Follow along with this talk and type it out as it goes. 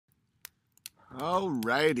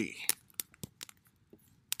Alrighty.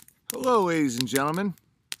 Hello, ladies and gentlemen.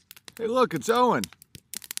 Hey, look, it's Owen.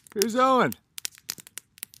 Here's Owen.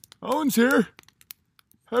 Owen's here.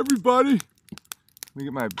 Everybody. Let me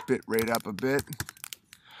get my bit rate up a bit.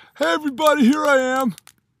 Hey, everybody, here I am.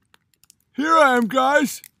 Here I am,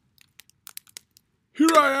 guys.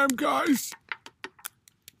 Here I am, guys.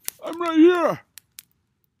 I'm right here.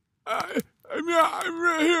 I'm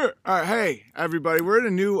right here. All right, hey, everybody, we're at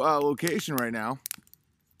a new location right now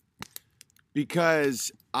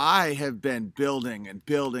because I have been building and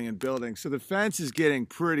building and building. So the fence is getting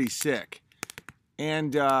pretty sick.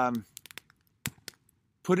 And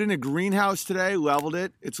put in a greenhouse today, leveled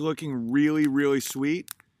it. It's looking really, really sweet.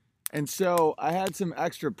 And so I had some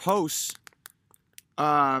extra posts.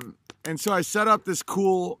 And so I set up this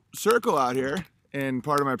cool circle out here in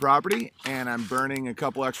part of my property, and I'm burning a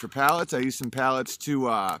couple extra pallets. I used some pallets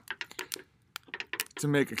to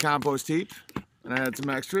make a compost heap, and I had some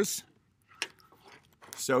extras.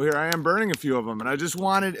 So here I am burning a few of them, and I just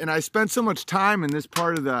wanted, and I spent so much time in this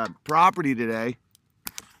part of the property today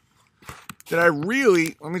that I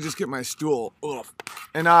really, let me just get my stool. Ugh.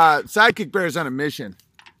 And Sidekick Bear's on a mission,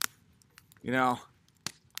 you know,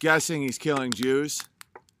 guessing he's killing Jews,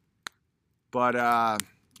 but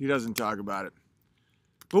he doesn't talk about it.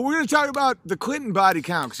 But we're going to talk about the Clinton body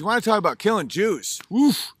count, because we want to talk about killing Jews.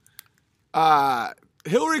 Oof.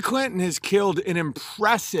 Hillary Clinton has killed an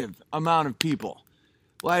impressive amount of people.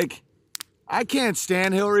 Like, I can't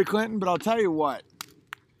stand Hillary Clinton, but I'll tell you what.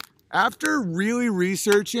 After really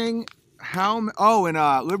researching how... Oh, and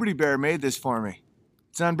Liberty Bear made this for me.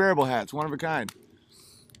 It's unbearable hats, one of a kind.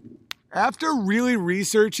 After really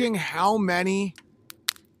researching how many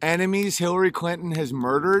enemies Hillary Clinton has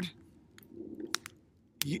murdered,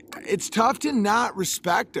 it's tough to not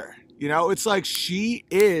respect her. You know, it's like she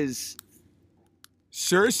is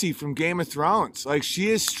Cersei from Game of Thrones. Like,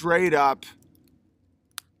 she is straight up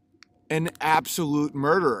an absolute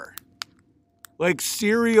murderer. Like,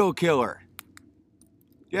 serial killer.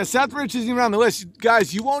 Yeah, Seth Rich isn't even on the list.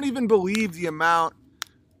 Guys, you won't even believe the amount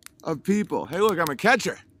of people. Hey, look, I'm a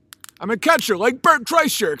catcher. I'm a catcher like Bert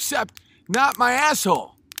Kreischer, except not my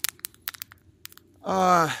asshole.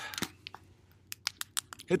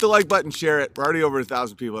 Hit the like button, share it. We're already over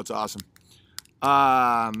 1,000 people. That's awesome.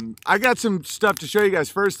 I got some stuff to show you guys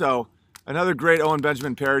first, though. Another great Owen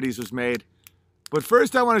Benjamin parodies was made. But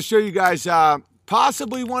first, I want to show you guys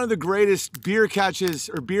possibly one of the greatest beer catches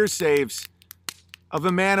or beer saves of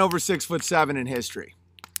a man over 6'7" in history.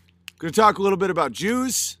 I'm going to talk a little bit about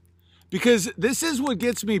Jews, because this is what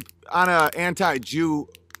gets me on an anti-Jew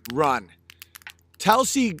run.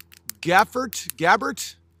 Tulsi Gabbard,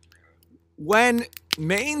 when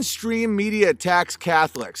mainstream media attacks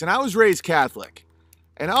Catholics, and I was raised Catholic,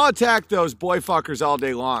 and I'll attack those boy fuckers all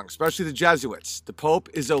day long, especially the Jesuits. The Pope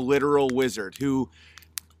is a literal wizard who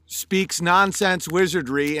speaks nonsense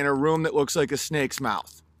wizardry in a room that looks like a snake's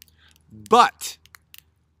mouth. But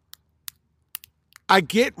I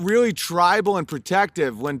get really tribal and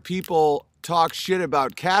protective when people talk shit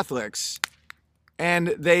about Catholics, and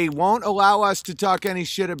they won't allow us to talk any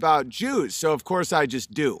shit about Jews. So of course I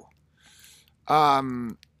just do.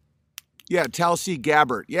 Yeah, Tulsi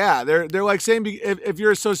Gabbard. Yeah, they're like saying if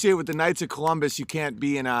you're associated with the Knights of Columbus, you can't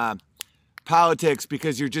be in politics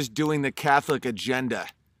because you're just doing the Catholic agenda.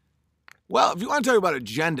 Well, if you want to talk about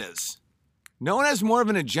agendas, no one has more of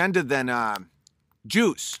an agenda than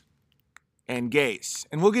Jews and gays.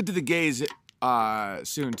 And we'll get to the gays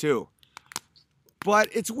soon too. But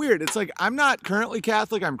it's weird. It's like, I'm not currently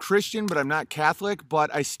Catholic. I'm Christian, but I'm not Catholic.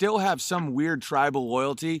 But I still have some weird tribal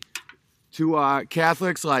loyalty to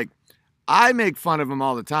Catholics. Like, I make fun of them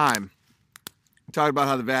all the time. Talk about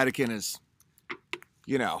how the Vatican is,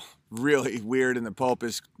 you know, really weird and the Pope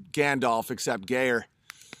is Gandalf except gayer.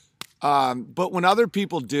 But when other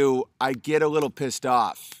people do, I get a little pissed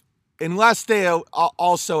off. Unless they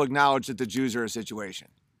also acknowledge that the Jews are a situation.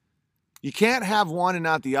 You can't have one and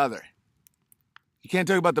not the other. You can't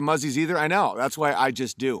talk about the Muzzies either. I know. That's why I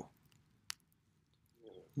just do.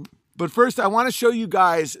 But first, I want to show you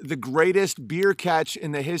guys the greatest beer catch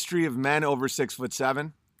in the history of men over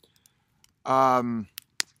 6'7".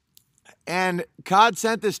 And Cod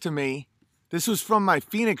sent this to me. This was from my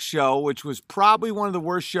Phoenix show, which was probably one of the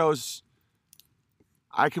worst shows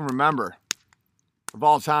I can remember of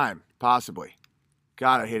all time, possibly.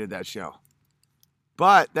 God, I hated that show.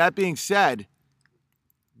 But that being said,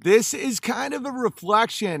 this is kind of a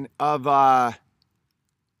reflection of...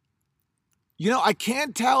 You know, I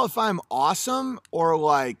can't tell if I'm awesome or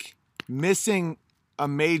like missing a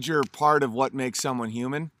major part of what makes someone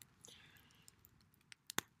human.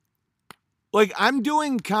 like, I'm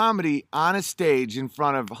doing comedy on a stage in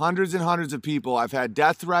front of hundreds and hundreds of people. I've had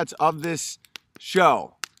death threats of this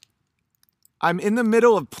show. I'm in the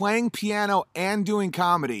middle of playing piano and doing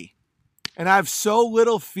comedy. And I have so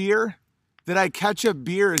little fear that I catch a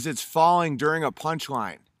beer as it's falling during a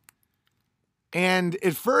punchline. And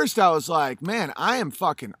at first I was like, man, I am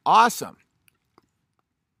fucking awesome.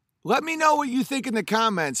 Let me know what you think in the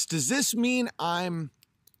comments. Does this mean I'm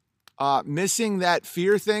missing that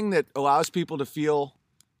fear thing that allows people to feel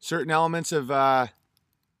certain elements of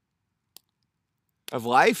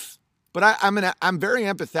life? But I'm very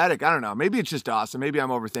empathetic. I don't know. Maybe it's just awesome. Maybe I'm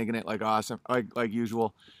overthinking it, like awesome, like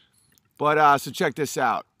usual. But so check this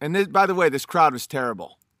out. And this, by the way, this crowd was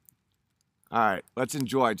terrible. All right, let's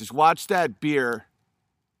enjoy. Just watch that beer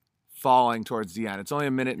falling towards the end. It's only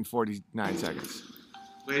 1 minute and 49 seconds.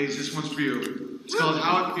 Ladies, this one's for you. It's called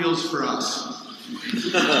How It Feels for Us.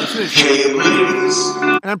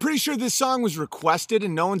 And I'm pretty sure this song was requested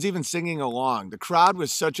and no one's even singing along. The crowd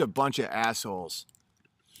was such a bunch of assholes.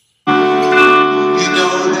 You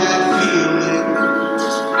know that feeling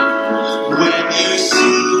when you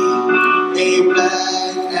see a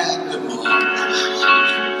bag at the mall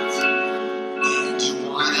and you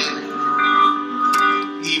want it,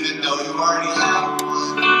 even though you already have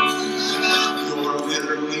one. You're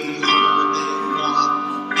literally holding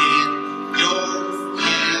one in your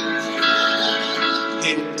hand.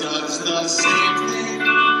 It does the same thing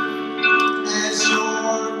as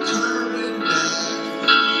your current bag.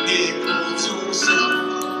 It pulls yourself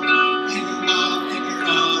up and you're not in your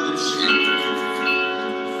other shape.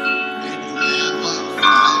 And you have like 5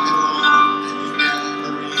 at home and you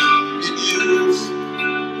never even use.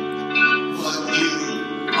 But you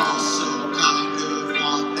also kind of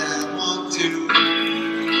want that one too.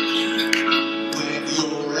 When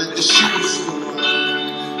you're at the shoe store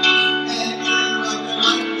and you're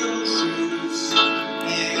like those shoes,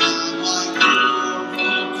 and I'm like you're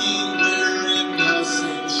fucking wearing the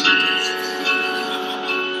same shoes.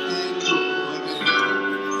 And you're like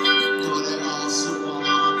but I also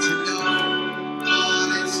want to know what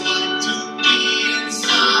it's like to be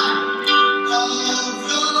inside of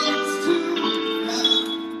those two.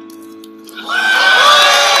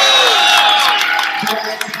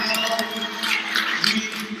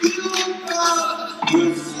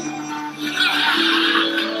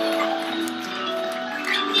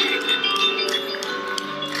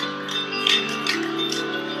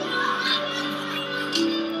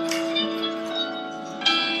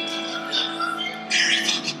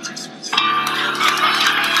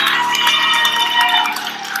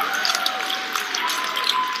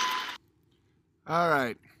 All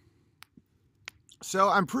right. So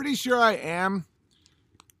I'm pretty sure I am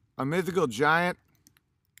a mythical giant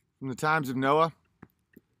from the times of Noah.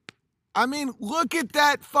 I mean, look at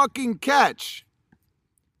that fucking catch.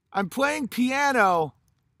 I'm playing piano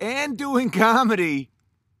and doing comedy.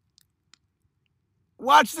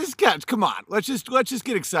 Watch this catch. Come on. Let's just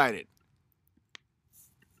get excited.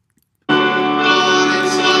 What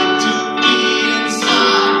it's like to be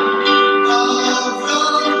inside of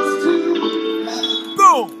those two.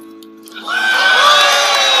 Boom.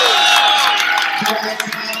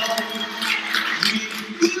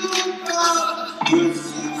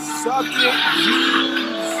 Suck it,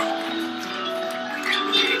 Jews.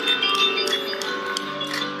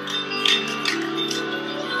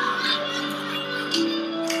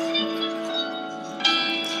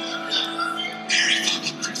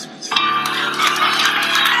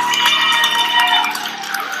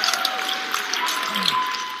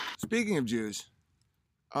 Speaking of Jews,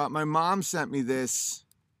 my mom sent me this,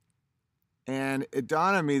 and it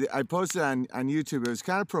dawned on me that I posted on YouTube. It was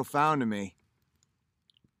kind of profound to me.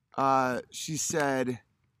 She said,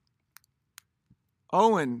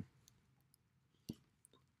 Owen,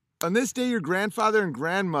 on this day, your grandfather and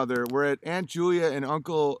grandmother were at Aunt Julia and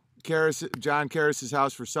Uncle John Karras'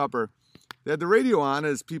 house for supper. They had the radio on,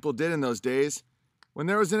 as people did in those days, when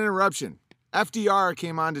there was an interruption. FDR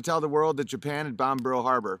came on to tell the world that Japan had bombed Pearl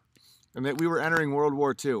Harbor and that we were entering World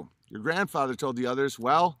War II. Your grandfather told the others,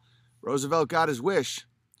 well, Roosevelt got his wish.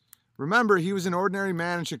 Remember, he was an ordinary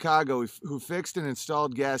man in Chicago who fixed and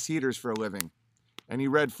installed gas heaters for a living, and he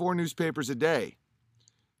read 4 newspapers a day.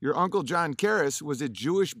 Your Uncle John Karras was a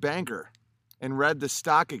Jewish banker and read the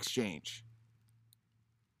stock exchange.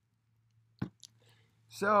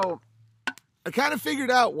 So I kind of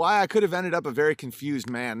figured out why I could have ended up a very confused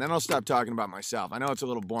man. Then I'll stop talking about myself. I know it's a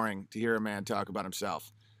little boring to hear a man talk about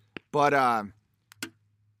himself. But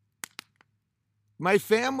my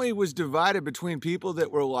family was divided between people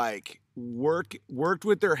that were like worked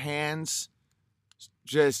with their hands,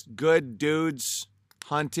 just good dudes,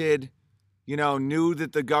 hunted, knew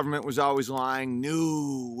that the government was always lying,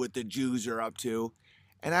 knew what the Jews are up to.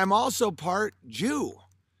 And I'm also part Jew.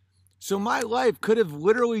 So my life could have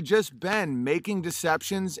literally just been making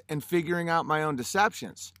deceptions and figuring out my own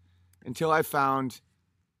deceptions until I found,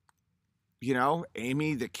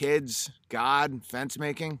 Amy, the kids, God, fence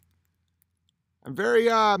making. I'm very,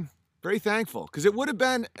 very thankful because it would have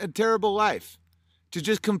been a terrible life to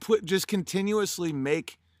just continuously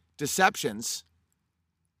make deceptions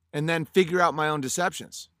and then figure out my own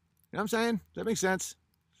deceptions. You know what I'm saying? Does that make sense?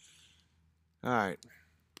 All right.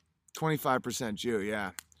 25% Jew,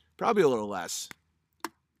 yeah. Probably a little less.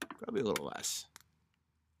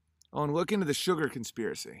 Oh, and look into the sugar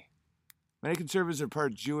conspiracy. Many conservatives are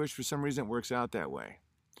part Jewish. For some reason, it works out that way.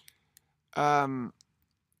 Oh,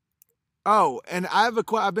 and I've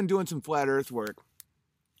been doing some flat Earth work.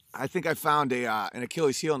 I think I found an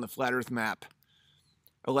Achilles heel on the flat Earth map.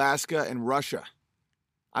 Alaska and Russia.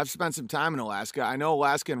 I've spent some time in Alaska. I know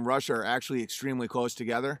Alaska and Russia are actually extremely close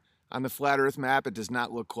together. On the flat Earth map, it does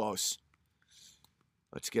not look close.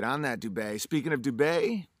 Let's get on that, Dubai. Speaking of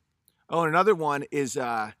Dubai, and another one is,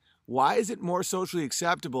 why is it more socially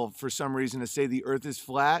acceptable for some reason to say the Earth is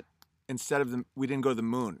flat instead of we didn't go to the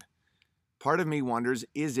moon? Part of me wonders,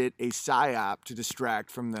 is it a psyop to distract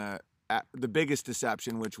from the biggest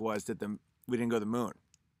deception, which was that we didn't go to the moon?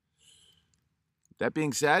 That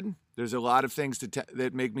being said, there's a lot of things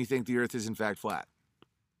that make me think the Earth is in fact flat.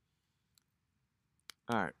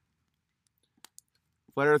 All right.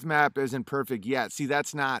 Flat Earth map isn't perfect yet. See,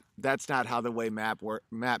 that's not how the way map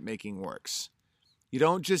making works. You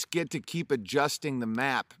don't just get to keep adjusting the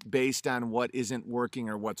map based on what isn't working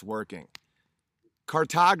or what's working.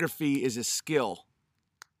 Cartography is a skill,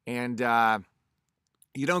 and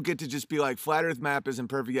you don't get to just be like, flat Earth map isn't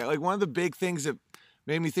perfect yet. Like, one of the big things that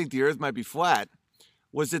made me think the Earth might be flat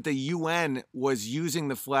was that the UN was using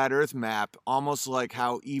the flat Earth map almost like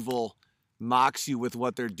how evil mocks you with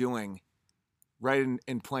what they're doing right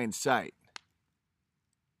in plain sight.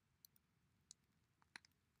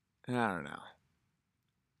 I don't know.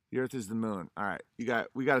 The Earth is the moon. All right, we got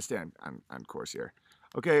to stay on course here.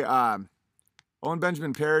 Okay, Owen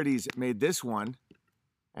Benjamin Parodies made this one,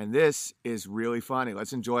 and this is really funny.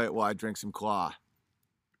 Let's enjoy it while I drink some Claw.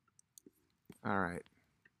 All right.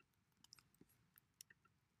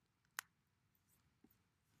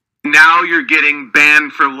 Now you're getting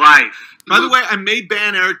banned for life. By the way, I may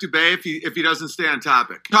ban Eric Dubay if he doesn't stay on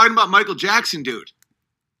topic. Talking about Michael Jackson, dude.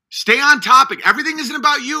 Stay on topic. Everything isn't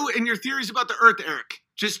about you and your theories about the Earth, Eric.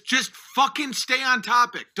 Just fucking stay on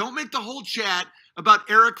topic. Don't make the whole chat about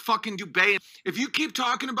Eric fucking Dubay. If you keep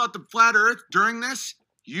talking about the flat Earth during this,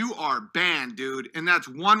 you are banned, dude. And that's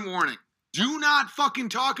one warning. Do not fucking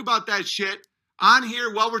talk about that shit on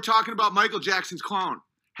here while we're talking about Michael Jackson's clone.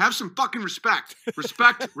 Have some fucking respect.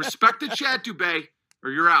 Respect the chat, Dubay,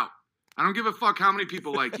 or you're out. I don't give a fuck how many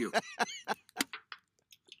people like you.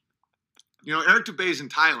 Eric Dubay is in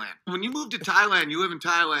Thailand. When you move to Thailand, you live in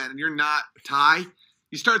Thailand, and you're not Thai,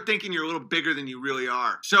 you start thinking you're a little bigger than you really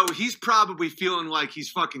are. So he's probably feeling like he's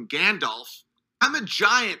fucking Gandalf. I'm a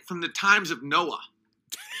giant from the times of Noah.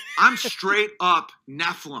 I'm straight up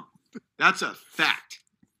Nephilim. That's a fact.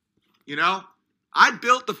 I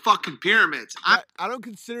built the fucking pyramids. I don't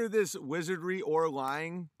consider this wizardry or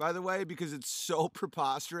lying, by the way, because it's so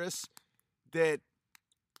preposterous that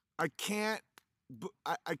I can't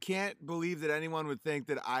believe that anyone would think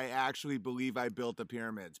that I actually believe I built the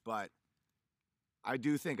pyramids, but I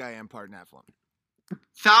do think I am part Nephilim.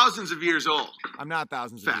 Thousands of years old. I'm not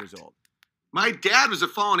thousands of years old. My dad was a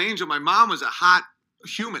fallen angel. My mom was a hot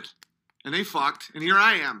human. And they fucked. And here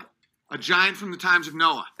I am, a giant from the times of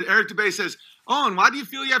Noah. Eric Dubay says, Owen, why do you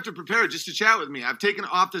feel you have to prepare just to chat with me? I've taken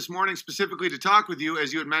off this morning specifically to talk with you,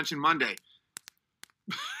 as you had mentioned Monday.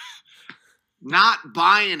 Not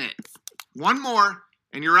buying it. One more,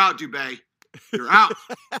 and you're out, Dubay. You're out.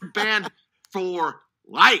 Banned for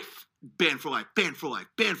life. Banned for life. Banned for life.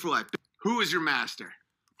 Banned for life. Who is your master?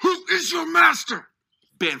 Who is your master?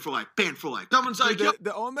 Banned for life. Banned for life. Someone's like,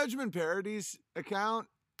 the Owen Benjamin Parodies account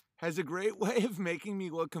has a great way of making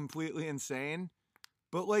me look completely insane.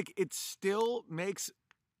 But, it still makes,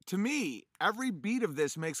 to me, every beat of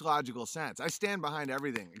this makes logical sense. I stand behind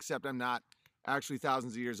everything, except I'm not actually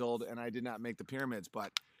thousands of years old, and I did not make the pyramids.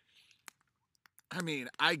 But,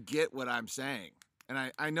 I get what I'm saying.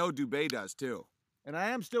 And I know Dubay does, too. And I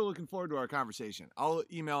am still looking forward to our conversation. I'll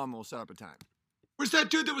email him and we'll set up a time. Where's that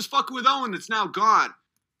dude that was fucking with Owen that's now gone?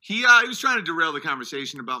 He was trying to derail the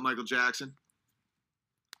conversation about Michael Jackson.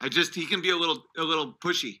 He can be a little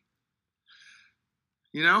pushy.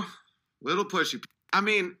 Little pushy.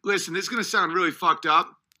 Listen, this is going to sound really fucked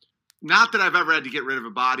up. Not that I've ever had to get rid of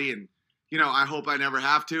a body. And, I hope I never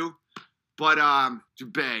have to. But,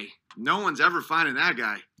 Bay, no one's ever finding that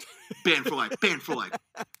guy. Banned for life, banned for life.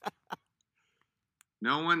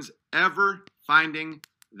 No one's ever finding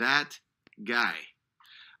that guy.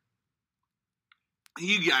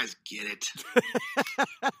 You guys get it.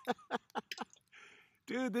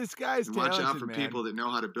 Dude, this guy's Watch talented, out for man. people that know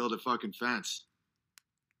how to build a fucking fence.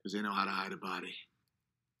 Because they know how to hide a body.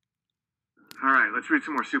 All right, let's read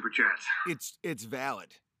some more super chats. It's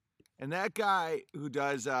valid. And that guy who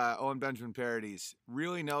does Owen Benjamin parodies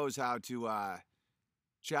really knows how to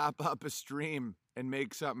chop up a stream and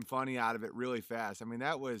make something funny out of it really fast. I mean,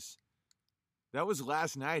 that was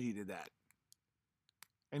last night he did that.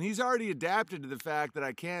 And he's already adapted to the fact that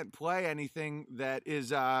I can't play anything that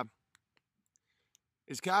is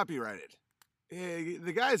copyrighted.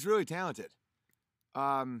 The guy is really talented.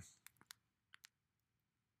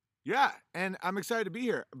 Yeah, and I'm excited to be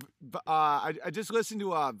here. I just listened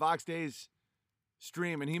to Vox Day's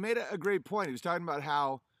stream, and he made a great point. He was talking about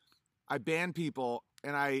how I ban people,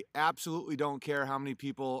 and I absolutely don't care how many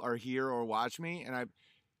people are here or watch me. And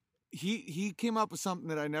he came up with something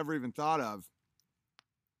that I never even thought of.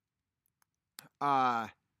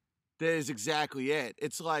 That is exactly it.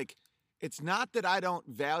 It's like, it's not that I don't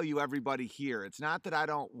value everybody here. It's not that I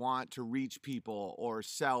don't want to reach people or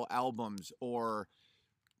sell albums or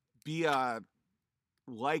be a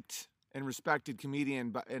liked and respected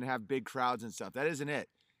comedian and have big crowds and stuff. That isn't it.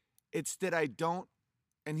 It's that I don't,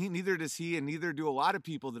 and neither does he, and neither do a lot of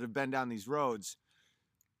people that have been down these roads.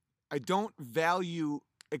 I don't value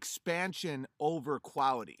expansion over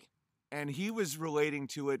quality. And he was relating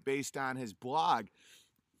to it based on his blog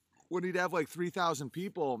when he'd have like 3,000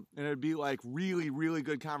 people and it'd be like really, really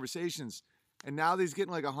good conversations. And now he's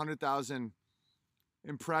getting like 100,000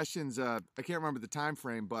 impressions. I can't remember the time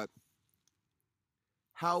frame, but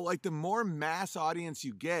how like the more mass audience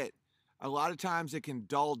you get, a lot of times it can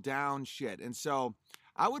dull down shit. And so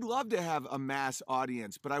I would love to have a mass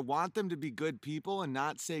audience, but I want them to be good people and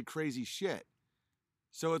not say crazy shit.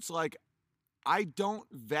 So it's like, I don't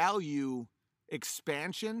value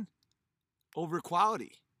expansion over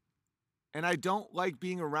quality. And I don't like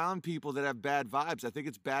being around people that have bad vibes. I think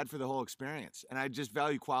it's bad for the whole experience. And I just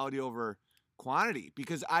value quality over quantity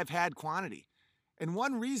because I've had quantity. And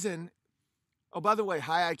one reason, oh, by the way,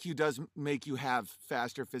 high IQ does make you have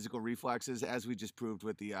faster physical reflexes, as we just proved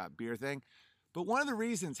with the beer thing. But one of the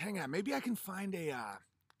reasons, hang on, maybe I can find a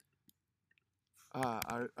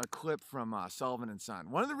clip from Sullivan and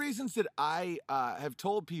Son. One of the reasons that I have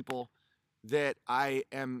told people that I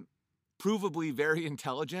am provably very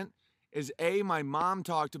intelligent is A, my mom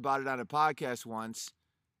talked about it on a podcast once,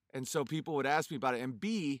 and so people would ask me about it, and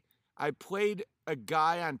B, I played a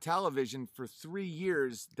guy on television for 3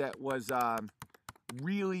 years that was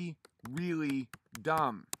really, really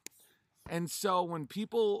dumb. And so when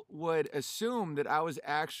people would assume that I was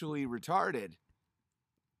actually retarded,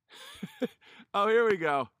 oh, here we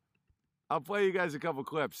go. I'll play you guys a couple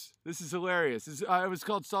clips. This is hilarious. It was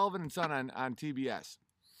called Sullivan and Son on TBS.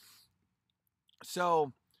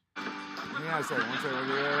 So, hang on a second. One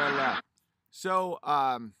second. So,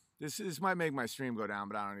 this might make my stream go down,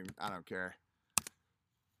 but I don't care.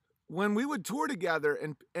 When we would tour together,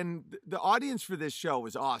 and the audience for this show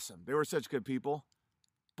was awesome. They were such good people.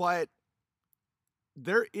 But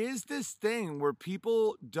there is this thing where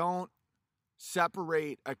people don't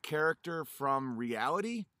separate a character from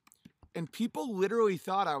reality, and people literally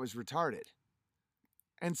thought I was retarded.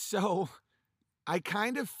 And so I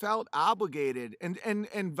kind of felt obligated,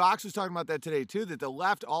 and Vox was talking about that today too, that the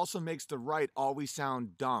left also makes the right always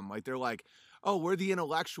sound dumb. Like they're like, oh, we're the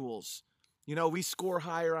intellectuals. We score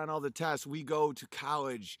higher on all the tests. We go to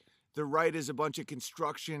college. The right is a bunch of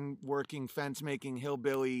construction working, fence making,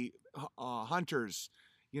 hillbilly hunters.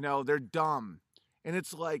 They're dumb. And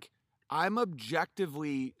it's like, I'm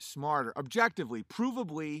objectively,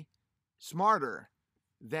 provably smarter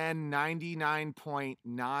than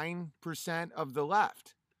 99.9% of the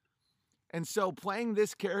left. And so playing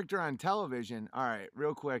this character on television, all right,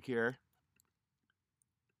 real quick here.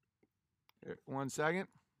 1 second.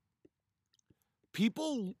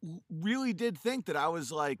 People really did think that I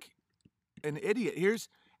was like an idiot.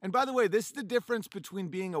 And by the way, this is the difference between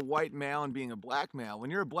being a white male and being a black male.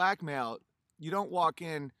 When you're a black male, you don't walk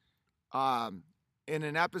in an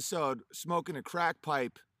episode smoking a crack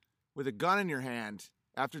pipe with a gun in your hand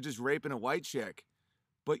after just raping a white chick.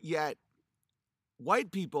 But yet,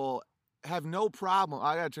 white people have no problem.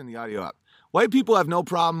 I gotta turn the audio up. White people have no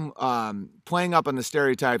problem playing up on the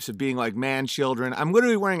stereotypes of being like man children. I'm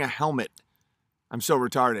literally wearing a helmet. I'm so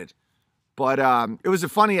retarded. But it was a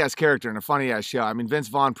funny-ass character and a funny-ass show. I mean, Vince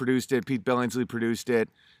Vaughn produced it. Pete Billingsley produced it.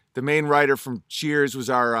 The main writer from Cheers was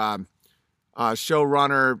our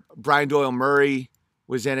showrunner. Brian Doyle Murray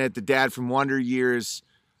was in it. The dad from Wonder Years.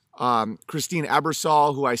 Christine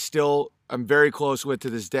Ebersol, who I'm very close with to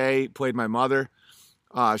this day, played my mother.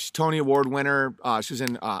 She's Tony Award winner. She was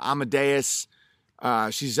in Amadeus.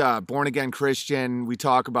 She's a born again Christian. We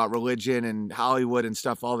talk about religion and Hollywood and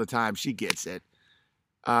stuff all the time. She gets it.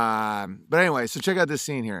 But anyway, so check out this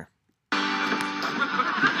scene here.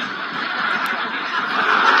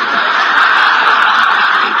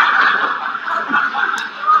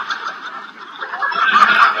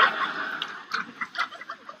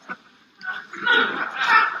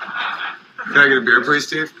 Can I get a beer, please,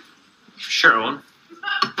 Steve? Sure, Owen.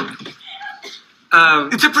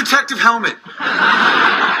 It's a protective helmet.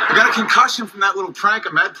 I got a concussion from that little prank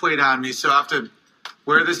Ahmed played on me, so I have to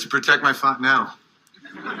wear this to protect my font now.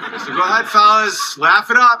 So go ahead, fellas.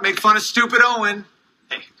 Laugh it up. Make fun of stupid Owen.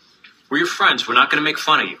 Hey, we're your friends. We're not going to make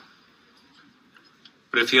fun of you.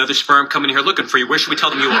 But if the other sperm come in here looking for you, where should we tell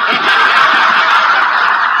them you are?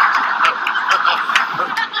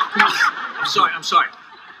 I'm sorry.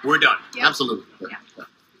 We're done. Yep. Absolutely. Yeah.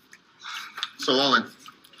 So, Owen,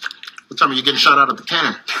 what time are you getting shot out of the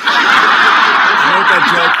cannon? I know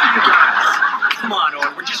that Come on,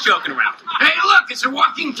 Owen. We're just joking around. Hey, look, it's a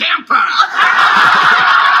walking tampon.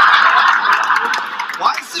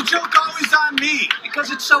 Why is the joke always on me? Because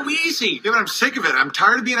it's so easy. Yeah, but I'm sick of it. I'm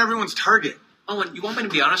tired of being everyone's target. Owen, you want me to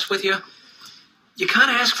be honest with you? You kind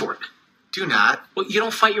of ask for it. Do not. Well, you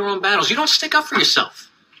don't fight your own battles. You don't stick up for yourself.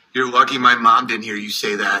 You're lucky my mom didn't hear you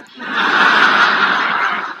say that.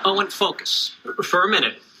 Owen, focus. For a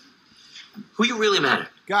minute. Who you really mad at?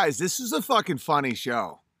 Guys, this is a fucking funny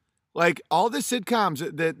show. Like, all the sitcoms,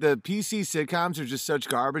 the PC sitcoms are just such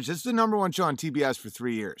garbage. This is the #1 show on TBS for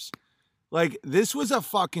 3 years. Like, this was a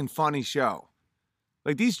fucking funny show.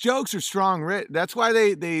 Like, these jokes are strong writ. That's why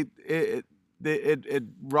it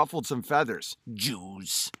ruffled some feathers.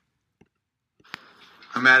 Jews.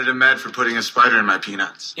 I'm mad at Ahmed for putting a spider in my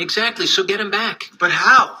peanuts. Exactly, so get him back. But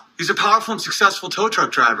how? He's a powerful and successful tow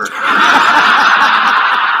truck driver.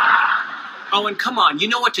 Owen, come on, you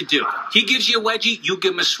know what to do. He gives you a wedgie, you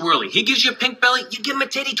give him a swirly. He gives you a pink belly, you give him a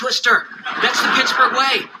titty twister. That's the Pittsburgh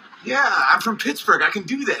way. Yeah, I'm from Pittsburgh. I can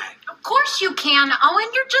do that. Of course you can, Owen.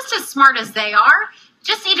 You're just as smart as they are.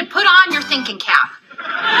 Just need to put on your thinking cap.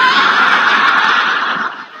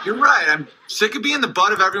 You're right. I'm sick of being the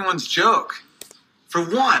butt of everyone's joke. For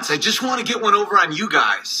once, I just want to get one over on you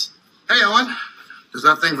guys. Hey, Owen, does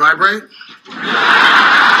that thing vibrate?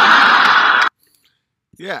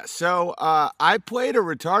 Yeah, so I played a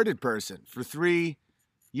retarded person for 3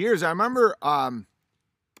 years. I remember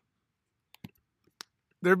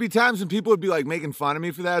there'd be times when people would be like making fun of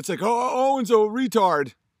me for that. It's like, oh, Owen's a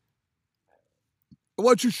retard.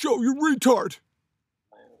 What's your show? You're retard.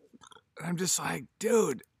 And I'm just like,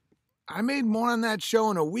 dude, I made more on that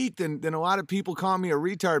show in a week than a lot of people call me a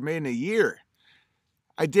retard made in a year.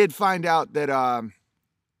 I did find out that,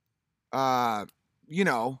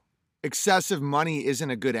 excessive money isn't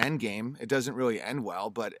a good end game. It doesn't really end well.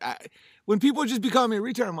 But when people just become me a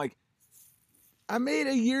retard, I'm like, I made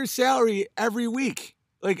a year's salary every week.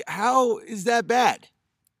 Like, how is that bad?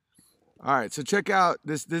 All right, so check out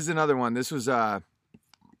this. This is another one. This was hang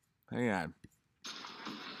on.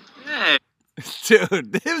 Hey.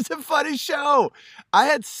 Dude, it was a funny show. I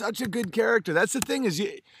had such a good character. That's the thing is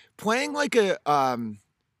playing like a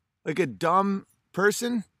dumb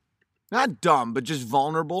person, not dumb, but just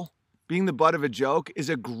vulnerable, being the butt of a joke is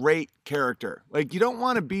a great character. Like, you don't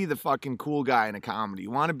want to be the fucking cool guy in a comedy.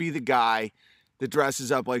 You want to be the guy that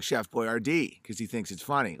dresses up like Chef Boyardee because he thinks it's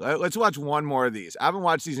funny. Let's watch one more of these. I haven't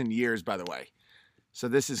watched these in years, by the way. So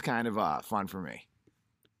this is kind of fun for me.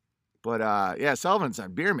 But yeah, Sullivan's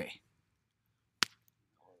on Beer Me.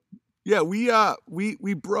 Yeah,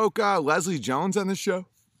 we broke Leslie Jones on the show.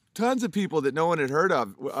 Tons of people that no one had heard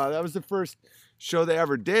of. That was the first show they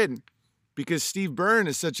ever did because Steve Byrne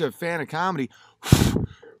is such a fan of comedy.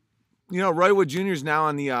 You know, Roy Wood Jr. is now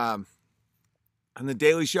on the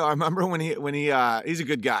Daily Show. I remember when he's a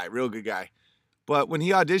good guy, real good guy. But when he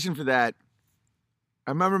auditioned for that,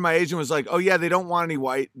 I remember my agent was like, "Oh yeah, they don't want any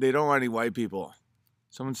white people."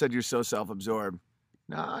 Someone said you're so self-absorbed.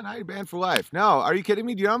 No, you're banned for life. No, are you kidding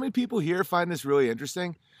me? Do you know how many people here find this really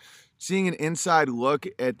interesting? Seeing an inside look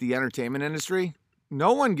at the entertainment industry?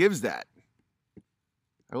 No one gives that.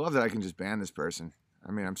 I love that I can just ban this person.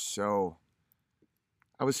 I mean, I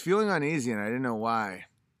was feeling uneasy and I didn't know why.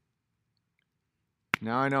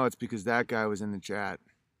 Now I know it's because that guy was in the chat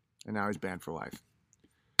and now he's banned for life.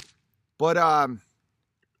 But,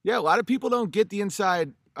 yeah, a lot of people don't get the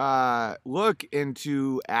inside look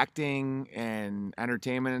into acting and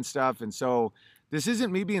entertainment and stuff. And so this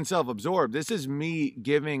isn't me being self-absorbed. This is me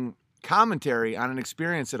giving commentary on an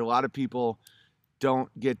experience that a lot of people don't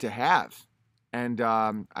get to have. And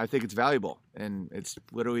I think it's valuable. And it's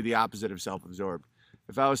literally the opposite of self-absorbed.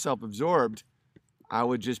 If I was self-absorbed, I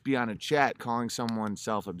would just be on a chat calling someone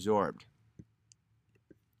self-absorbed.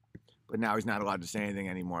 But now he's not allowed to say anything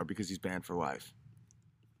anymore because he's banned for life.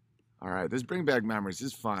 All right, this bring back memories.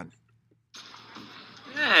 This is fun.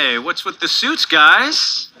 Hey, what's with the suits, guys?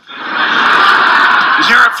 Is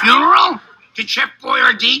there a funeral? Did Chef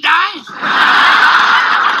Boyardee die?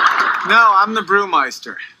 No, I'm the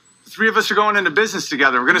brewmeister. The three of us are going into business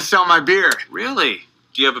together. We're going to sell my beer. Really?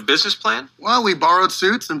 Do you have a business plan? Well, we borrowed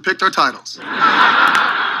suits and picked our titles.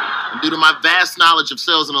 And due to my vast knowledge of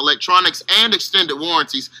sales and electronics and extended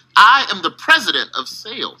warranties, I am the president of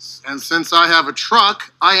sales. And since I have a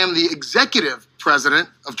truck, I am the executive president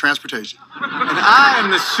of transportation. And I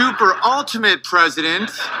am the super ultimate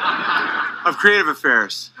president of creative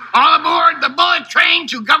affairs. All aboard the bullet train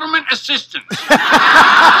to government assistance. Steve,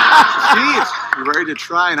 you ready to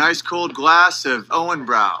try an ice-cold glass of Owen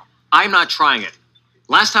Brow? I'm not trying it.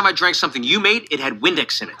 Last time I drank something you made, it had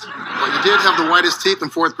Windex in it. Well, you did have the whitest teeth in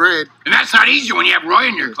 4th grade. And that's not easy when you have Roy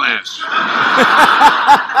in your class.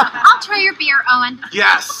 I'll try your beer, Owen.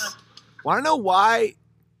 Yes. Want to know why?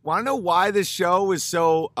 Want to know why this show was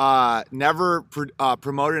so never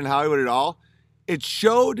promoted in Hollywood at all? It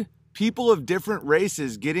showed people of different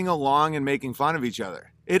races getting along and making fun of each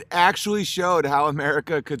other. It actually showed how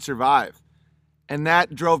America could survive. And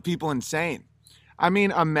that drove people insane. I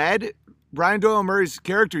mean, Ahmed, Brian Doyle Murray's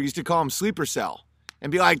character, used to call him Sleeper Cell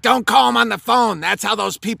and be like, don't call him on the phone. That's how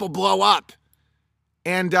those people blow up.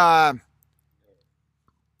 And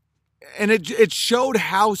it showed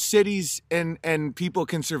how cities and people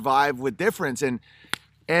can survive with difference. And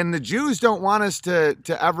the Jews don't want us to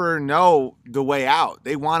ever know the way out.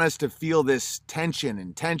 They want us to feel this tension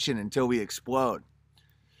until we explode.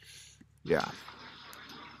 Yeah.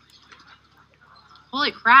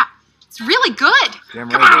 Holy crap. It's really good. Damn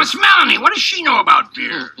Come right on, it it's is. Melanie. What does she know about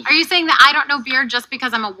beer? Are you saying that I don't know beer just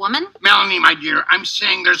because I'm a woman? Melanie, my dear, I'm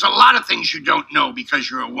saying there's a lot of things you don't know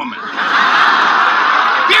because you're a woman.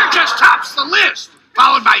 Beer just tops the list,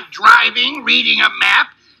 followed by driving, reading a map,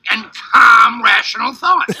 and calm, rational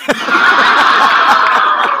thought.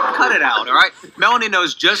 Cut it out, all right? Melanie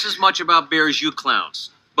knows just as much about beer as you clowns.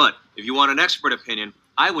 But if you want an expert opinion,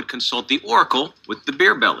 I would consult the Oracle with the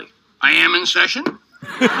beer belly. I am in session.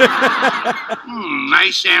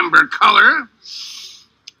 Nice amber color.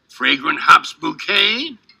 Fragrant hops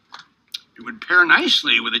bouquet. It would pair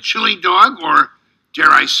nicely with a chili dog or, dare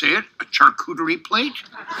I say it, a charcuterie plate.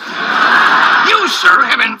 You, sir,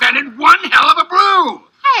 have invented one hell of a brew.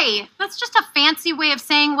 Hey, that's just a fancy way of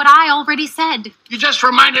saying what I already said. You just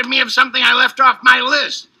reminded me of something I left off my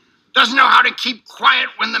list. Doesn't know how to keep quiet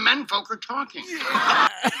when the menfolk are talking.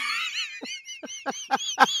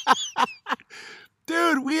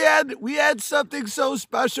 Dude, we had something so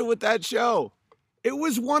special with that show. It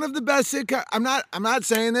was one of the best sitcoms. I'm not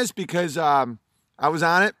saying this because I was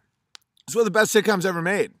on it. It's one of the best sitcoms ever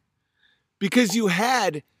made. Because you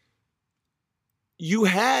had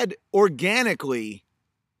organically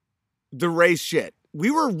the race shit.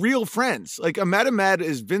 We were real friends. Like Ahmed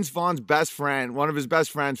is Vince Vaughn's best friend, one of his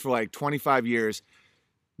best friends for like 25 years.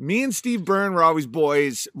 Me and Steve Byrne were always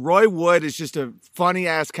boys. Roy Wood is just a funny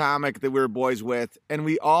ass comic that we were boys with. And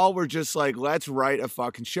we all were just like, let's write a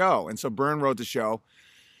fucking show. And so Byrne wrote the show.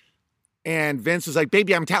 And Vince was like,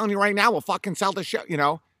 baby, I'm telling you right now, we'll fucking sell the show, you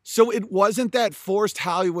know? So it wasn't that forced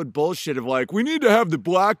Hollywood bullshit of like, we need to have the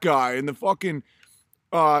black guy and the fucking,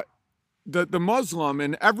 the Muslim,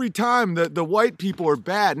 and every time the white people are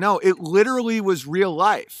bad. No, it literally was real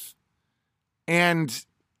life. And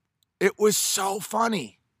it was so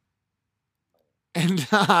funny. And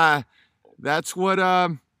that's what,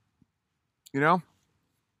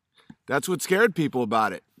 that's what scared people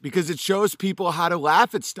about it, because it shows people how to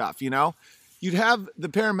laugh at stuff, you know? You'd have the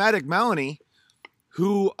paramedic, Melanie,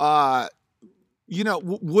 who,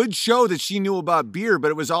 would show that she knew about beer,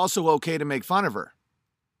 but it was also okay to make fun of her.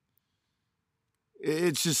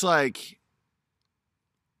 It's just like,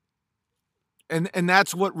 and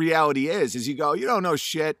that's what reality is you go, you don't know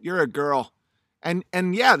shit, you're a girl.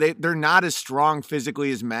 And yeah, they're not as strong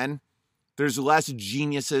physically as men. There's less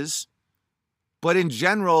geniuses. But in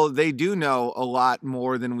general, they do know a lot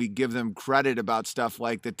more than we give them credit about stuff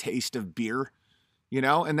like the taste of beer, you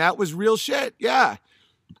know? And that was real shit, yeah.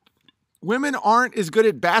 Women aren't as good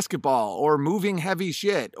at basketball or moving heavy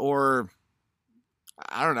shit or,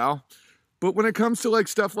 I don't know, But when it comes to like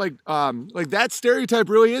stuff like that stereotype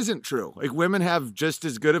really isn't true. Like women have just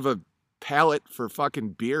as good of a palate for fucking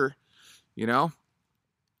beer, you know?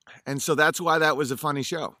 And so that's why that was a funny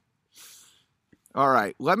show. All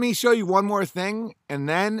right, let me show you one more thing and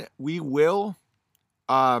then we will.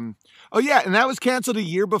 Oh yeah, and that was canceled a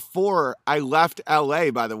year before I left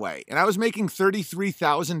LA, by the way. And I was making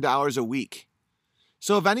 $33,000 a week.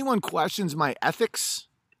 So if anyone questions my ethics,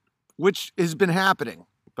 which has been happening,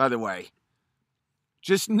 by the way,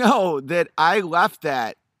 just know that I left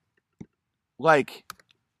it,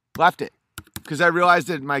 because I realized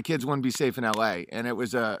that my kids wouldn't be safe in LA, and it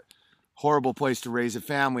was a horrible place to raise a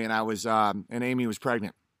family, and and Amy was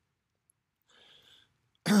pregnant.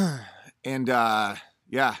 And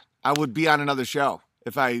yeah, I would be on another show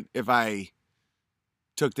if I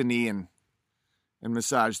took the knee and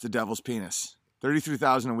massaged the devil's penis.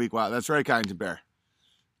 $33,000 a week. Wow, that's right, Kind Bear.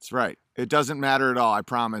 That's right. It doesn't matter at all, I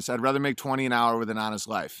promise. I'd rather make $20 an hour with an honest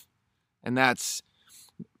life. And that's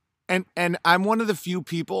and I'm one of the few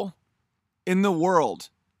people in the world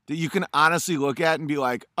that you can honestly look at and be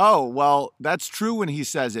like, "Oh, well, that's true when he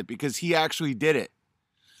says it because he actually did it."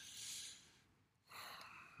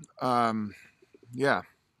 Yeah,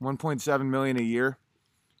 1.7 million a year.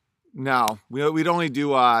 No, we'd only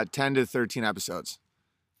do 10 to 13 episodes.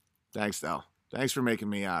 Thanks, though. Thanks for making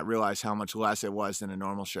me realize how much less it was than a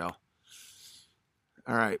normal show.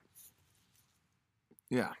 All right.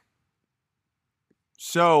 Yeah.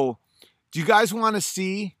 So, do you guys want to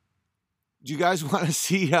see?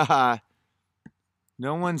 No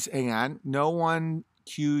one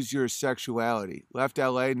cues your sexuality. Left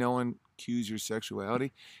LA, no one cues your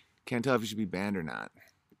sexuality. Can't tell if you should be banned or not.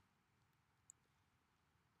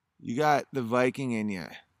 You got the Viking in you.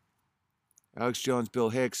 Alex Jones, Bill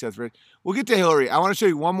Hicks, Seth Ridge. We'll get to Hilary. I want to show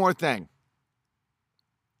you one more thing.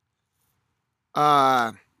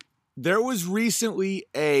 There was recently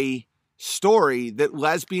a story that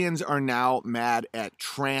lesbians are now mad at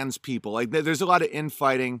trans people. Like, there's a lot of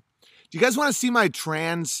infighting. Do you guys want to see my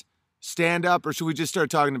trans stand-up, or should we just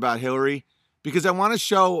start talking about Hilary? Because I want to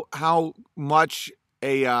show how much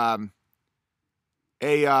a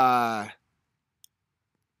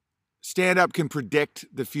stand-up can predict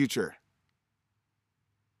the future.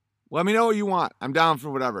 Let me know what you want. I'm down for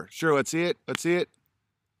whatever. Sure, let's see it. Let's see it.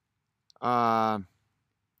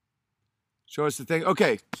 Show us the thing.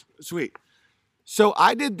 Okay, sweet. So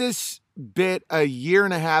I did this bit a year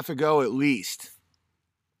and a half ago at least.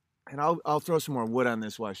 And I'll throw some more wood on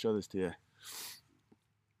this while I show this to you.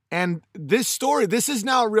 And this story, this is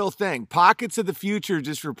now a real thing. Pockets of the Future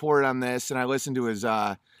just reported on this, and I listened to his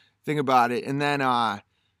thing about it. And then I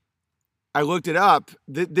looked it up.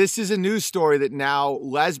 This is a news story that now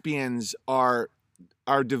lesbians are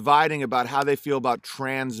dividing about how they feel about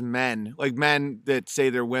trans men, like men that say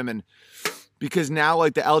they're women, because now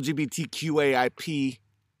like the LGBTQAIP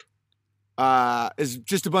is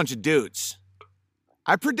just a bunch of dudes.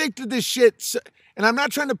 I predicted this shit, and I'm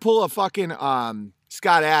not trying to pull a fucking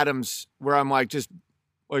Scott Adams where I'm like just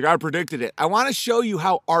like I predicted it. I want to show you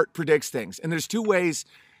how art predicts things, and there's two ways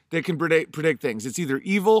that can predict things. It's either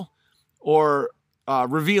evil or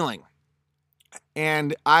revealing.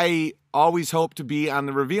 And I always hope to be on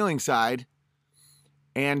the revealing side.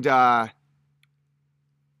 And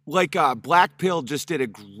Black Pill just did a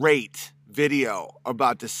great video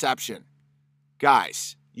about deception.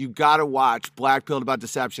 Guys, you got to watch Black Pill about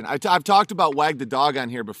deception. I've talked about Wag the Dog on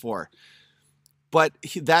here before. But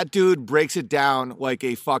that dude breaks it down like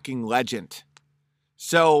a fucking legend.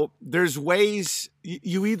 So there's ways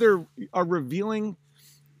you either are revealing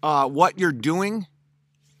what you're doing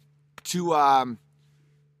to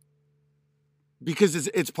because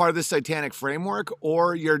it's part of the satanic framework,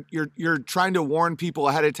 or you're trying to warn people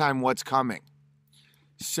ahead of time what's coming.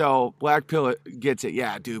 So Black Pill gets it.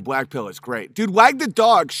 Yeah, dude, Black Pill is great. Dude, Wag the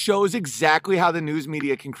Dog shows exactly how the news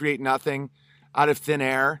media can create nothing out of thin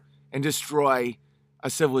air and destroy a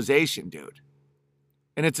civilization, dude.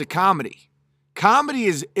 And it's a comedy.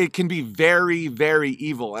 Comedy it can be very, very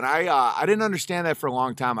evil. And I didn't understand that for a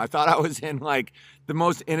long time. I thought I was in like the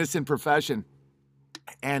most innocent profession.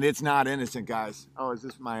 And it's not innocent, guys. Oh, is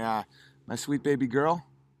this my sweet baby girl?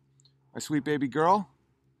 My sweet baby girl?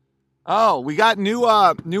 Oh, we got new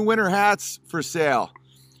winter hats for sale.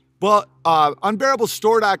 Well,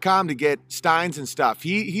 unbearablestore.com to get Steins and stuff.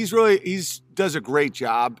 He does a great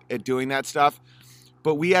job at doing that stuff.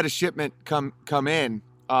 But we had a shipment come in.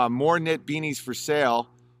 More knit beanies for sale.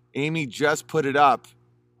 Amy just put it up.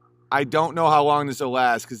 I don't know how long this will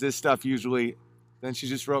last because this stuff usually, then she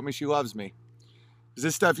just wrote me she loves me. Because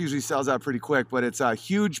this stuff usually sells out pretty quick, but it's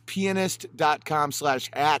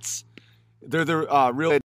hugepianist.com/hats. They're the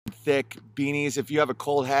real thick beanies. If you have a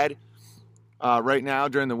cold head right now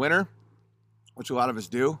during the winter, which a lot of us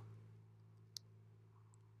do.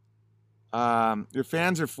 Your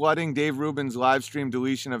fans are flooding Dave Rubin's live stream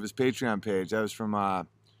deletion of his Patreon page. That was from my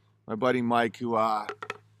buddy Mike, who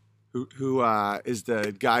is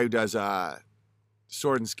the guy who does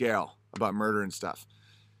Sword and Scale about murder and stuff.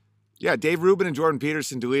 Yeah, Dave Rubin and Jordan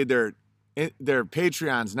Peterson deleted their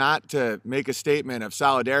Patreons not to make a statement of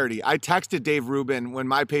solidarity. I texted Dave Rubin when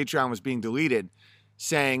my Patreon was being deleted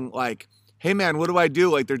saying, like, hey, man, what do I do?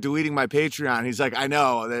 Like, they're deleting my Patreon. He's like, I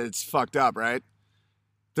know, that it's fucked up, right?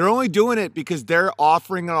 They're only doing it because they're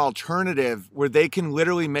offering an alternative where they can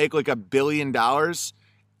literally make like $1 billion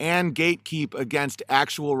and gatekeep against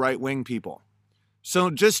actual right-wing people. So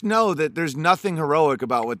just know that there's nothing heroic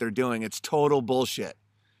about what they're doing. It's total bullshit.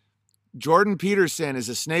 Jordan Peterson is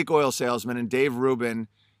a snake oil salesman, and Dave Rubin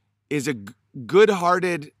is a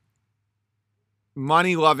good-hearted,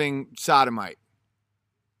 money-loving sodomite.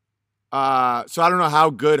 So I don't know how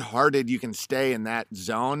good-hearted you can stay in that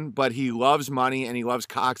zone, but he loves money and he loves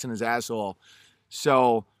cocks in his asshole.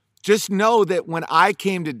 So just know that when I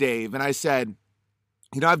came to Dave and I said,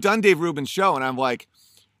 you know, I've done Dave Rubin's show, and I'm like,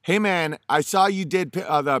 hey, man, I saw you did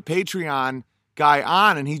the Patreon guy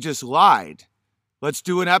on, and he just lied. Let's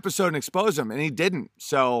do an episode and expose him. And he didn't.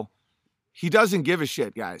 So he doesn't give a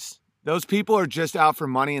shit, guys. Those people are just out for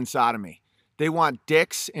money and sodomy. They want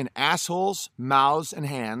dicks in assholes, mouths, and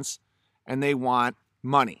hands, and they want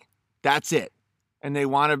money. That's it. And they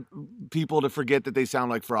want people to forget that they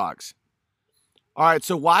sound like frogs. All right,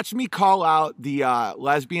 so watch me call out the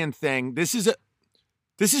lesbian thing. This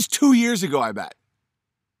is 2 years ago, I bet.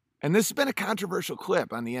 And this has been a controversial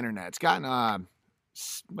clip on the internet. It's gotten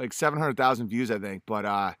like 700,000 views, I think.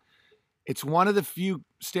 But it's one of the few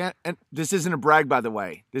and this isn't a brag, by the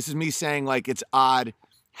way. This is me saying, like, it's odd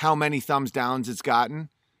how many thumbs downs it's gotten.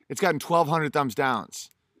 It's gotten 1,200 thumbs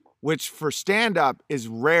downs, which for stand-up is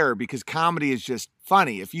rare because comedy is just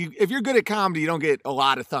funny. If you're good at comedy, you don't get a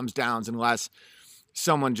lot of thumbs downs unless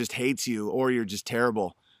someone just hates you or you're just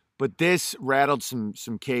terrible. But this rattled some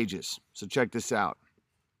cages. So check this out.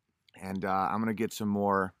 And I'm going to get some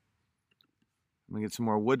more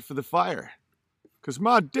wood for the fire. Because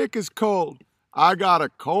my dick is cold. I got a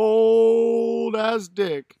cold-ass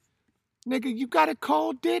dick. Nigga, you got a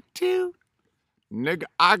cold dick too? Nigga,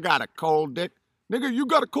 I got a cold dick. Nigga, you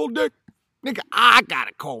got a cold dick? Nigga, I got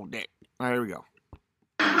a cold dick. All right, here we go.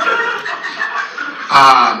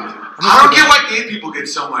 I don't get why gay people get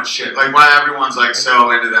so much shit. Like, why everyone's, like,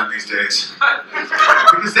 so into them these days.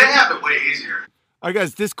 Because they have it way easier. All right,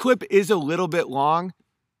 guys, this clip is a little bit long,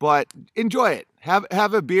 but enjoy it. Have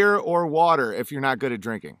a beer or water if you're not good at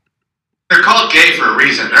drinking. They're called gay for a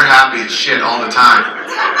reason. They're happy as shit all the time.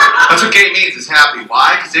 That's what gay means, is happy.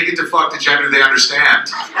 Why? Because they get to fuck the gender they understand.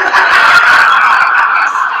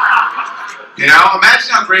 You know? Imagine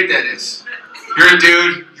how great that is. You're a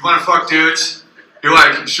dude, you want to fuck dudes. You're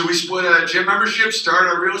like, should we split a gym membership,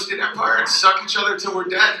 start a real estate empire, and suck each other till we're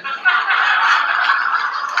dead?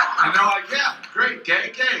 And they're like, yeah, great,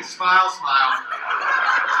 gay, smile, smile.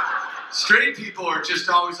 Straight people are just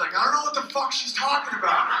always like, I don't know what the fuck she's talking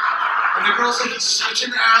about. And the girl's like, he's such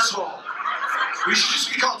an asshole. We should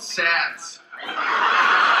just be called sads.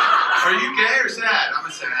 Are you gay or sad? I'm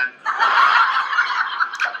a sad.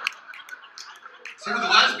 Same with the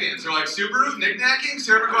lesbians. They're like, Subaru, knick-knacking,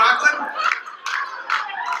 Sarah McLachlan.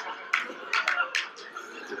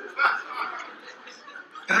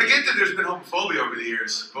 And I get that there's been homophobia over the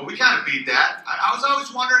years, but we kind of beat that. I was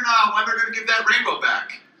always wondering when they're going to give that rainbow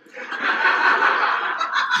back.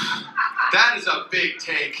 That is a big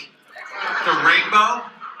take. The rainbow?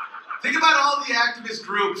 Think about all the activist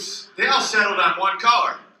groups. They all settled on one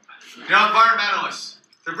color. You know, environmentalists.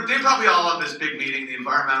 They probably all have this big meeting, the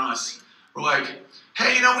environmentalists. We're like,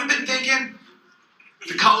 hey, you know, we've been thinking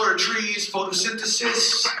the color of trees,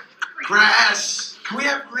 photosynthesis, grass. Can we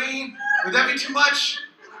have green? Would that be too much?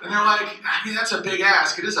 And they're like, I mean, that's a big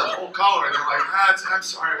ask. It is a whole color. And they're like, I'm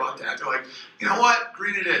sorry about that. They're like, you know what?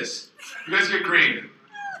 Green it is. You guys get green.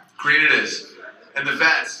 Green it is. And the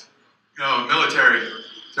vets, you know, military,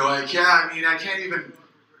 they're like, yeah, I mean, I can't even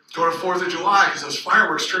go to 4th of July because those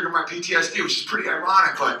fireworks trigger my PTSD, which is pretty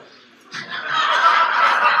ironic, but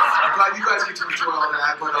I'm glad you guys get to enjoy all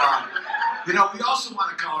that. But, you know, we also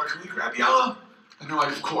want a color. Can we grab yellow? And they're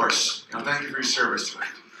like, of course. You know, thank you for your service. Like,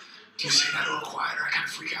 do you say that a little quieter? I kind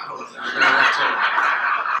of freak out a little bit.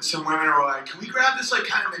 Some women are like, can we grab this like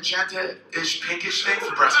kind of magenta-ish, pinkish thing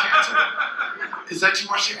for breast cancer? Is that too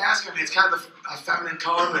much to ask? I mean, it's kind of a feminine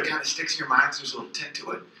color, but it kind of sticks in your mind, so there's a little tint to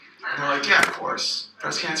it. And they're like, yeah, of course.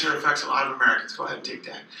 Breast cancer affects a lot of Americans. Go ahead and take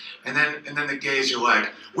that. And then the gays are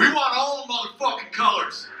like, we want all the motherfucking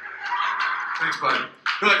colors. Thanks, buddy.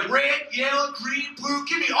 They're like, red, yellow, green, blue,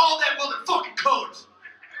 give me all that motherfucking colors.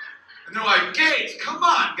 And they're like, gays, come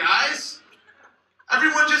on, guys.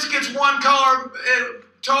 Everyone just gets one color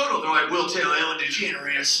total. They're like, we'll tell Ellen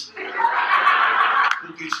DeGeneres.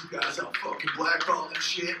 We'll get you guys all fucking blackballed and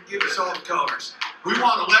shit. Give us all the colors. We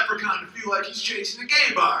want a leprechaun to feel like he's chasing a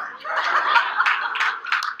gay bar.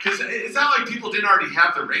 Because it's not like people didn't already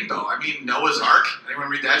have the rainbow. I mean, Noah's Ark. Anyone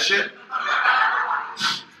read that shit?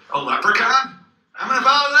 A leprechaun? I'm gonna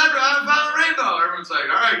follow the leprechaun. I'm gonna follow the rainbow. Everyone's like,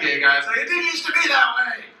 all right, gay guys. Like, it didn't used to be that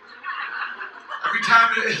way. Every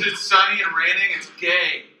time it's sunny and raining, it's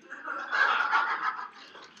gay.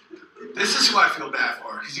 This is who I feel bad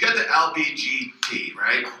for. Because you got the LBGT,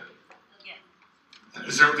 right? Yeah.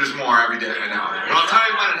 There's more every day, I know. But I'll tell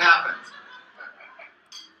you when it happened.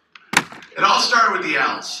 It all started with the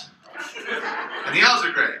L's. And the L's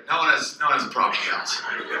are great. No one has a problem with L's.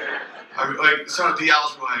 So the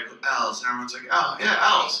L's were like, L's. And everyone's like, oh,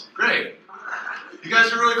 yeah, L's. Great. You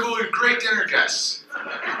guys are really cool. You're great dinner guests.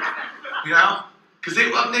 You know? Because they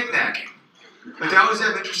love knick-knacking. Like, they always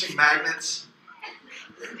have interesting magnets.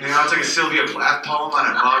 You know, it's like a Sylvia Plath poem on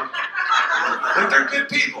a mug. Like, they're good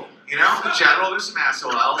people. You know? In general, there's some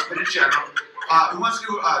asshole L's, but in general. Who wants to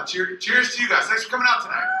do cheers to you guys. Thanks for coming out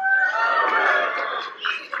tonight.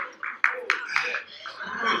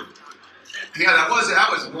 Yeah, that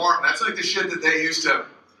was warm. That's like the shit that they used to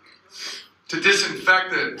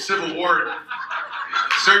disinfect the Civil War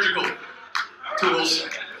surgical tools.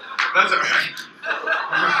 That's all right.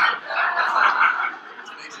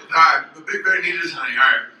 All right, the Big Bear needed his honey.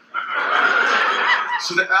 All right.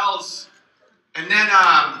 So the L's, and then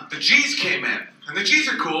the G's came in, and the G's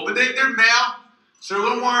are cool, but they're male, so they're a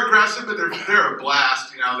little more aggressive, but they're a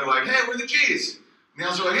blast. You know, they're like, hey, we're the G's. And the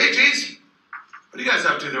L's are like, hey, G's. What are you guys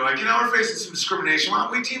up to? They're like, you know, we're facing some discrimination. Why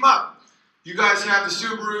don't we team up? You guys have the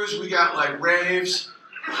Subarus, we got like raves,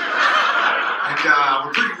 and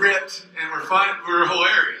we're pretty ripped, and we're fun, we're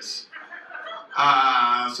hilarious.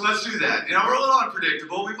 So let's do that. You know, we're a little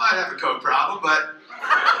unpredictable. We might have a coke problem, but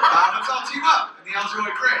let's all team up. And the L's are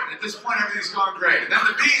like, great. And at this point, everything's going great. And then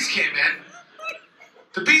the B's came in.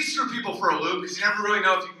 The B's threw people for a loop because you never really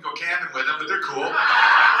know if you can go camping with them, but they're cool.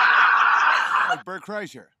 Like Bert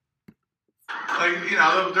Kreischer. Like, you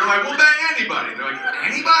know, they're like, we'll bang anybody. They're like,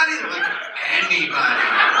 anybody? They're like, anybody.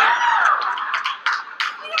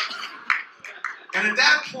 And at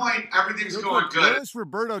that point, everything's going good. Notice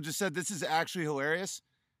Roberto just said this is actually hilarious.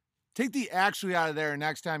 Take the actually out of there, and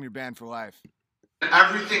next time you're banned for life.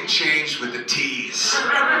 Everything changed with the T's.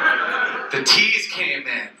 The T's came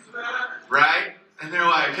in, right? And they're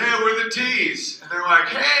like, hey, we're the T's. And they're like,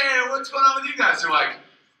 hey, what's going on with you guys? They're like,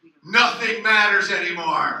 nothing matters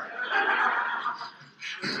anymore.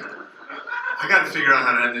 I got to figure out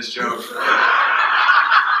how to end this joke.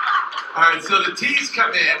 All right, so the T's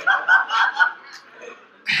come in.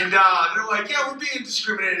 And they're like, yeah, we're being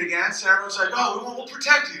discriminated against. And everyone's like, oh, we'll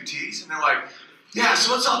protect you, T's. And they're like, yeah,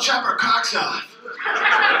 so let's all chop our cocks off.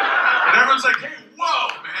 And everyone's like, hey, whoa,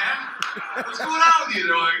 man. What's going on with you?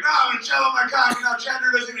 They're like, no, I'm going to chop off my cock. You know,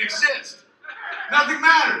 gender doesn't even exist. Nothing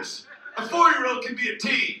matters. A 4-year-old can be a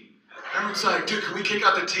T. Everyone's like, dude, can we kick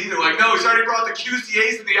out the T? They're like, no, he's already brought the Q's, the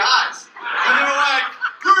A's, and the I's. And they're like,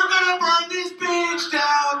 we're going to burn this bitch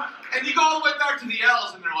down. And you go all the way back to the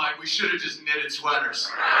L's, and they're like, we should have just knitted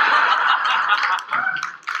sweaters.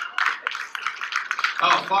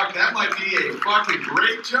 Oh, fuck, that might be a fucking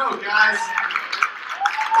great joke, guys.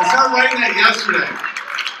 I started writing that yesterday.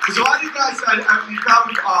 Because a lot of you guys, you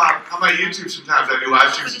probably, on my YouTube sometimes, I do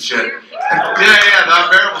live streams and shit. And, yeah, the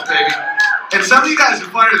unbearables, baby. And some of you guys are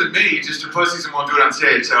funnier than me, just are pussies and won't do it on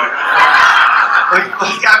stage, so.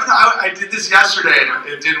 I did this yesterday, and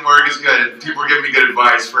it didn't work as good. People were giving me good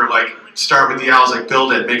advice for, like, start with the L's, like,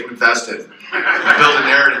 build it, make them invested. Build a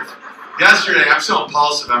narrative. Yesterday, I'm so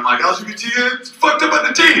impulsive, I'm like, LGBT, it's fucked up on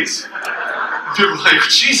the T's. And people are like,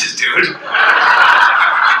 Jesus, dude.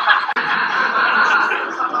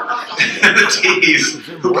 The T's.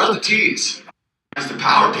 Who brought the T's? As the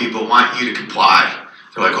power people want you to comply.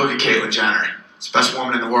 They're like, look at Caitlyn Jenner. It's the best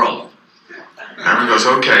woman in the world. And everyone goes,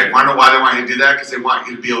 okay. Want to know why they want you to do that? Because they want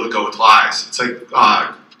you to be able to go with lies. It's like,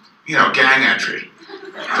 you know, gang entry.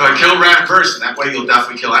 So I kill a random person. That way you'll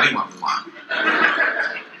definitely kill anyone you want.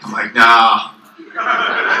 I'm like, nah.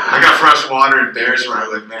 I got fresh water and bears where I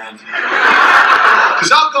live, man.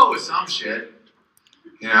 Because I'll go with some shit.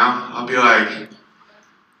 You know? I'll be like,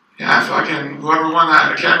 yeah, fucking whoever won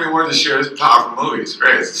that Academy Award this year is a powerful movie. It's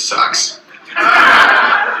great. It sucks.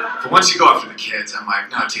 But once you go after the kids, I'm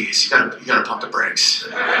like, no, Tease, you gotta pump the brakes.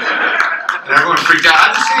 And everyone freaked out.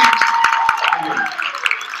 At the same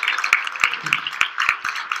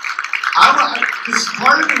because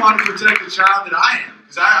part of me wanted to protect the child that I am.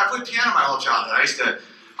 Because I played piano my whole childhood. I used to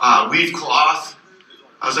weave cloth.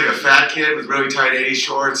 I was like a fat kid with really tight 80s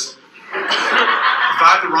shorts. If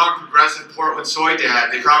I had the wrong progressive Portland soy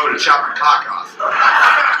dad, they probably would have chopped my cock off.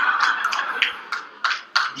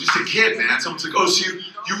 I'm just a kid, man. Someone's like, oh, so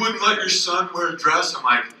you wouldn't let your son wear a dress? I'm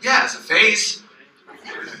like, yeah, it's a phase.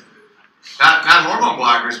 Not hormone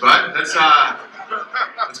blockers, but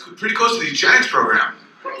that's pretty close to the eugenics program.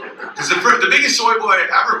 Because the biggest soy boy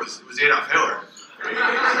ever was Adolf Hitler.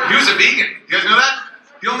 He was a vegan. You guys know that?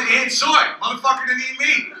 He only ate soy. Motherfucker didn't eat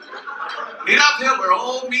meat. Adolf Hitler,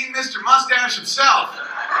 old mean Mr. Mustache himself.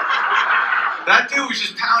 That dude was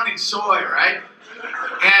just pounding soy, right?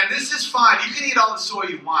 And this is fine. You can eat all the soy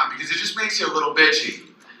you want because it just makes you a little bitchy.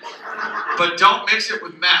 But don't mix it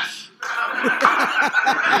with meth.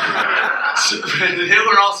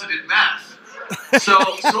 Hitler also did meth. So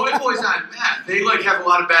soy boys on meth, they like have a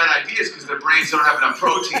lot of bad ideas because their brains don't have enough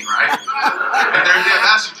protein, right? And they have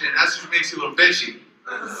estrogen. Estrogen makes you a little bitchy.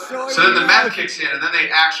 So then the meth kicks in, and then they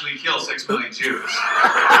actually kill 6 million Jews.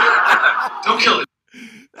 Don't kill it.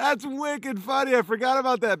 That's wicked funny. I forgot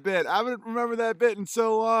about that bit. I haven't remembered that bit in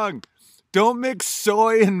so long. Don't mix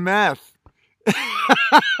soy and meth.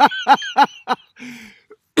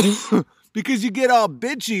 Because you get all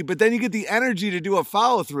bitchy, but then you get the energy to do a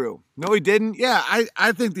follow through. No, he didn't. Yeah,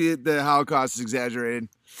 I think the Holocaust is exaggerated.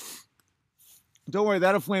 Don't worry,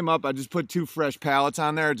 that'll flame up. I just put 2 fresh pallets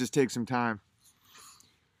on there. It just takes some time.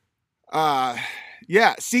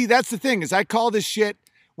 Yeah, see, that's the thing is I call this shit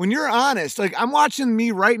when you're honest. Like I'm watching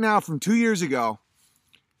me right now from 2 years ago,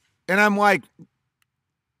 and I'm like,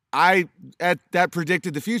 that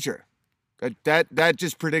predicted the future. That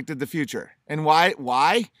just predicted the future. And why?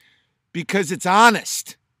 Why? Because it's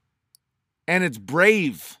honest and it's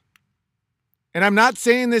brave. And I'm not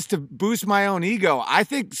saying this to boost my own ego. I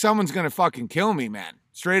think someone's going to fucking kill me, man.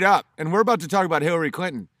 Straight up. And we're about to talk about Hillary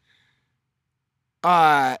Clinton.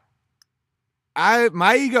 My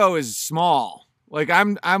ego is small. Like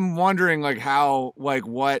I'm wondering like how, like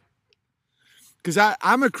what, because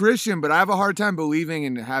I'm a Christian, but I have a hard time believing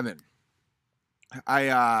in heaven.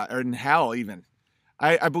 Or in hell even.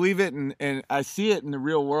 I believe it and I see it in the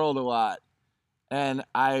real world a lot. And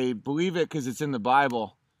I believe it because it's in the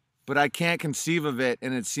Bible, but I can't conceive of it.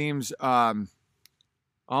 And it seems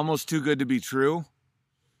almost too good to be true.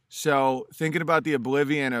 So thinking about the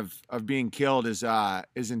oblivion of being killed is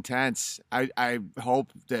intense. I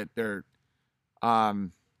hope that that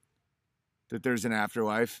there's an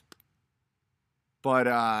afterlife.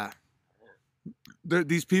 But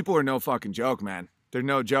these people are no fucking joke, man. They're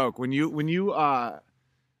no joke. When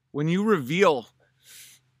you reveal,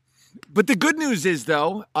 but the good news is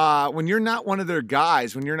though, when you're not one of their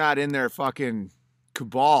guys, when you're not in their fucking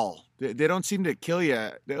cabal, they don't seem to kill you.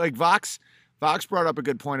 Like Vox brought up a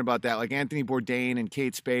good point about that. Like Anthony Bourdain and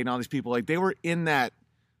Kate Spade and all these people, like they were in that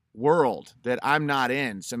world that I'm not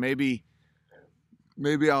in. So maybe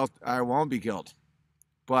I won't be killed.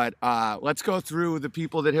 But let's go through the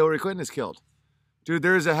people that Hillary Clinton has killed. Dude,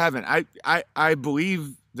 there is a heaven. I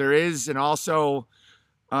believe there is, and also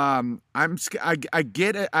I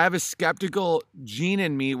get it. I have a skeptical gene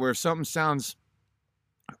in me where if something sounds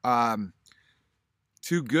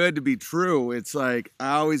too good to be true, it's like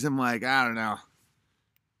I always am like, I don't know.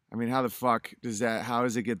 I mean, how the fuck how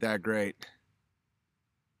does it get that great?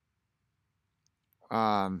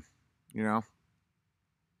 You know?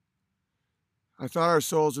 I thought our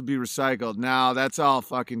souls would be recycled. No, that's all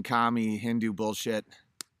fucking commie Hindu bullshit.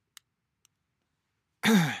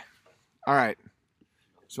 All right.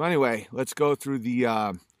 So anyway, let's go through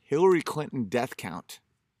the Hillary Clinton death count.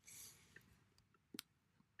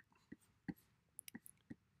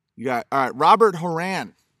 You got, all right, Robert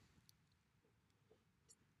Horan.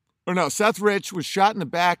 Or no, Seth Rich was shot in the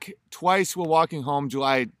back twice while walking home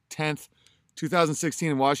July 10th, 2016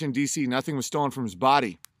 in Washington, D.C. Nothing was stolen from his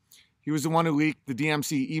body. He was the one who leaked the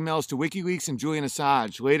DMC emails to WikiLeaks and Julian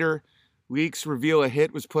Assange. Later, leaks reveal a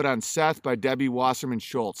hit was put on Seth by Debbie Wasserman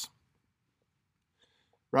Schultz.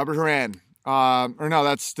 Robert Horan. Or no,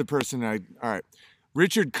 that's the person all right.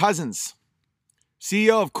 Richard Cousins,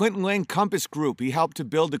 CEO of Clinton Lane Compass Group. He helped to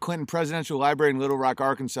build the Clinton Presidential Library in Little Rock,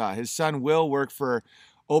 Arkansas. His son, Will, worked for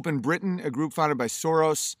Open Britain, a group founded by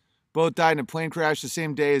Soros. Both died in a plane crash the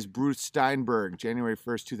same day as Bruce Steinberg, January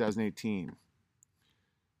 1st, 2018.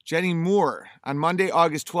 Jenny Moore. On Monday,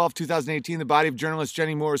 August 12, 2018, the body of journalist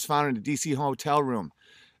Jenny Moore was found in a D.C. hotel room.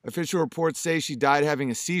 Official reports say she died having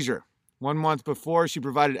a seizure. 1 month before, she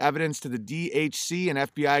provided evidence to the DHC and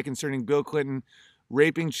FBI concerning Bill Clinton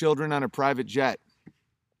raping children on a private jet.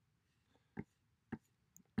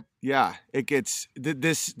 Yeah, it gets,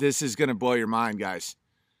 this is going to blow your mind, guys.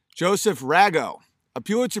 Joseph Rago, a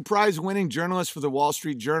Pulitzer Prize winning journalist for the Wall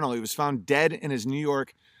Street Journal. He was found dead in his New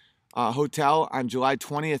York hotel on July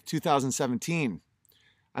 20th, 2017.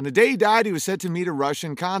 On the day he died, he was set to meet a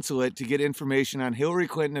Russian consulate to get information on Hillary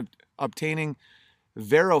Clinton obtaining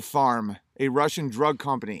Veropharm, a Russian drug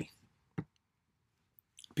company.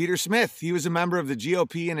 Peter Smith, he was a member of the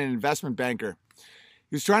GOP and an investment banker.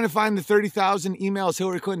 He was trying to find the 30,000 emails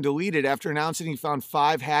Hillary Clinton deleted after announcing he found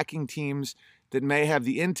 5 hacking teams that may have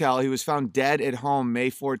the intel. He was found dead at home May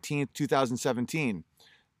 14th, 2017.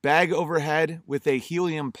 Bag overhead with a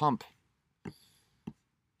helium pump.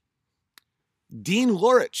 Dean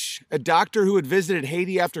Lorich, a doctor who had visited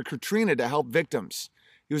Haiti after Katrina to help victims.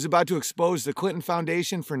 He was about to expose the Clinton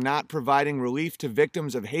Foundation for not providing relief to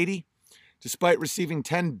victims of Haiti, despite receiving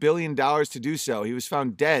 $10 billion to do so. He was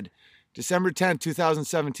found dead December 10,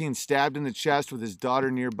 2017, stabbed in the chest with his daughter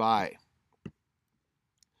nearby.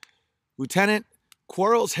 Lieutenant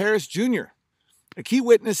Quarles Harris Jr., a key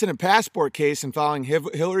witness in a passport case involving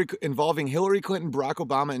Hillary Clinton, Barack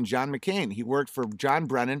Obama, and John McCain. He worked for John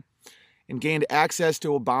Brennan and gained access to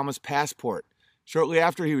Obama's passport shortly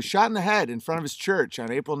after he was shot in the head in front of his church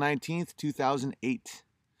on April 19, 2008.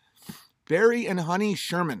 Barry and Honey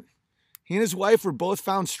Sherman. He and his wife were both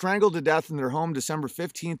found strangled to death in their home December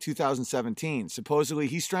 15, 2017. Supposedly,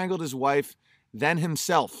 he strangled his wife, then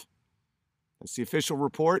himself. That's the official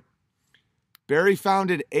report. Barry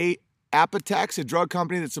founded Apotex, a drug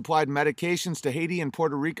company that supplied medications to Haiti and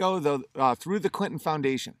Puerto Rico through the Clinton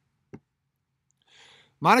Foundation.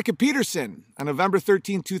 Monica Peterson, on November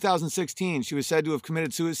 13, 2016, she was said to have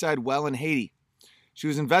committed suicide while in Haiti. She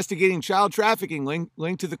was investigating child trafficking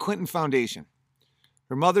linked to the Clinton Foundation.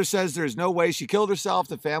 Her mother says there is no way she killed herself.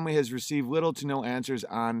 The family has received little to no answers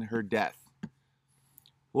on her death.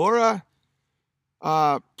 Laura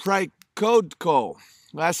Prykodko,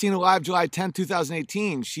 last seen alive July 10,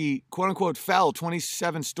 2018. She, quote-unquote, fell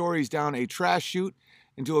 27 stories down a trash chute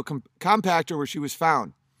into a compactor where she was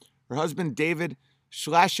found. Her husband, David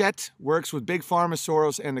Schlachette, works with Big Pharma,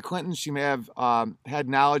 Soros, and the Clintons. She may have had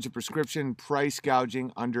knowledge of prescription price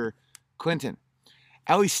gouging under Clinton.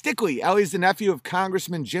 Ellie Stickley. Ellie's the nephew of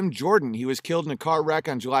Congressman Jim Jordan. He was killed in a car wreck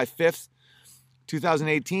on July 5th,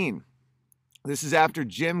 2018. This is after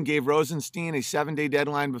Jim gave Rosenstein a 7-day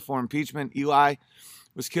deadline before impeachment. Eli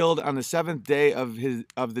was killed on the 7th day of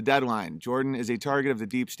the deadline. Jordan is a target of the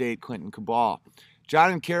deep state Clinton cabal.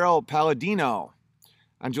 John and Carol Palladino.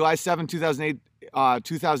 On July 7,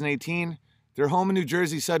 2018, their home in New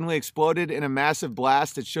Jersey suddenly exploded in a massive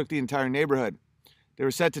blast that shook the entire neighborhood. They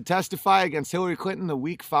were set to testify against Hillary Clinton the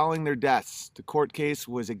week following their deaths. The court case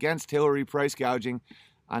was against Hillary price gouging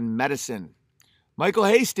on medicine. Michael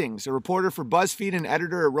Hastings, a reporter for BuzzFeed and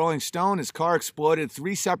editor at Rolling Stone, his car exploded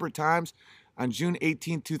 3 separate times on June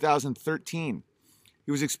 18, 2013.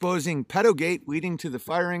 He was exposing Pedogate, leading to the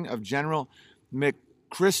firing of General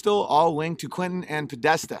McChrystal, all linked to Clinton and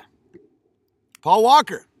Podesta. Paul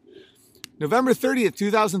Walker. November 30th,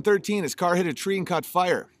 2013, his car hit a tree and caught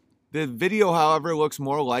fire. The video, however, looks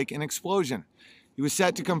more like an explosion. He was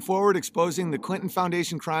set to come forward exposing the Clinton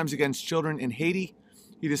Foundation crimes against children in Haiti.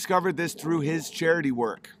 He discovered this through his charity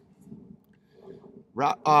work.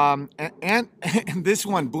 And this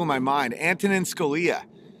one blew my mind. Antonin Scalia.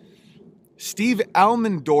 Steve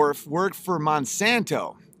Elmendorf worked for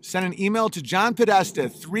Monsanto. Sent an email to John Podesta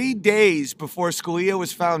 3 days before Scalia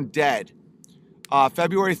was found dead.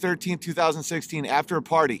 February 13, 2016, after a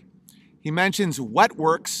party. He mentions wet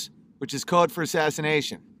works, which is code for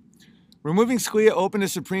assassination. Removing Scalia opened a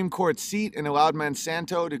Supreme Court seat and allowed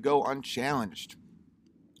Monsanto to go unchallenged.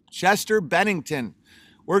 Chester Bennington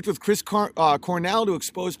worked with Chris Cornell to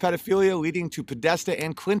expose pedophilia, leading to Podesta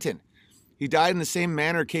and Clinton. He died in the same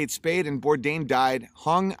manner Kate Spade and Bourdain died,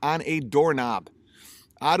 hung on a doorknob.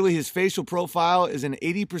 Oddly, his facial profile is an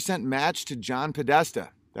 80% match to John Podesta.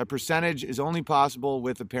 That percentage is only possible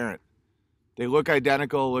with a parent. They look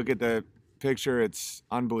identical. Look at the picture. It's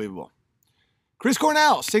unbelievable. Chris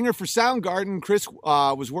Cornell, singer for Soundgarden. Chris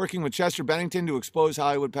was working with Chester Bennington to expose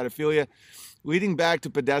Hollywood pedophilia, leading back to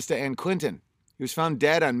Podesta and Clinton. He was found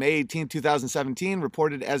dead on May 18, 2017,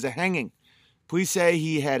 reported as a hanging. Police say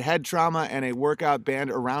he had head trauma and a workout band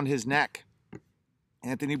around his neck.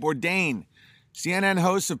 Anthony Bourdain, CNN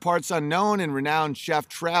host of Parts Unknown and renowned chef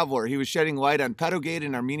traveler. He was shedding light on Pedogate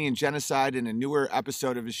and Armenian genocide in a newer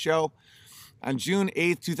episode of his show. On June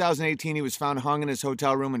 8, 2018, he was found hung in his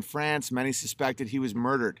hotel room in France. Many suspected he was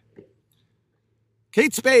murdered.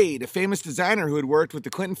 Kate Spade, a famous designer who had worked with the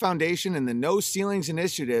Clinton Foundation and the No Ceilings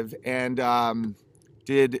Initiative and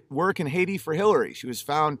did work in Haiti for Hillary. She was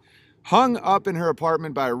found hung up in her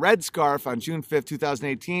apartment by a red scarf on June 5th,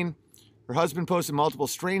 2018. Her husband posted multiple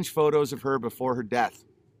strange photos of her before her death.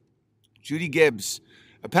 Judy Gibbs,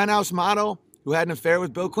 a penthouse model who had an affair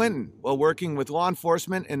with Bill Clinton while working with law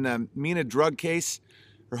enforcement in the Mina drug case.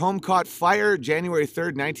 Her home caught fire January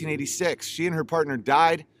 3rd, 1986. She and her partner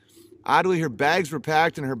died. Oddly, her bags were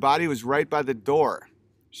packed and her body was right by the door.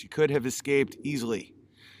 She could have escaped easily.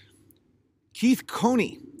 Keith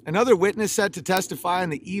Coney, another witness set to testify in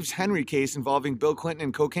the Eves Henry case involving Bill Clinton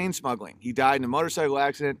and cocaine smuggling. He died in a motorcycle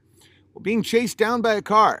accident while being chased down by a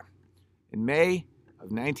car in May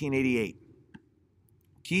of 1988.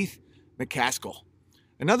 Keith McCaskill,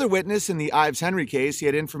 another witness in the Ives Henry case. He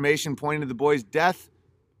had information pointing to the boys' death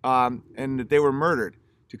and that they were murdered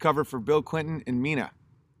to cover for Bill Clinton and Mina.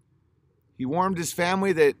 He warned his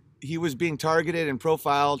family that he was being targeted and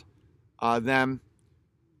profiled them.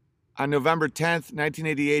 On November 10th,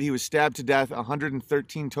 1988, he was stabbed to death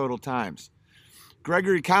 113 total times.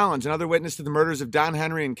 Gregory Collins, another witness to the murders of Don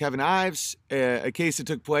Henry and Kevin Ives, a case that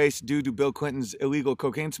took place due to Bill Clinton's illegal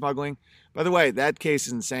cocaine smuggling. By the way, that case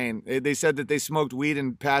is insane. They said that they smoked weed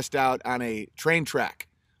and passed out on a train track.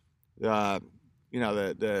 The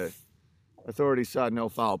authorities saw no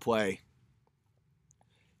foul play.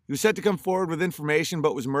 He was set to come forward with information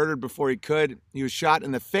but was murdered before he could. He was shot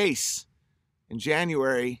in the face in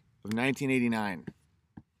January of 1989.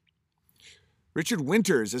 Richard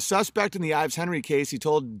Winters, a suspect in the Ives Henry case, he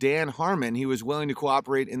told Dan Harmon he was willing to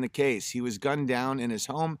cooperate in the case. He was gunned down in his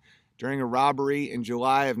home during a robbery in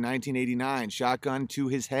July of 1989, shotgun to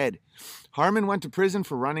his head. Harmon went to prison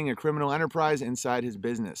for running a criminal enterprise inside his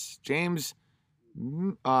business. James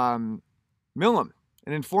Millam, an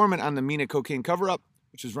informant on the Mina cocaine cover-up,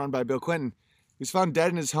 which was run by Bill Clinton, he was found dead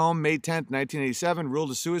in his home May 10th, 1987,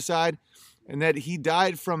 ruled a suicide, and that he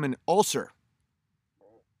died from an ulcer.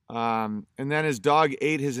 And then his dog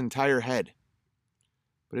ate his entire head.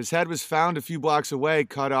 But his head was found a few blocks away,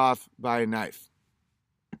 cut off by a knife.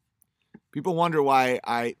 People wonder why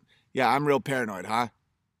I'm real paranoid, huh?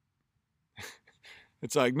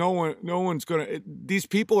 It's like no one's gonna. These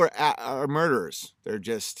people are murderers. They're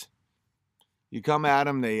just, you come at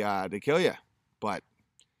them, they kill you. But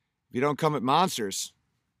if you don't come at monsters,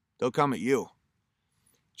 they'll come at you.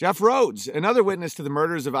 Jeff Rhodes, another witness to the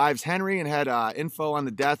murders of Ives Henry and had info on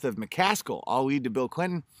the death of McCaskill, all lead to Bill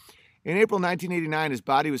Clinton. In April 1989, his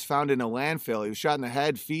body was found in a landfill. He was shot in the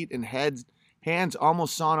head, feet, and hands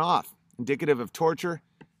almost sawn off, indicative of torture,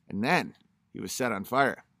 and then he was set on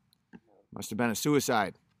fire. Must have been a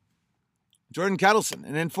suicide. Jordan Kettleson,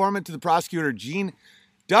 an informant to the prosecutor Gene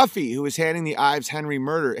Duffy, who was handling the Ives Henry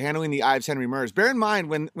murders. Bear in mind,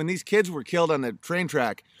 when these kids were killed on the train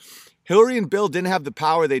track, Hillary and Bill didn't have the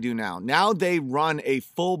power they do now. Now they run a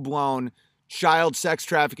full-blown child sex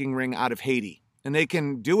trafficking ring out of Haiti. And they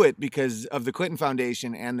can do it because of the Clinton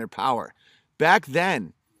Foundation and their power. Back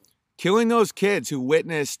then, killing those kids who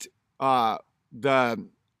witnessed the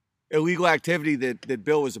illegal activity that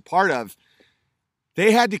Bill was a part of,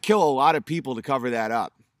 they had to kill a lot of people to cover that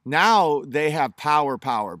up. Now they have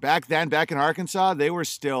power. Back then, back in Arkansas, they were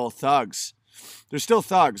still thugs. They're still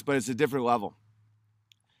thugs, but it's a different level.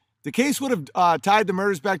 The case would have tied the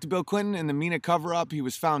murders back to Bill Clinton and the Mina cover-up. He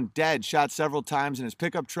was found dead, shot several times in his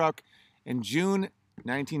pickup truck in June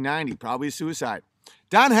 1990, probably a suicide.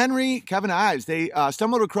 Don Henry, Kevin Ives, they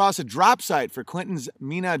stumbled across a drop site for Clinton's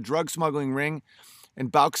Mina drug smuggling ring in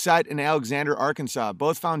Bauxite in Alexander, Arkansas.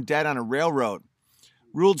 Both found dead on a railroad.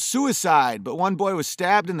 Ruled suicide, but one boy was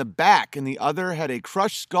stabbed in the back and the other had a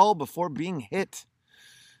crushed skull before being hit.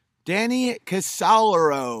 Danny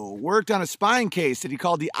Casalero worked on a spying case that he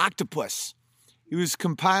called the Octopus. He was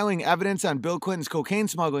compiling evidence on Bill Clinton's cocaine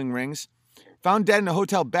smuggling rings. Found dead in a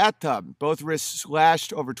hotel bathtub. Both wrists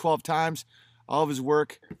slashed over 12 times. All of his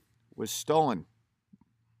work was stolen.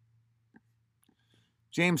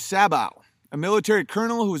 James Sabow, a military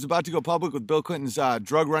colonel who was about to go public with Bill Clinton's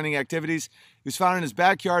drug-running activities. He was found in his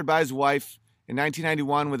backyard by his wife in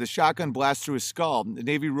 1991 with a shotgun blast through his skull. The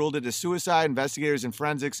Navy ruled it a suicide. Investigators and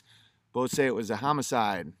forensics both say it was a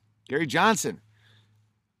homicide. Gary Johnson.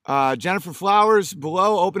 Jennifer Flowers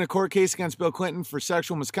below opened a court case against Bill Clinton for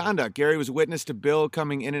sexual misconduct. Gary was a witness to Bill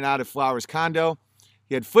coming in and out of Flowers' condo.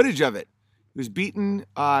 He had footage of it. He was beaten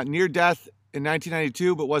near death in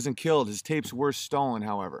 1992 but wasn't killed. His tapes were stolen,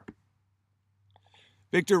 however.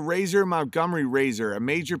 Victor Razor Montgomery Razor, a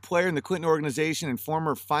major player in the Clinton organization and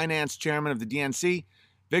former finance chairman of the DNC.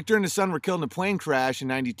 Victor and his son were killed in a plane crash in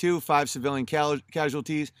 92, 5 civilian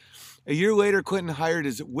casualties. A year later, Clinton hired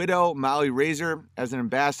his widow, Molly Razor, as an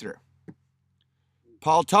ambassador.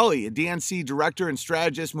 Paul Tully, a DNC director and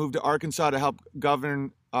strategist, moved to Arkansas to help Governor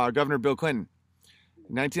Bill Clinton.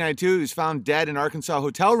 In 1992, he was found dead in Arkansas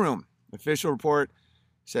hotel room. Official report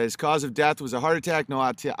says cause of death was a heart attack. No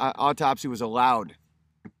autopsy was allowed.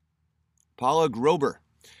 Paula Grober.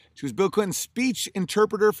 She was Bill Clinton's speech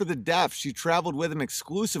interpreter for the deaf. She traveled with him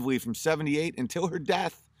exclusively from 78 until her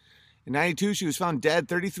death. In 92, she was found dead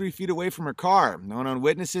 33 feet away from her car. No known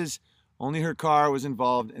witnesses. Only her car was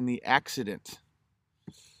involved in the accident.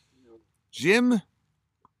 Jim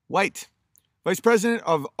White, vice president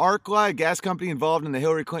of Arkla, a gas company involved in the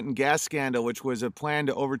Hillary Clinton gas scandal, which was a plan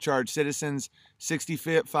to overcharge citizens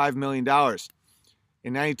 $65 million.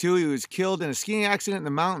 In 92, he was killed in a skiing accident in the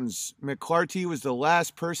mountains. McClarty was the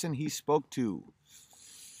last person he spoke to.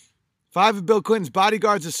 5 of Bill Clinton's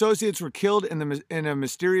bodyguards' associates were killed in a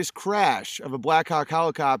mysterious crash of a Black Hawk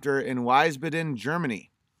helicopter in Wiesbaden, Germany.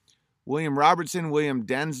 William Robertson, William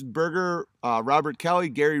Densberger, Robert Kelly,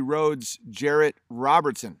 Gary Rhodes, Jarrett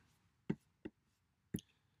Robertson.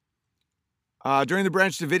 During the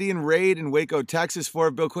Branch Davidian raid in Waco, Texas, 4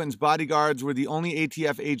 of Bill Clinton's bodyguards were the only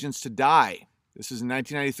ATF agents to die. This was in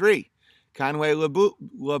 1993. Conway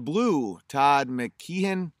LeBlue, Todd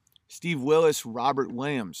McKeon, Steve Willis, Robert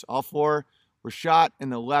Williams. All 4 were shot in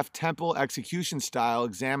the left temple, execution style,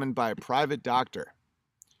 examined by a private doctor.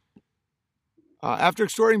 After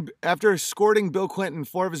escorting Bill Clinton,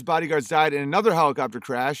 4 of his bodyguards died in another helicopter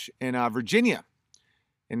crash in Virginia.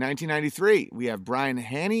 In 1993, we have Brian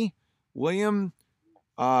Haney, William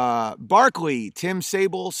Barkley, Tim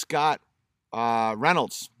Sable, Scott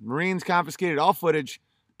Reynolds. Marines confiscated all footage,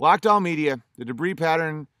 blocked all media. The debris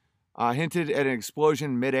pattern hinted at an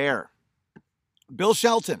explosion midair. Bill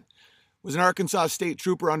Shelton was an Arkansas state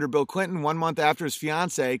trooper under Bill Clinton. 1 month after his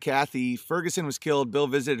fiancee, Kathy Ferguson, was killed, Bill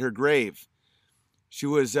visited her grave. This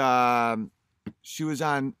was on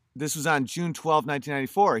June 12,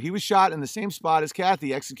 1994. He was shot in the same spot as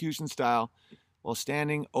Kathy, execution style, while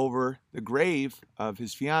standing over the grave of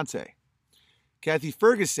his fiancee. Kathy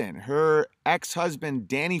Ferguson, her ex-husband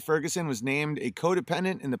Danny Ferguson, was named a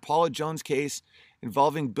co-defendant in the Paula Jones case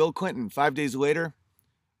involving Bill Clinton. 5 days later,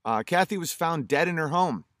 Kathy was found dead in her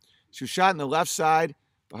home. She was shot in the left side,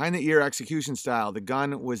 behind the ear, execution style. The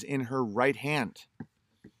gun was in her right hand.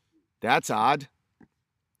 That's odd.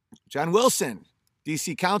 John Wilson,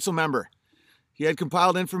 D.C. council member. He had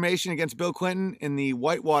compiled information against Bill Clinton in the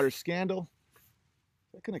Whitewater scandal.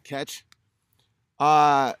 Is that going to catch?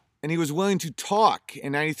 And he was willing to talk.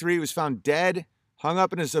 In 93, he was found dead, hung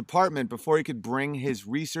up in his apartment before he could bring his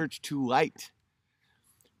research to light.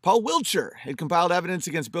 Paul Wiltshire had compiled evidence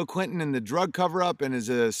against Bill Clinton in the drug cover-up and his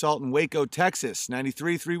assault in Waco, Texas.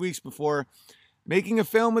 93, 3 weeks before making a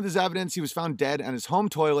film with his evidence, he was found dead on his home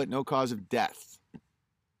toilet, no cause of death.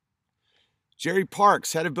 Jerry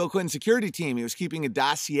Parks, head of Bill Clinton's security team. He was keeping a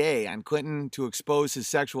dossier on Clinton to expose his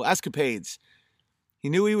sexual escapades. He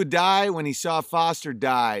knew he would die when he saw Foster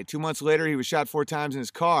die. 2 months later, he was shot 4 times in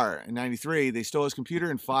his car. In 93, they stole his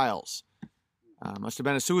computer and files. Must have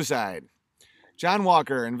been a suicide. John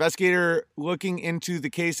Walker, investigator looking into the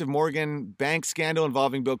case of Morgan Bank scandal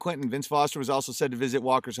involving Bill Clinton. Vince Foster was also said to visit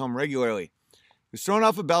Walker's home regularly. He was thrown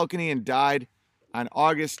off a balcony and died on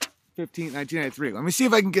August 15, 1993. Let me see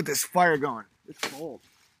if I can get this fire going. It's cold.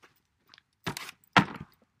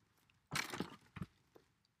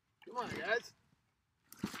 Come on, guys.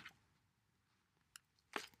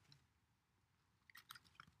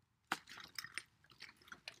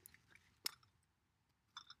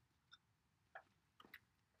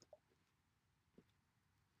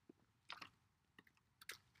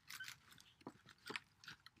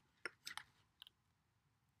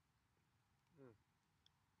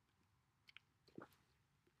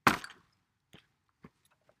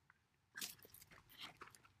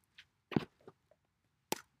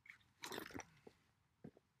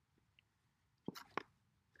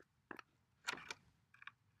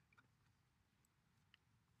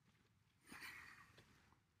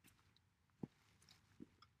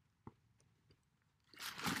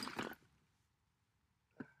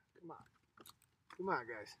 Come on,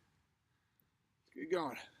 guys. Let's get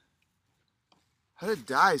going. How did it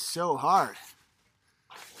die so hard?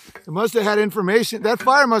 It must have had information. That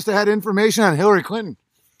fire must have had information on Hillary Clinton.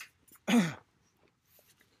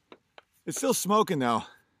 It's still smoking, though.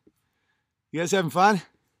 You guys having fun?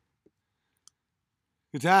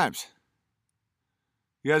 Good times.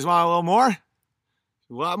 You guys want a little more? A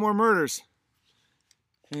lot more murders.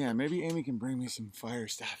 Yeah, maybe Amy can bring me some fire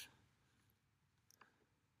stuff.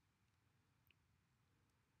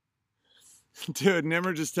 Dude,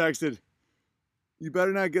 Nimmer just texted, You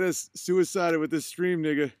better not get us suicided with this stream,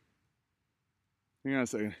 nigga. Hang on a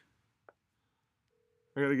second.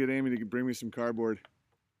 I gotta get Amy to bring me some cardboard.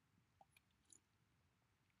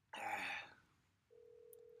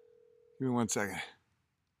 Give me 1 second.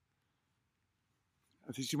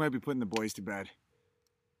 I think she might be putting the boys to bed.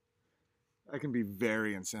 I can be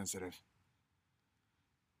very insensitive.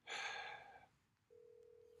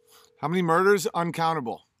 How many murders?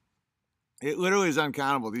 Uncountable. It literally is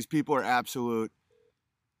uncountable. These people are absolute.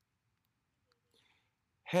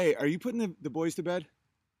 Hey, are you putting the boys to bed?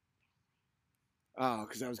 Oh,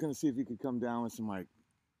 because I was going to see if you could come down with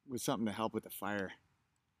with something to help with the fire.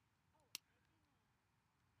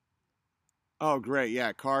 Oh, great.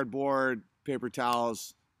 Yeah, cardboard, paper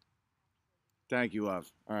towels. Thank you, love.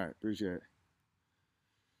 All right, appreciate it.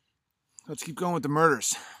 Let's keep going with the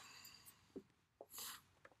murders.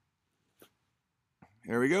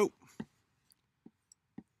 Here we go.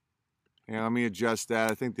 Yeah, let me adjust that.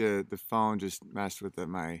 I think the phone just messed with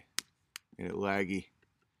made it laggy.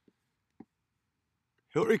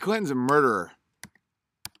 Hillary Clinton's a murderer.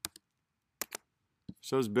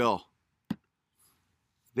 So's Bill.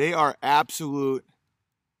 They are absolute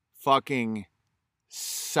fucking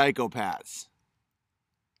psychopaths.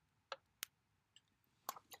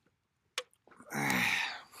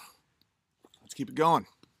 Let's keep it going.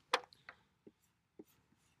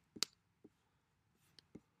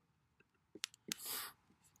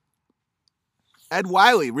 Ed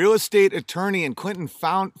Wiley, real estate attorney and Clinton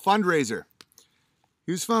fundraiser.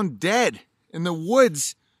 He was found dead in the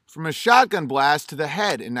woods from a shotgun blast to the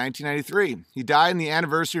head in 1993. He died on the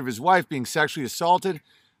anniversary of his wife being sexually assaulted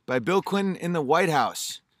by Bill Clinton in the White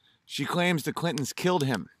House. She claims the Clintons killed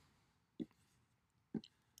him.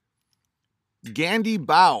 Gandhi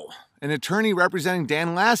Bao, an attorney representing Dan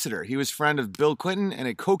Lasseter. He was a friend of Bill Clinton and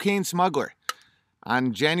a cocaine smuggler.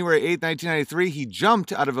 On January 8, 1993, he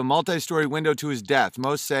jumped out of a multi-story window to his death.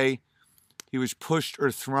 Most say he was pushed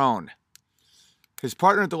or thrown. His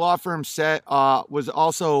partner at the law firm was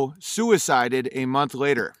also suicided a month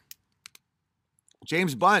later.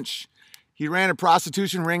 James Bunch, he ran a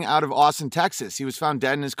prostitution ring out of Austin, Texas. He was found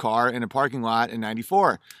dead in his car in a parking lot in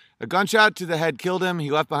 94. A gunshot to the head killed him.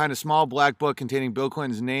 He left behind a small black book containing Bill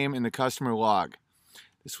Clinton's name and the customer log.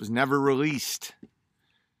 This was never released.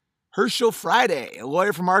 Herschel Friday, a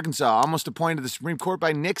lawyer from Arkansas, almost appointed to the Supreme Court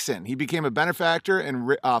by Nixon. He became a benefactor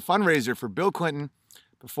and fundraiser for Bill Clinton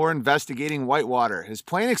before investigating Whitewater. His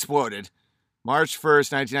plane exploded March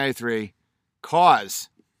 1st, 1993. Cause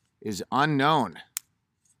is unknown.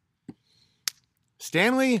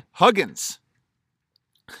 Stanley Huggins.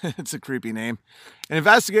 It's a creepy name. An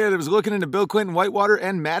investigator that was looking into Bill Clinton, Whitewater,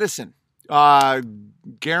 and Madison.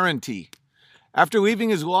 Guarantee. After leaving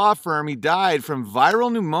his law firm, he died from viral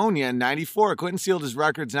pneumonia in 94. Clinton sealed his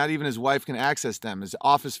records. Not even his wife can access them. His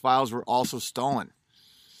office files were also stolen.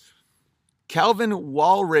 Calvin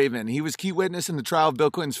Walraven. He was key witness in the trial of Bill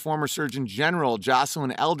Clinton's former Surgeon General,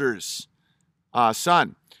 Jocelyn Elder's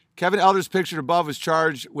son. Kevin Elder's pictured above was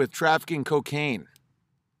charged with trafficking cocaine.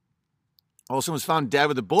 Olson was found dead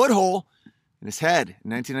with a bullet hole in his head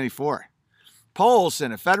in 1994. Paul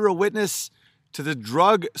Olson, a federal witness to the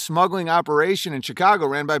drug smuggling operation in Chicago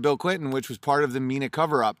ran by Bill Clinton, which was part of the MENA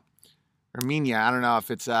cover-up. Or MENA, I don't know if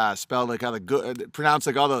it's spelled like how pronounced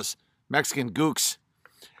like all those Mexican gooks.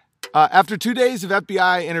 After 2 days of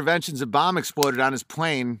FBI interventions, a bomb exploded on his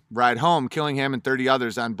plane ride home, killing him and 30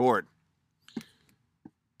 others on board.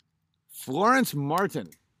 Florence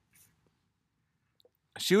Martin.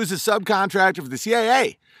 She was a subcontractor for the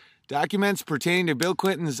CIA. Documents pertaining to Bill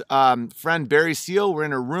Clinton's friend Barry Seal were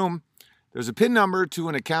in her room. There was a PIN number to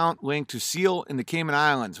an account linked to Seal in the Cayman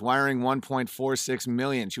Islands, wiring $1.46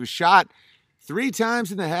 million. She was shot 3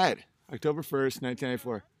 times in the head, October 1st,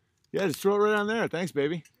 1994. Yeah, just throw it right on there. Thanks,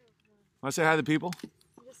 baby. Want to say hi to the people?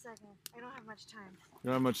 Just a second. I don't have much time. You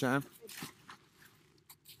don't have much time?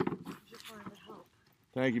 I just wanted to help.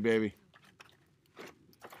 Thank you, baby.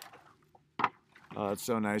 Oh, that's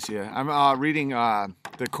so nice of you. I'm reading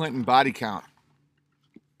the Clinton body count.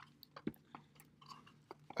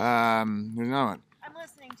 There's another one. I'm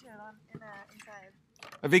listening to it inside.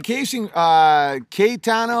 A vacation,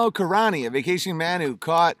 Caetano Carani, a vacationing man who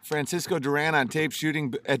caught Francisco Duran on tape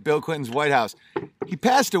shooting at Bill Clinton's White House. He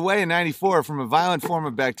passed away in 94 from a violent form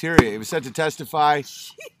of bacteria. He was set to testify.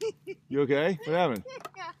 You okay? What happened?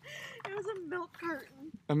 Yeah, it was a milk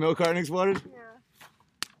carton. A milk carton exploded?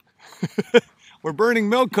 Yeah. We're burning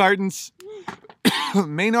milk cartons.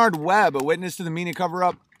 Maynard Webb, a witness to the MENA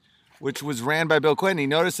cover-up, which was ran by Bill Clinton. He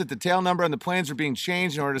noticed that the tail number on the planes were being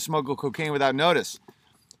changed in order to smuggle cocaine without notice.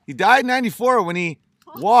 He died in 94 when he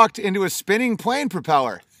walked into a spinning plane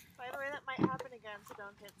propeller. By the way, that might happen again.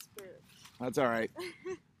 That's all right.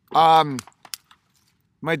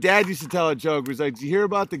 My dad used to tell a joke. He was like, "Did you hear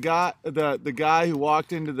about the guy who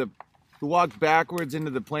walked backwards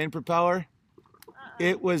into the plane propeller?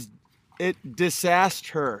 It disassed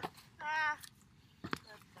her."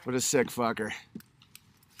 What a sick fucker.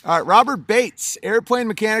 All right, Robert Bates, airplane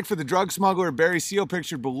mechanic for the drug smuggler Barry Seal,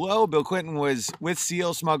 pictured below. Bill Clinton was with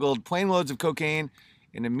Seal, smuggled plane loads of cocaine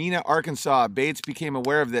in Amina, Arkansas. Bates became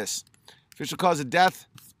aware of this. Official cause of death,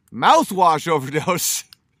 mouthwash overdose.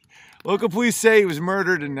 Local police say he was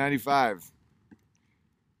murdered in 95.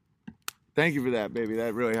 Thank you for that, baby.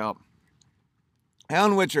 That really helped.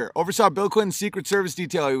 Alan Witcher oversaw Bill Clinton's Secret Service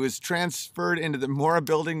detail. He was transferred into the Mora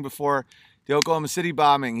building before the Oklahoma City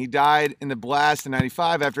bombing. He died in the blast in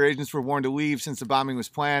 95 after agents were warned to leave since the bombing was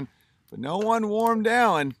planned. But no one warned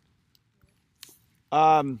Alan.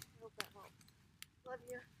 Love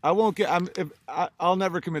you. I won't get. I'll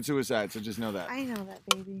never commit suicide, so just know that. I know that,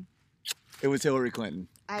 baby. It was Hillary Clinton.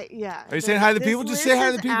 Yeah. Are you saying hi to the people? Just say hi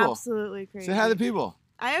to the people. Absolutely crazy. Say hi to the people.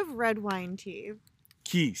 I have red wine tea.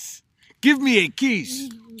 Keys. Give me a keys.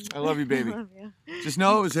 I love you, baby. I love you. Just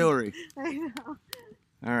know it was Hillary. I know.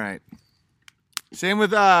 All right. Same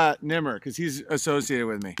with Nimmer, because he's associated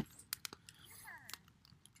with me.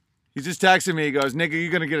 He just texted me. He goes, "Nigga,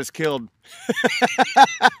 you're going to get us killed."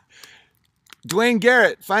 Dwayne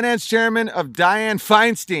Garrett, finance chairman of Dianne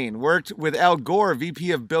Feinstein, worked with Al Gore,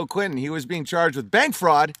 VP of Bill Clinton. He was being charged with bank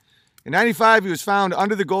fraud. In 95, he was found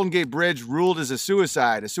under the Golden Gate Bridge, ruled as a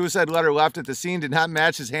suicide. A suicide letter left at the scene did not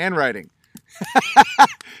match his handwriting.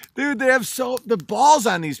 Dude, they have the balls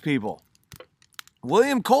on these people.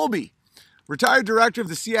 William Colby, retired director of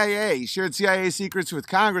the CIA. He shared CIA secrets with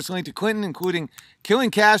Congress linked to Clinton, including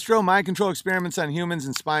killing Castro, mind control experiments on humans,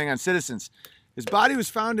 and spying on citizens. His body was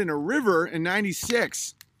found in a river in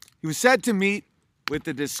 96. He was set to meet with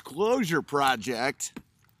the Disclosure Project.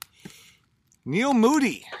 Neil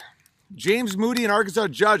Moody. James Moody, an Arkansas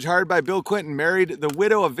judge hired by Bill Clinton, married the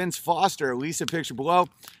widow of Vince Foster, Lisa pictured below.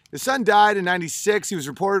 His son died in 96. He was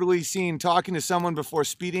reportedly seen talking to someone before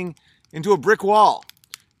speeding into a brick wall.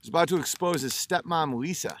 He was about to expose his stepmom,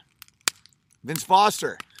 Lisa. Vince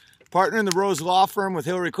Foster, partner in the Rose Law Firm with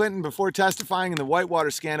Hillary Clinton before testifying in the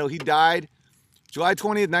Whitewater scandal. He died July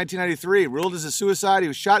 20th, 1993, ruled as a suicide. He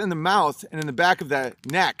was shot in the mouth and in the back of the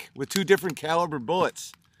neck with 2 different caliber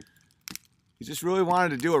bullets. He just really wanted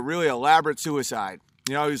to do a really elaborate suicide.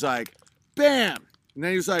 You know, he's like, bam! And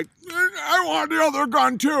then he was like, I want the other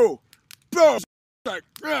gun too. Boom! Like,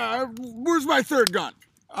 where's my third gun?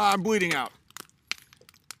 I'm bleeding out.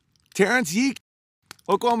 Terrence Yeek,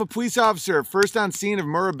 Oklahoma police officer, first on scene of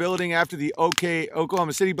Murrah building after the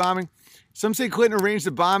Oklahoma City bombing. Some say Clinton arranged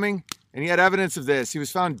the bombing, and he had evidence of this. He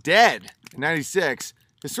was found dead in 96.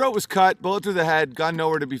 His throat was cut, bullet through the head, gun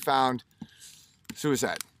nowhere to be found.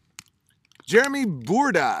 Suicide. Jeremy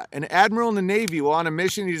Burda, an admiral in the Navy, while on a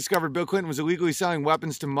mission, he discovered Bill Clinton was illegally selling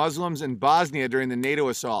weapons to Muslims in Bosnia during the NATO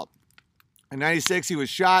assault. In 96, he was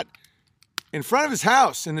shot in front of his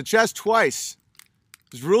house in the chest twice.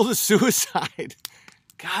 He was ruled a suicide.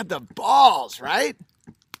 God, the balls, right?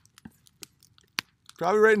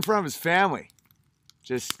 Probably right in front of his family.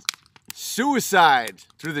 Just suicide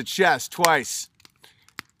through the chest twice.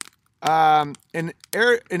 An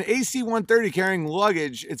AC-130 carrying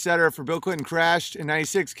luggage, etc. for Bill Clinton crashed in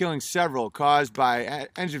 96, killing several, caused by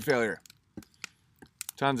engine failure.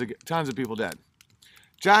 Tons of people dead.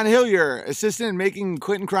 John Hillier, assistant in making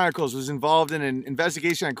Clinton Chronicles, was involved in an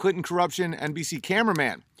investigation on Clinton corruption, NBC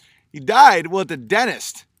cameraman. He died while at the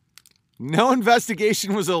dentist. No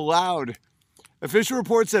investigation was allowed. Official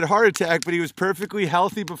reports said heart attack, but he was perfectly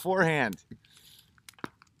healthy beforehand. He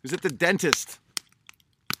was at the dentist.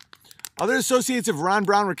 Other associates of Ron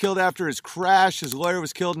Brown were killed after his crash. His lawyer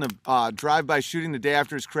was killed in a drive-by shooting the day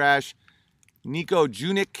after his crash. Nico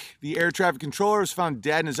Junik, the air traffic controller, was found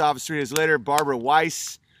dead in his office 3 days later. Barbara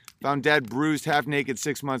Weiss, found dead, bruised, half-naked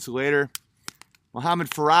 6 months later.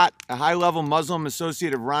 Mohammed Farhat, a high-level Muslim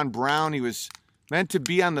associate of Ron Brown. He was meant to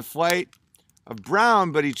be on the flight of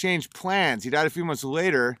Brown, but he changed plans. He died a few months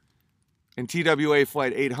later in TWA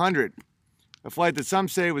Flight 800, a flight that some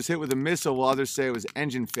say was hit with a missile, while others say it was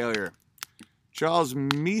engine failure. Charles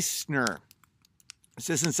Meissner,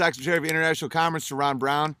 Assistant Secretary of International Commerce to Ron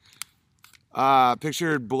Brown,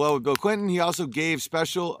 pictured below with Bill Clinton. He also gave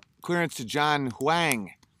special clearance to John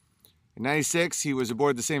Huang. In 96, he was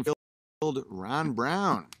aboard the same field, Ron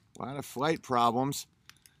Brown. A lot of flight problems.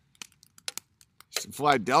 Should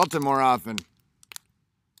fly Delta more often.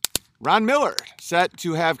 Ron Miller, set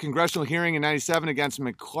to have congressional hearing in 97 against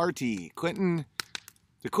McClarty.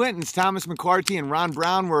 The Clintons, Thomas McClarty and Ron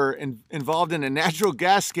Brown, were involved in a natural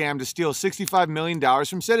gas scam to steal $65 million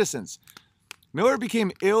from citizens. Miller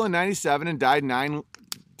became ill in 97 and died 9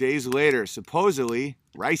 days later, supposedly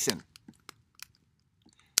ricin.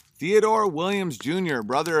 Theodore Williams Jr.,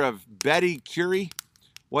 brother of Betty Curie,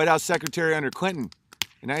 White House secretary under Clinton.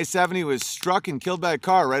 In 97, he was struck and killed by a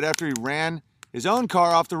car right after he ran his own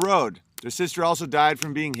car off the road. Their sister also died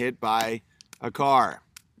from being hit by a car.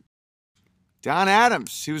 Don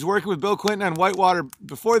Adams, he was working with Bill Clinton on Whitewater.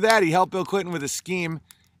 Before that, he helped Bill Clinton with a scheme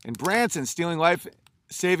in Branson, stealing life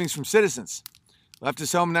savings from citizens. Left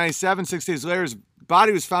his home in 97. 6 days later, his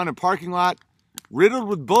body was found in a parking lot, riddled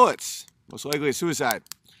with bullets, most likely a suicide.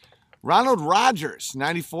 Ronald Rogers,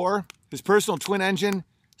 94, his personal twin-engine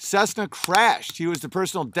Cessna crashed. He was the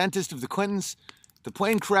personal dentist of the Clintons. The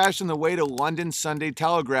plane crashed on the way to London Sunday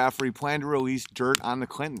Telegraph, where he planned to release dirt on the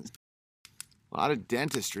Clintons. A lot of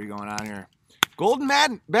dentistry going on here. Golden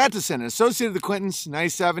Matheson, an associate of the Clintons,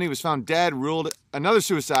 97, he was found dead, ruled another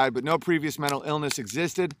suicide, but no previous mental illness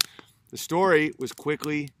existed. The story was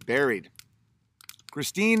quickly buried.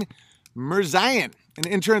 Christine Mirzayan, an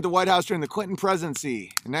intern at the White House during the Clinton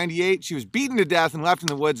presidency. In 98, she was beaten to death and left in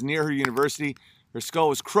the woods near her university. Her skull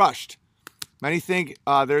was crushed. Many think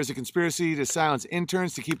there is a conspiracy to silence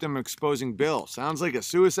interns to keep them exposing Bill. Sounds like a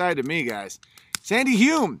suicide to me, guys. Sandy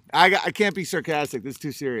Hume. I can't be sarcastic. This is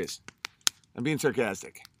too serious. I'm being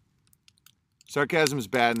sarcastic. Sarcasm is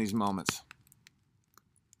bad in these moments.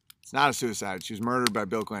 It's not a suicide. She was murdered by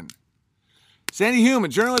Bill Clinton. Sandy Hume, a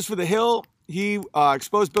journalist for The Hill, he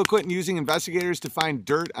exposed Bill Clinton using investigators to find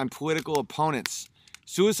dirt on political opponents.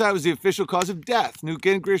 Suicide was the official cause of death. Newt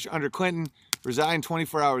Gingrich, under Clinton, resigned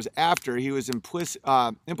 24 hours after. He was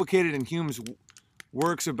implicated in Hume's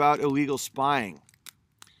works about illegal spying.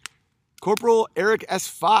 Corporal Eric S.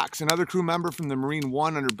 Fox, another crew member from the Marine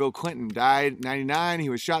One under Bill Clinton, died in 99. He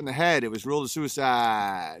was shot in the head. It was ruled a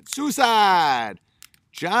suicide. Suicide!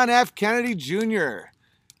 John F. Kennedy Jr.,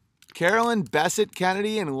 Carolyn Bessette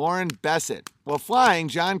Kennedy, and Lauren Bessette. While flying,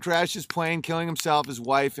 John crashed his plane, killing himself, his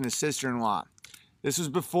wife, and his sister-in-law. This was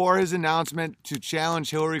before his announcement to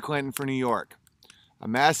challenge Hillary Clinton for New York. A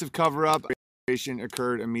massive cover-up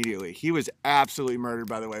occurred immediately. He was absolutely murdered,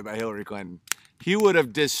 by the way, by Hillary Clinton. He would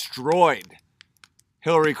have destroyed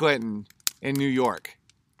Hillary Clinton in New York.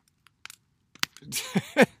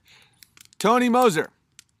 Tony Moser,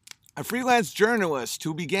 a freelance journalist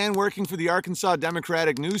who began working for the Arkansas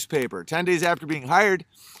Democratic newspaper. 10 days after being hired,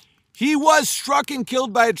 he was struck and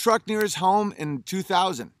killed by a truck near his home in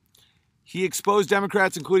 2000. He exposed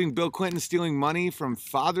Democrats, including Bill Clinton, stealing money from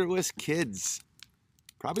fatherless kids.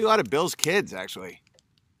 Probably a lot of Bill's kids, actually.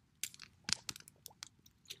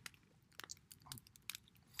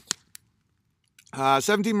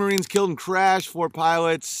 17 Marines killed in crash, 4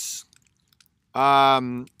 pilots.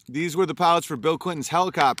 These were the pilots for Bill Clinton's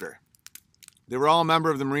helicopter. They were all a member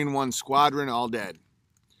of the Marine One squadron, all dead.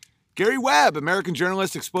 Gary Webb, American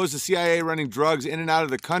journalist, exposed the CIA running drugs in and out of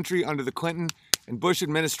the country under the Clinton and Bush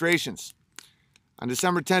administrations. On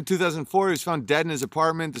December 10, 2004, he was found dead in his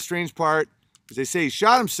apartment. The strange part is they say he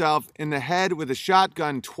shot himself in the head with a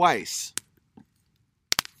shotgun twice.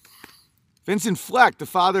 Vincent Fleck, the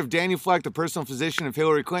father of Daniel Fleck, the personal physician of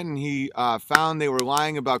Hillary Clinton, he found they were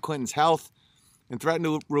lying about Clinton's health and threatened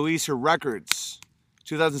to release her records.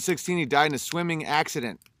 2016, he died in a swimming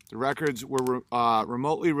accident. The records were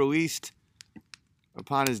remotely released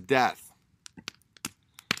upon his death.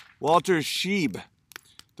 Walter Scheib,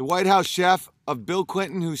 the White House chef of Bill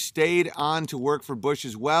Clinton, who stayed on to work for Bush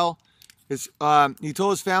as well. He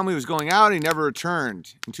told his family he was going out and he never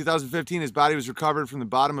returned. In 2015, his body was recovered from the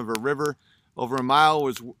bottom of a river over a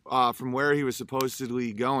mile from where he was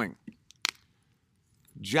supposedly going.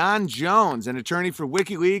 John Jones, an attorney for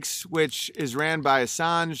WikiLeaks, which is ran by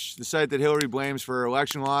Assange, the site that Hillary blames for her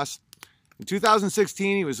election loss. In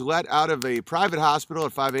 2016, he was let out of a private hospital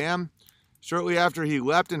at 5 a.m. shortly after he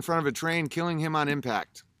leapt in front of a train, killing him on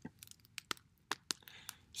impact.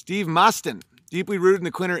 Steve Mostyn, deeply rooted in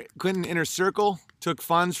the Clinton inner circle, took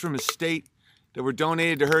funds from his state that were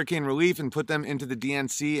donated to hurricane relief and put them into the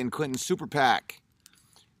DNC and Clinton Super PAC.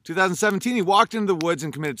 2017, he walked into the woods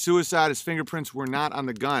and committed suicide. His fingerprints were not on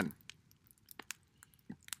the gun.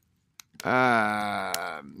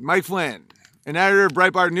 Mike Flynn, an editor of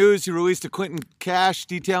Breitbart News, he released a Clinton cache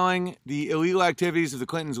detailing the illegal activities of the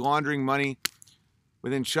Clintons laundering money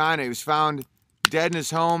within China. He was found dead in his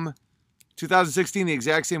home. 2016, the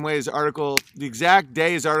exact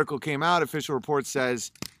day his article came out, official report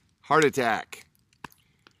says heart attack.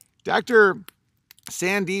 Dr.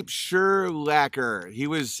 Sandeep Sherlacker, he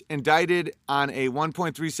was indicted on a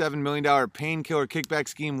 $1.37 million painkiller kickback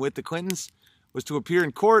scheme with the Clintons, was to appear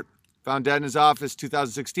in court, found dead in his office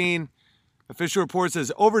 2016. Official report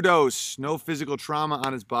says overdose, no physical trauma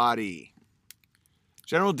on his body.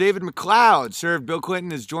 General David McLeod served Bill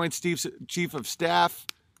Clinton as Joint Chief of Staff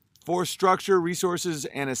for Structure, Resources,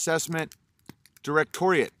 and Assessment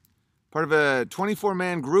Directorate. Part of a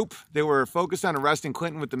 24-man group, they were focused on arresting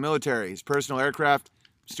Clinton with the military. His personal aircraft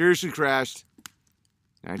mysteriously crashed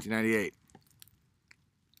in 1998.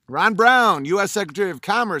 Ron Brown, U.S. Secretary of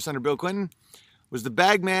Commerce under Bill Clinton, was the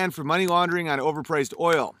bag man for money laundering on overpriced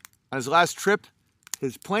oil. On his last trip,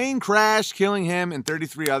 his plane crashed, killing him and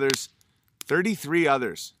 33 others. 33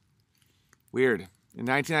 others. Weird. In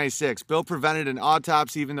 1996, Bill prevented an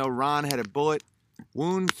autopsy even though Ron had a bullet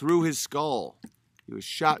wound through his skull. He was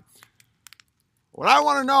shot. What I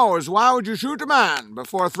want to know is why would you shoot a man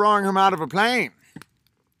before throwing him out of a plane?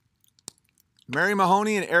 Mary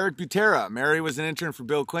Mahoney and Eric Butera. Mary was an intern for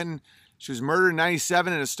Bill Clinton. She was murdered in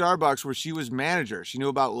 1997 in a Starbucks where she was manager. She knew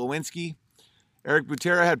about Lewinsky. Eric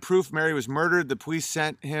Butera had proof Mary was murdered. The police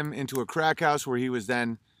sent him into a crack house where he was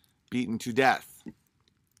then beaten to death.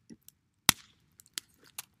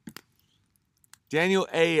 Daniel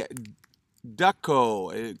A.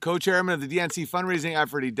 Ducko, co-chairman of the DNC fundraising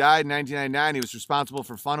effort. He died in 1999. He was responsible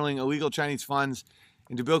for funneling illegal Chinese funds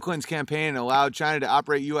into Bill Clinton's campaign and allowed China to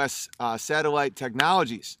operate U.S. Satellite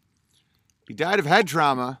technologies. He died of head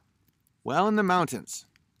trauma well in the mountains.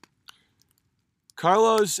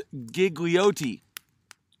 Carlos Gigliotti,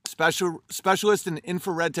 specialist in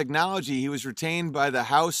infrared technology. He was retained by the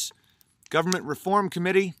House Government Reform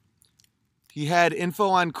Committee. He had info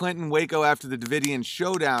on Clinton Waco after the Davidian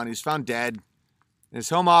showdown. He was found dead. In his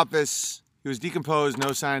home office, he was decomposed,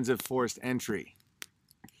 no signs of forced entry.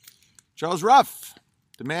 Charles Ruff,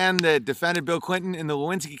 the man that defended Bill Clinton in the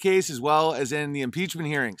Lewinsky case as well as in the impeachment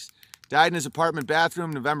hearings, died in his apartment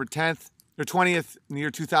bathroom November 20th in the year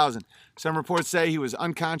 2000. Some reports say he was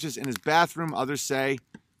unconscious in his bathroom. Others say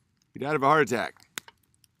he died of a heart attack.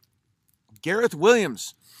 Gareth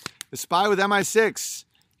Williams, the spy with MI6.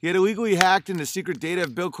 He had illegally hacked into secret data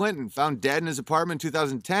of Bill Clinton, found dead in his apartment in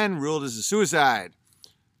 2010, ruled as a suicide.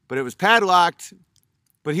 But it was padlocked.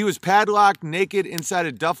 But he was padlocked naked inside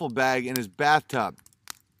a duffel bag in his bathtub.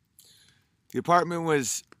 The apartment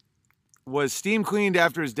was steam cleaned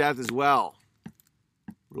after his death as well.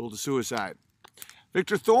 Ruled a suicide.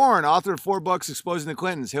 Victor Thorne, author of 4 books exposing the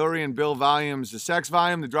Clintons, Hilary and Bill volumes, the sex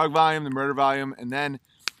volume, the drug volume, the murder volume, and then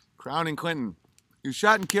Crowning Clinton. He was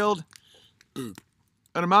shot and killed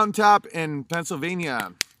on a mountaintop in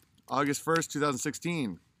Pennsylvania, August 1st,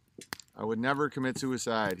 2016. I would never commit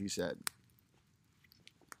suicide, he said.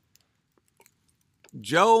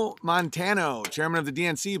 Joe Montano, chairman of the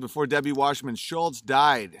DNC before Debbie Wasserman Schultz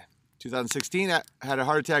died. 2016, had a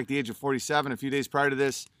heart attack at the age of 47. A few days prior to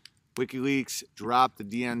this, WikiLeaks dropped the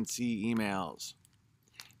DNC emails.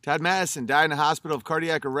 Todd Madison died in a hospital of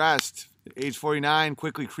cardiac arrest at age 49,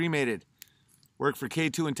 quickly cremated. Worked for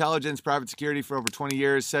K2 Intelligence, private security for over 20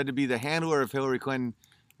 years, said to be the handler of Hillary Clinton.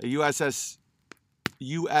 A USSS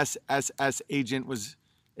agent was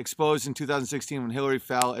exposed in 2016 when Hillary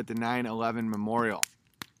fell at the 9/11 memorial.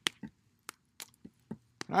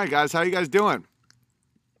 All right, guys, how you guys doing?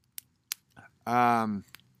 The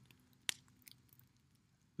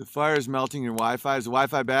fire is melting your Wi-Fi. Is the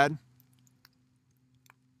Wi-Fi bad?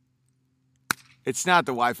 It's not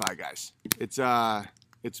the Wi-Fi, guys.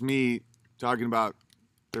 It's me talking about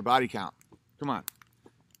their body count. Come on,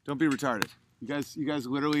 don't be retarded. You guys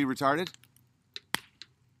literally retarded?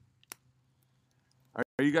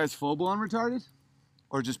 Are you guys full-blown retarded?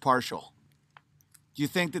 Or just partial? Do you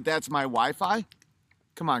think that that's my Wi-Fi?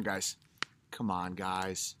 Come on, guys. Come on,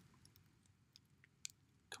 guys.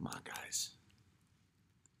 Come on, guys.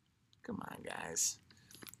 Come on, guys.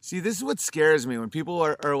 See, this is what scares me when people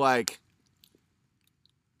are like,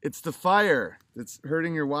 it's the fire that's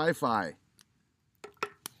hurting your Wi-Fi.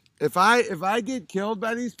 If I get killed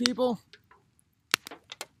by these people,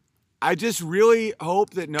 I just really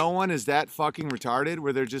hope that no one is that fucking retarded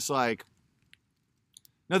where they're just like,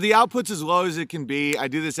 no, the output's as low as it can be. I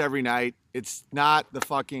do this every night. It's not the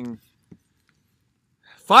fucking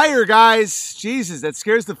fire, guys. Jesus, that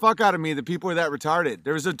scares the fuck out of me that people are that retarded.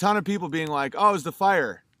 There was a ton of people being like, oh, it's the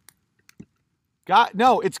fire. God,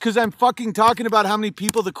 no, it's because I'm fucking talking about how many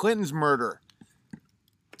people the Clintons murder.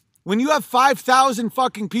 When you have 5,000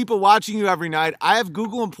 fucking people watching you every night, I have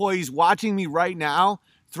Google employees watching me right now,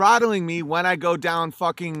 throttling me when I go down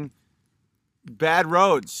fucking bad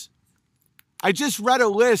roads. I just read a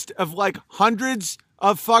list of like hundreds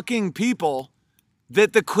of fucking people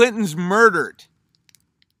that the Clintons murdered.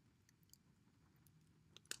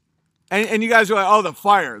 And you guys are like, oh, the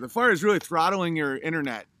fire. The fire is really throttling your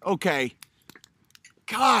internet. Okay.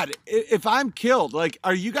 God, if I'm killed, like,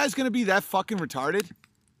 are you guys going to be that fucking retarded?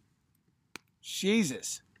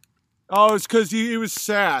 Jesus. Oh, it's because he was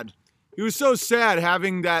sad. He was so sad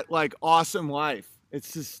having that, like, awesome life.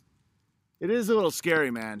 It's just, it is a little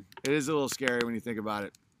scary, man. It is a little scary when you think about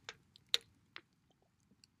it.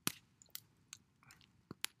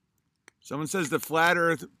 Someone says the flat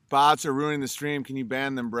earth bots are ruining the stream. Can you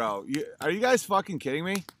ban them, bro? Are you guys fucking kidding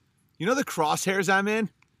me? You know the crosshairs I'm in?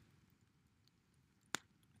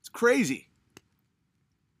 It's crazy.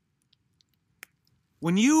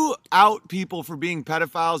 When you out people for being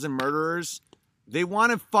pedophiles and murderers, they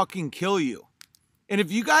want to fucking kill you. And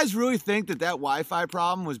if you guys really think that that Wi-Fi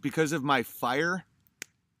problem was because of my fire,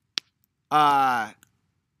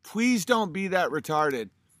 please don't be that retarded.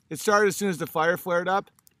 It started as soon as the fire flared up.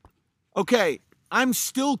 Okay, I'm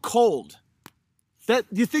still cold.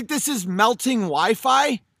 You think this is melting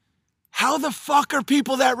Wi-Fi? How the fuck are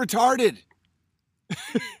people that retarded?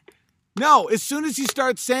 No, as soon as you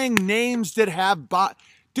start saying names that have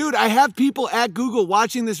dude, I have people at Google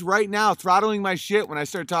watching this right now, throttling my shit when I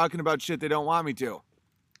start talking about shit they don't want me to.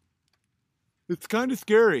 It's kind of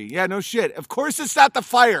scary. Yeah, no shit. Of course it's not the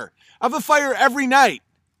fire. I have a fire every night.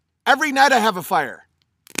 Every night I have a fire.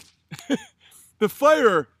 The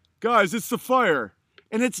fire, guys, it's the fire.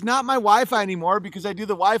 And it's not my Wi-Fi anymore because I do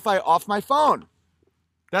the Wi-Fi off my phone.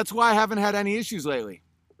 That's why I haven't had any issues lately.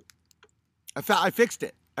 I fixed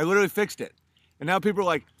it. I literally fixed it. And now people are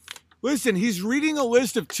like, listen, he's reading a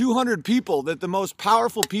list of 200 people that the most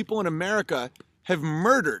powerful people in America have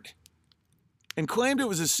murdered and claimed it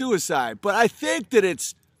was a suicide. But I think that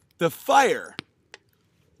it's the fire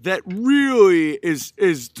that really is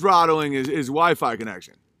throttling his Wi-Fi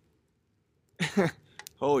connection.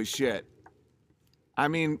 Holy shit. I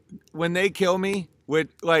mean, when they kill me,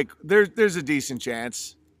 there's a decent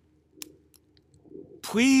chance.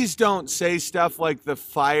 Please don't say stuff like the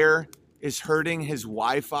fire is hurting his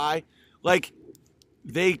Wi-Fi. Like,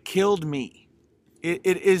 they killed me. It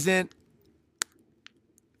isn't.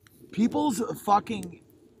 People's fucking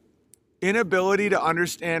inability to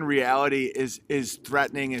understand reality is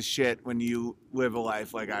threatening as shit when you live a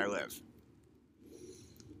life like I live.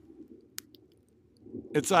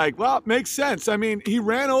 It's like, well, it makes sense. I mean, he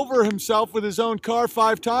ran over himself with his own car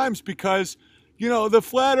 5 times because, you know, the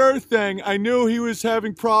flat earth thing, I knew he was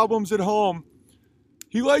having problems at home.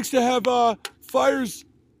 He likes to have fires.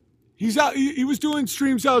 He was doing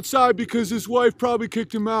streams outside because his wife probably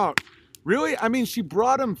kicked him out. Really? I mean, she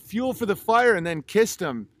brought him fuel for the fire and then kissed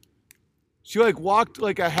him. She like walked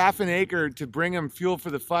like a half an acre to bring him fuel for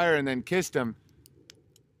the fire and then kissed him.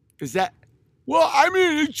 Is that... Well, I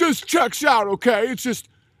mean, it just checks out, okay? It's just,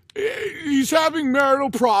 he's having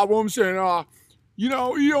marital problems and, you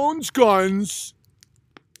know, he owns guns.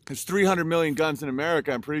 There's 300 million guns in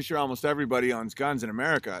America. I'm pretty sure almost everybody owns guns in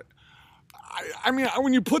America. I mean,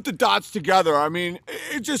 when you put the dots together, I mean,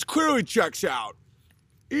 it just clearly checks out.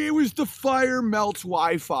 It was the fire melts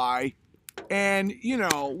Wi-Fi. And, you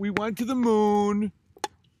know, we went to the moon.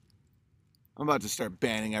 I'm about to start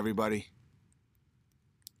banning everybody.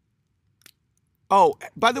 Oh,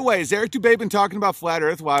 by the way, has Eric Dubé been talking about flat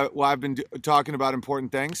earth while I've been talking about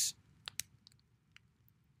important things?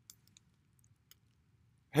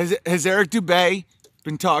 Has Eric Dubé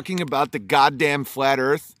been talking about the goddamn flat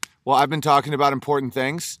earth while I've been talking about important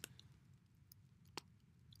things?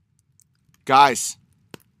 Guys,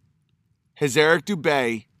 has Eric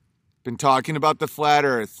Dubé been talking about the flat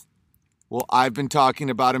earth while I've been talking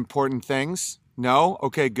about important things? No?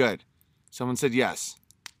 Okay, good. Someone said yes.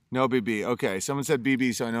 No, BB. Okay, someone said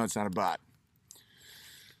BB, so I know it's not a bot.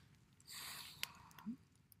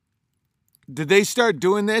 Did they start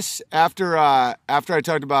doing this after I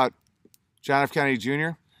talked about John F. Kennedy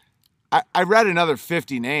Jr.? I read another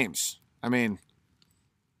 50 names. I mean,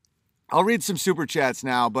 I'll read some super chats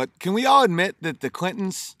now, but can we all admit that the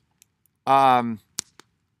Clintons are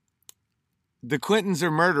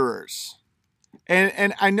murderers?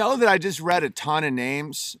 And I know that I just read a ton of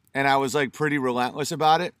names and I was like pretty relentless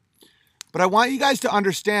about it. But I want you guys to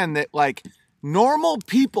understand that, like, normal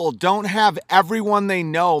people don't have everyone they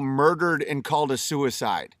know murdered and called a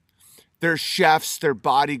suicide. Their chefs, their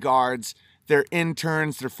bodyguards, their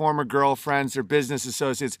interns, their former girlfriends, their business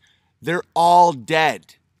associates. They're all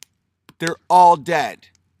dead. They're all dead.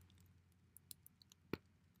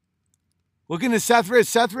 Look into Seth Rich.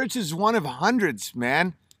 Seth Rich is one of hundreds,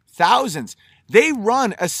 man. Thousands. They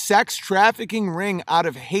run a sex trafficking ring out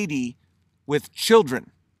of Haiti with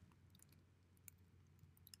children.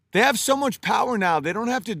 They have so much power now, they don't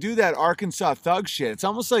have to do that Arkansas thug shit. It's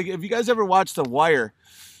almost like, if you guys ever watched The Wire,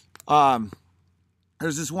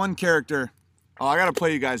 there's this one character. Oh, I gotta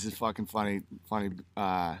play you guys this fucking funny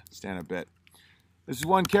stand-up bit. This is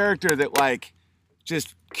one character that, like,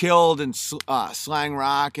 just killed and slang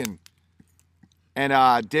rock and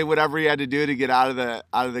and did whatever he had to do to get out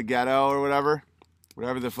of the ghetto or whatever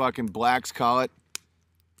the fucking blacks call it.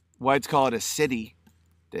 Whites call it a city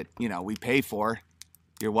that, you know, we pay for.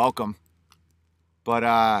 You're welcome.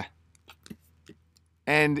 But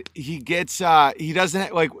and he gets he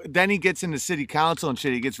doesn't like, then he gets into city council and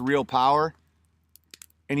shit. He gets real power,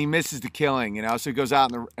 and he misses the killing, you know. So he goes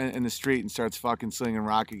out in the street and starts fucking slinging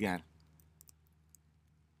rock again.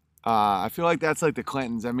 I feel like that's like the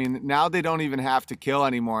Clintons. I mean, now they don't even have to kill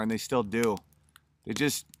anymore, and they still do. They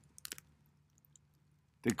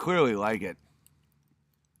clearly like it.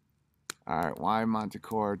 All right, why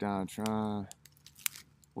Montecore, Donald Trump?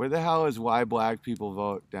 Where the hell is why black people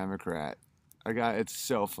vote Democrat? It's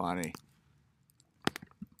so funny.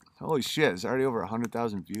 Holy shit, there's already over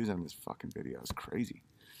 100,000 views on this fucking video. It's crazy.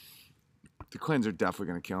 The Clintons are definitely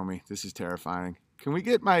gonna kill me. This is terrifying. Can we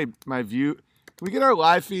get my view? Can we get our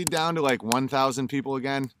live feed down to like 1,000 people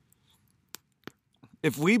again?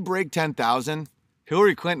 If we break 10,000,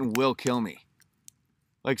 Hillary Clinton will kill me.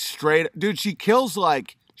 Like straight, dude, she kills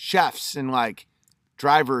like chefs and like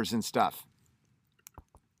drivers and stuff.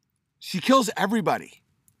 She kills everybody.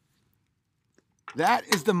 That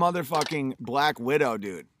is the motherfucking Black Widow,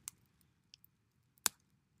 dude.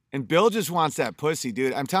 And Bill just wants that pussy,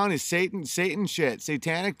 dude. I'm telling you, Satan shit,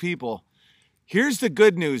 satanic people. Here's the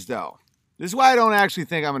good news, though. This is why I don't actually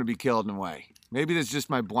think I'm going to be killed in a way. Maybe that's just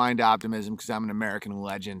my blind optimism because I'm an American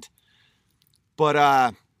legend.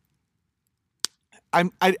 But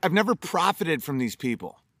I've never profited from these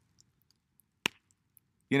people.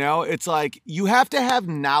 You know, it's like you have to have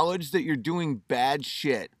knowledge that you're doing bad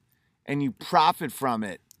shit and you profit from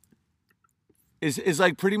it. Is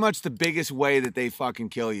like pretty much the biggest way that they fucking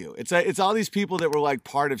kill you. It's all these people that were like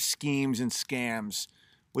part of schemes and scams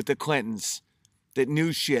with the Clintons that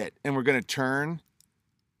knew shit and were gonna turn.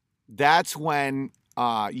 That's when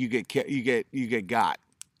you get got.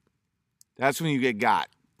 That's when you get got.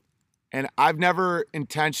 And I've never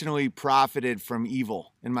intentionally profited from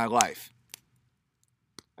evil in my life.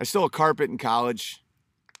 I stole a carpet in college.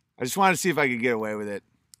 I just wanted to see if I could get away with it.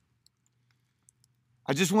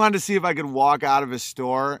 I just wanted to see if I could walk out of a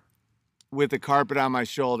store with a carpet on my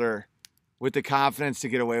shoulder with the confidence to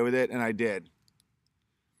get away with it, and I did.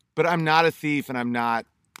 But I'm not a thief, and I'm not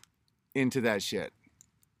into that shit.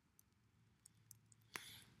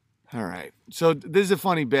 All right. So this is a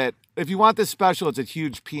funny bit. If you want this special, it's at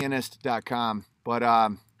hugepianist.com. But,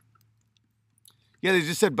 yeah, they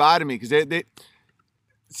just said bye to me because they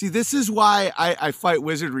see, this is why I fight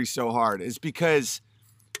wizardry so hard, is because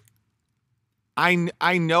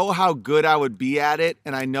I know how good I would be at it,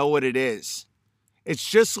 and I know what it is. It's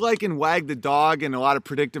just like in Wag the Dog and a lot of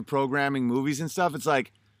predictive programming movies and stuff. It's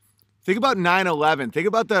like, think about 9/11. Think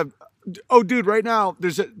about oh, dude, right now,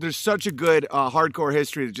 there's such a good hardcore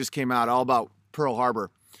history that just came out all about Pearl Harbor.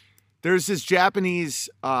 There's this Japanese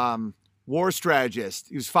war strategist.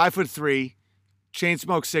 He was 5'3", chain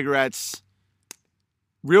smoked cigarettes,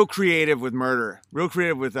 real creative with murder, real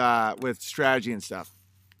creative with strategy and stuff.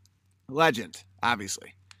 Legend,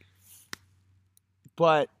 obviously.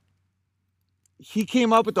 But he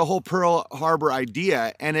came up with the whole Pearl Harbor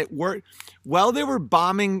idea, and it worked. While they were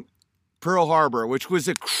bombing Pearl Harbor, which was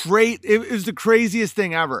it was the craziest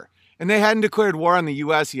thing ever. And they hadn't declared war on the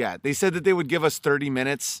U.S. yet. They said that they would give us 30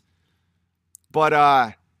 minutes.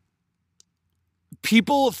 But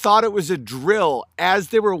people thought it was a drill as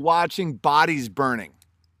they were watching bodies burning.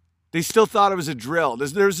 They still thought it was a drill.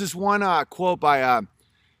 There's this one quote by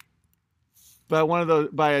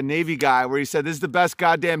a Navy guy where he said, "This is the best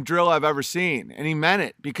goddamn drill I've ever seen." And he meant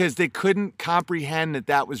it because they couldn't comprehend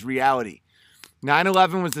that was reality.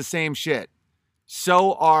 9/11 was the same shit.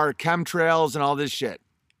 So are chemtrails and all this shit.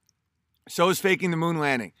 So is faking the moon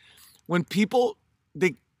landing. When people,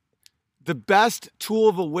 the best tool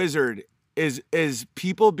of a wizard is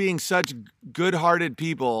people being such good-hearted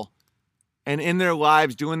people and in their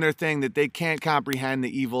lives doing their thing that they can't comprehend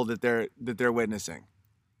the evil that they're witnessing.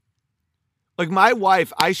 Like my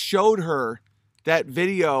wife, I showed her that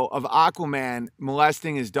video of Aquaman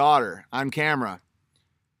molesting his daughter on camera.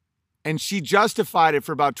 And she justified it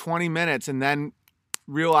for about 20 minutes and then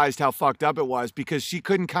realized how fucked up it was because she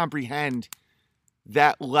couldn't comprehend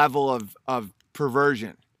that level of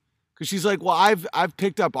perversion. Because she's like, well, I've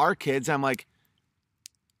picked up our kids. I'm like,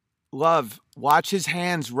 love, watch his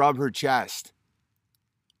hands rub her chest.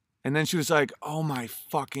 And then she was like, oh my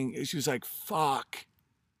fucking, she was like, fuck.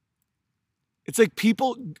 It's like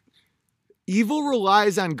evil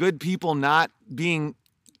relies on good people not being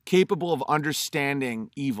capable of understanding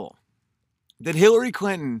evil. That Hillary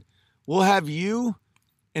Clinton will have you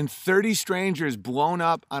and 30 strangers blown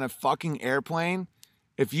up on a fucking airplane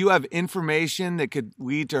if you have information that could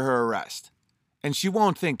lead to her arrest. And she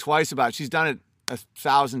won't think twice about it. She's done it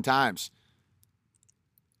 1,000 times.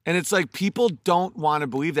 And it's like people don't want to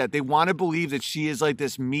believe that. They want to believe that she is like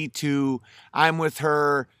this Me Too, I'm with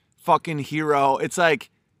her fucking hero. It's like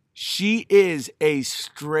she is a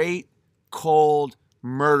straight, cold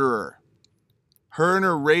murderer. Her and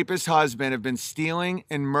her rapist husband have been stealing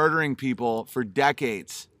and murdering people for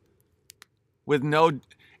decades. And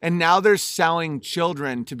now they're selling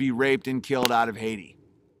children to be raped and killed out of Haiti.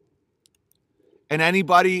 And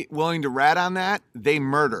anybody willing to rat on that, they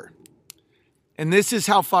murder. And this is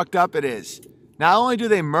how fucked up it is. Not only do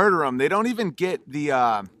they murder them, they don't even get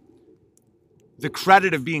the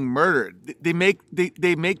credit of being murdered. They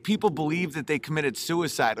make people believe that they committed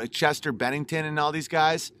suicide, like Chester Bennington and all these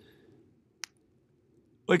guys.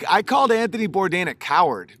 Like, I called Anthony Bourdain a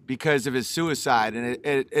coward because of his suicide, and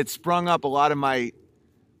it sprung up a lot of my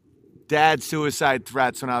dad's suicide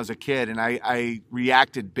threats when I was a kid, and I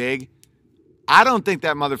reacted big. I don't think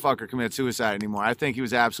that motherfucker committed suicide anymore. I think he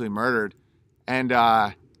was absolutely murdered. And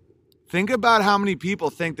think about how many people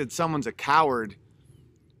think that someone's a coward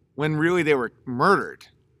when really they were murdered.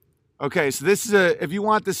 Okay, so this is if you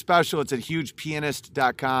want this special, it's at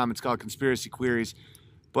hugepianist.com. It's called Conspiracy Queries.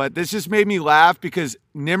 But this just made me laugh because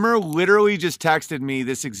Nimmer literally just texted me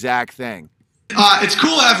this exact thing. It's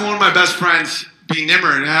cool having one of my best friends be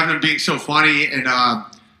Nimmer and having him being so funny and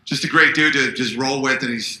just a great dude to just roll with.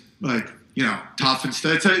 And he's like, you know, tough and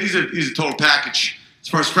stuff. He's a total package as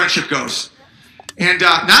far as friendship goes. And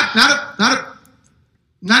not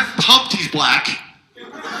pumped he's black,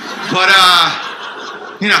 but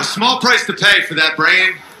you know, small price to pay for that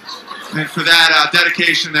brain and for that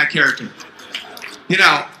dedication, that character. You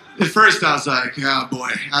know, at first I was like, oh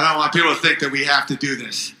boy, I don't want people to think that we have to do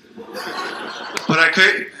this. But I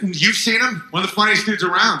could. You've seen him, one of the funniest dudes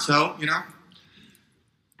around. So you know,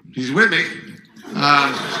 he's with me.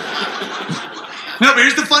 No, but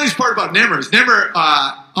here's the funniest part about Nimmer. Nimmer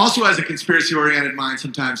also has a conspiracy-oriented mind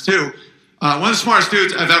sometimes, too. One of the smartest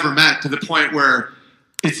dudes I've ever met, to the point where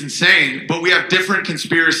it's insane. But we have different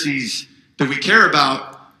conspiracies that we care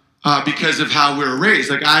about because of how we were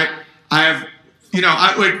raised. Like, I have, you know,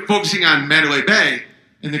 like focusing on Mandalay Bay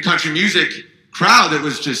and the country music crowd that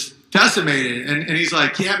was just decimated. And he's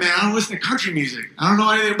like, yeah, man, I don't listen to country music. I don't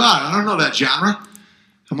know anything about it. I don't know that genre.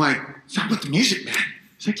 I'm like, it's not about the music, man.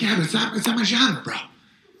 He's like, yeah, but it's not my genre, bro.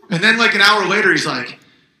 And then like an hour later, he's like,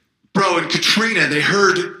 bro, in Katrina, they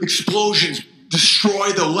heard explosions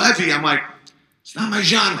destroy the levee. I'm like, it's not my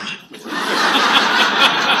genre.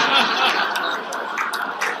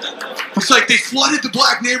 It's like they flooded the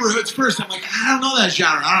black neighborhoods first. I'm like, I don't know that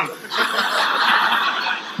genre. I don't know.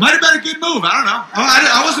 Might have been a good move. I don't know.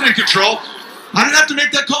 I wasn't in control. I didn't have to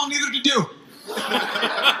make that call, neither did you.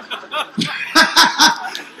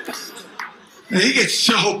 And he gets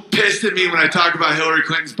so pissed at me when I talk about Hillary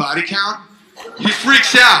Clinton's body count. He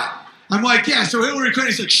freaks out. I'm like, yeah, so Hillary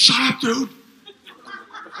Clinton. He's like, shut up, dude.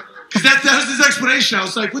 Because that was his explanation. I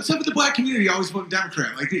was like, what's up with the black community always voting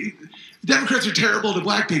Democrat? Like, the Democrats are terrible to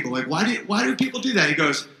black people. Like, why do people do that? He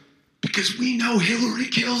goes, because we know Hillary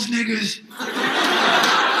kills niggas.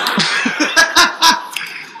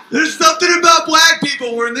 There's something about black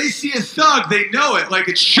people where when they see a thug, they know it. Like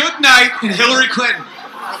it's Suge Knight and Hillary Clinton.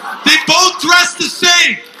 They both dress the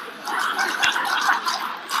same.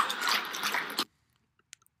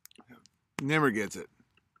 Nimmer gets it.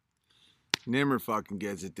 Nimmer fucking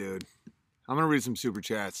gets it, dude. I'm going to read some super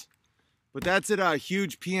chats. But that's at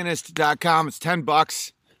hugepianist.com. It's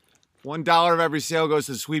 $10. $1 of every sale goes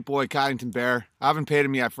to the sweet boy Coddington Bear. I haven't paid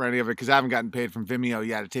him yet for any of it because I haven't gotten paid from Vimeo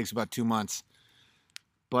yet. It takes about 2 months.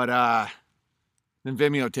 But then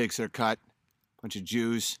Vimeo takes their cut. Bunch of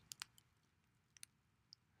Jews.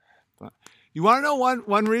 But you want to know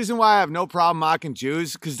one reason why I have no problem mocking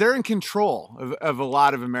Jews? Because they're in control of a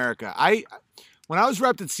lot of America. When I was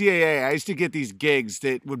repped at CAA, I used to get these gigs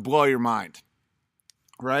that would blow your mind.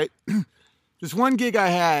 Right? This one gig I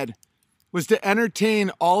had was to entertain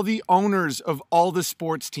all the owners of all the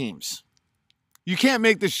sports teams. You can't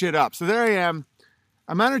make this shit up. So there I am.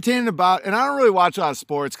 I'm entertaining about, and I don't really watch a lot of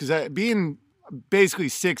sports because being basically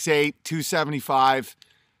 6'8", 275,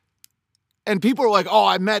 and people are like, oh,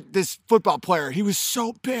 I met this football player. He was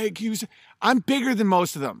so big. I'm bigger than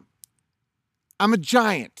most of them. I'm a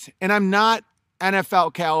giant, and I'm not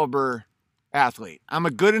NFL caliber athlete. I'm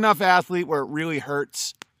a good enough athlete where it really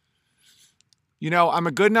hurts. You know, I'm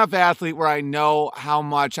a good enough athlete where I know how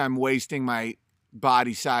much I'm wasting my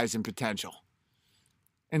body size and potential.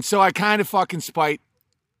 And so I kind of fucking spite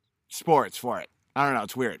sports for it. I don't know.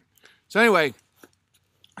 It's weird. So anyway,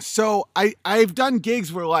 so I've done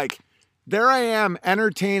gigs where like there I am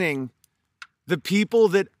entertaining the people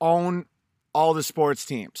that own all the sports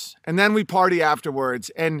teams. And then we party afterwards.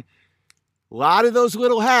 And a lot of those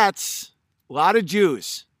little hats, a lot of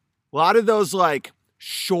Jews, a lot of those like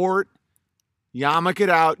short, yarmulke it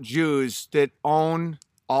out Jews that own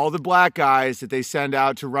all the black guys that they send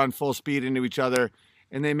out to run full speed into each other,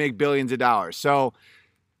 and they make billions of dollars. So,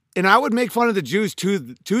 and I would make fun of the Jews to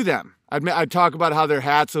them. I'd talk about how their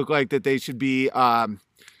hats look like that they should be,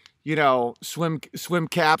 swim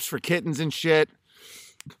caps for kittens and shit.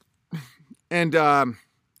 And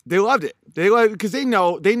they loved it. They like because they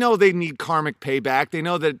know they need karmic payback. They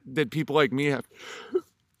know that people like me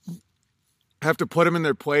have to put them in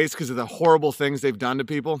their place because of the horrible things they've done to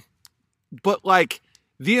people. But like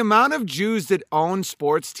the amount of Jews that own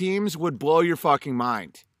sports teams would blow your fucking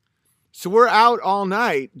mind. So we're out all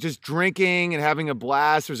night just drinking and having a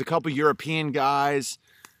blast. There's a couple European guys,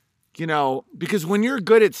 because when you're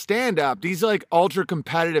good at stand-up, these like ultra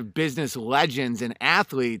competitive business legends and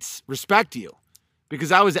athletes respect you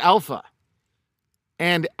because I was alpha.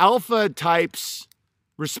 And alpha types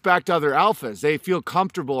respect other alphas. They feel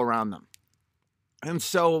comfortable around them. And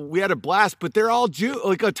so we had a blast, but they're all Jews.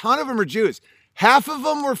 Like a ton of them are Jews. Half of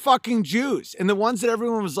them were fucking Jews. And the ones that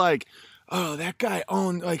everyone was like, oh, that guy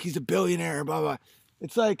owned, like he's a billionaire, blah, blah.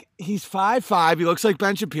 It's like, he's 5'5". He looks like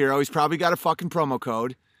Ben Shapiro. He's probably got a fucking promo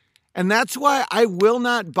code. And that's why I will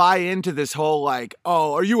not buy into this whole like,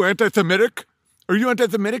 oh, are you anti-Semitic? Are you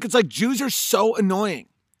anti-Semitic? It's like Jews are so annoying.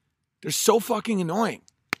 They're so fucking annoying.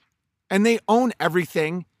 And they own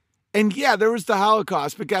everything. And yeah, there was the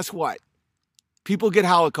Holocaust, but guess what? People get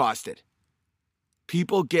holocausted.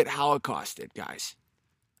 People get holocausted, guys.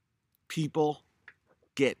 People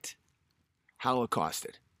get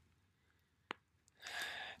holocausted.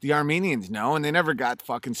 The Armenians know, and they never got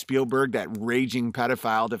fucking Spielberg, that raging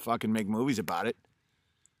pedophile, to fucking make movies about it.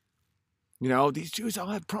 These Jews all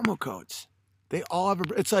have promo codes. They all have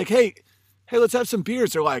it's like, hey, let's have some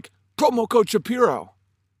beers. They're like, promo code Shapiro.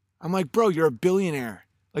 I'm like, bro, you're a billionaire.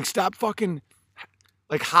 Like, stop fucking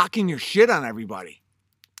like hawking your shit on everybody.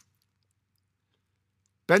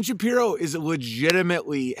 Ben Shapiro is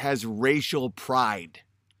legitimately has racial pride.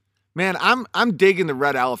 Man, I'm digging the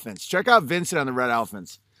Red Elephants. Check out Vincent on the Red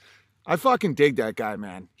Elephants. I fucking dig that guy,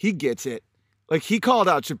 man. He gets it. Like, he called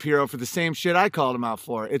out Shapiro for the same shit I called him out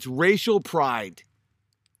for. It's racial pride.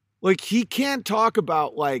 Like, he can't talk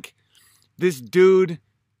about, like, this dude,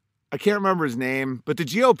 I can't remember his name, but the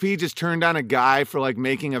GOP just turned on a guy for, like,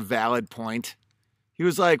 making a valid point. He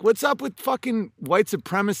was like, what's up with fucking white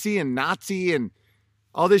supremacy and Nazi and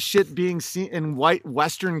all this shit being seen in white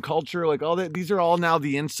Western culture? Like, all that, these are all now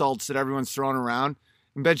the insults that everyone's throwing around.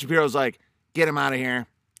 And Ben Shapiro's like, get him out of here.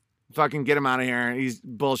 Fucking get him out of here. He's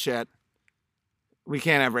bullshit. We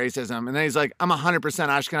can't have racism. And then he's like, I'm 100%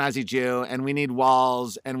 Ashkenazi Jew, and we need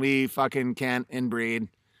walls, and we fucking can't inbreed.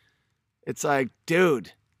 It's like,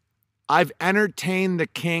 dude, I've entertained the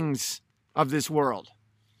kings of this world.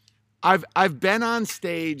 I've been on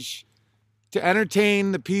stage to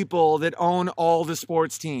entertain the people that own all the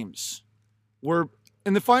sports teams.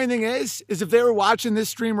 And the funny thing is if they were watching this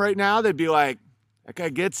stream right now, they'd be like, that guy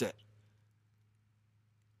gets it.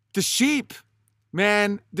 The sheep,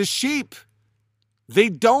 man, they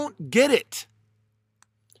don't get it.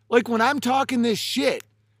 Like, when I'm talking this shit,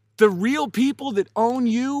 the real people that own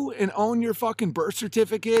you and own your fucking birth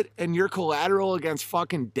certificate and your collateral against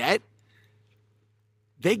fucking debt,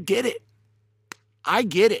 they get it. I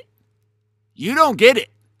get it. You don't get it.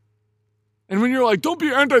 And when you're like, don't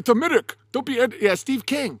be anti-Semitic. Yeah, Steve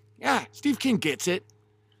King. Yeah, Steve King gets it.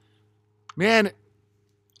 Man,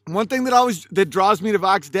 one thing that draws me to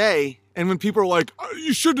Vox Day, and when people are like, oh,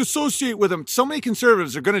 you shouldn't associate with him. So many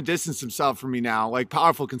conservatives are going to distance themselves from me now, like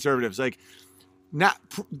powerful conservatives. Like,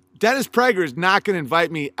 Dennis Prager is not going to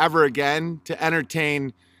invite me ever again to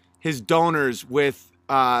entertain his donors with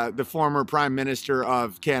the former Prime Minister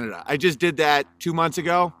of Canada. I just did that 2 months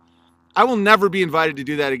ago. I will never be invited to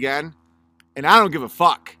do that again, and I don't give a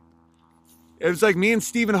fuck. It was like me and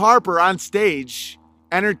Stephen Harper on stage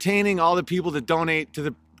entertaining all the people that donate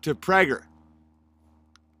to Prager.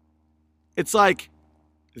 It's like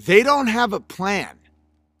they don't have a plan.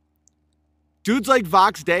 Dudes like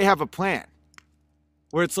Vox Day have a plan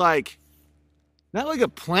where it's like, not like a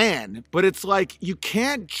plan, but it's like you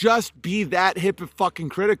can't just be that hip and fucking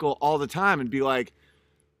critical all the time and be like,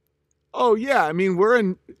 oh yeah, I mean, we're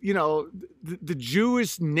in, the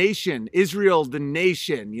Jewish nation, Israel, the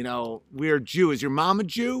nation, we're Jew. Is your mom a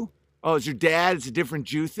Jew? Oh, is your dad? It's a different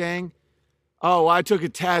Jew thing. Oh, I took a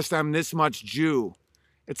test. I'm this much Jew.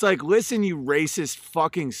 It's like, listen, you racist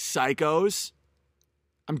fucking psychos.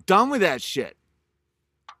 I'm done with that shit.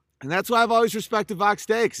 And that's why I've always respected Vox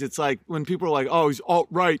Day, because it's like when people are like, oh, he's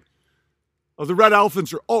alt-right. Oh, the Red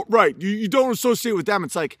Elephants are alt-right. You don't associate with them.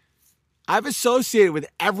 It's like, I've associated with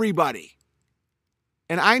everybody.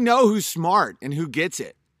 And I know who's smart and who gets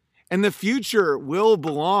it. And the future will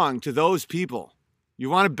belong to those people. You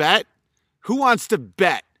want to bet? Who wants to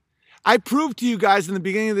bet? I proved to you guys in the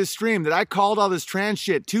beginning of this stream that I called all this trans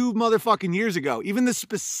shit 2 motherfucking years ago. Even the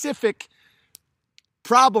specific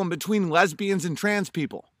problem between lesbians and trans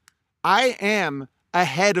people. I am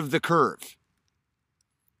ahead of the curve.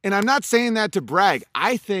 And I'm not saying that to brag.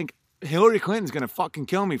 I think Hillary Clinton's going to fucking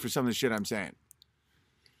kill me for some of the shit I'm saying.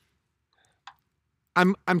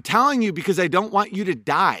 I'm telling you because I don't want you to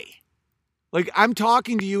die. Like, I'm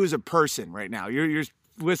talking to you as a person right now. You're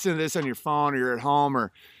listening to this on your phone, or you're at home,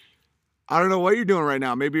 or I don't know what you're doing right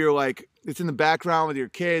now. Maybe you're like, it's in the background with your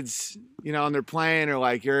kids, you know, and they're playing, or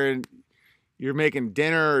like you're making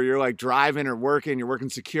dinner, or you're like driving or working, you're working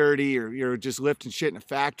security, or you're just lifting shit in a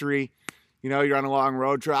factory. You know, you're on a long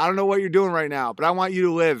road trip. I don't know what you're doing right now, but I want you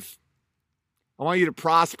to live. I want you to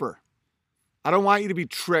prosper. I don't want you to be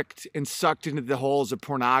tricked and sucked into the holes of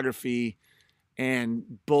pornography and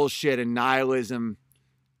bullshit and nihilism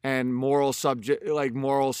and moral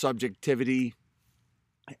subjectivity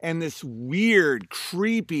and this weird,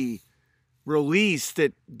 creepy release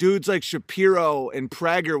that dudes like Shapiro and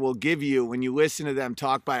Prager will give you when you listen to them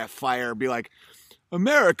talk by a fire. Be like,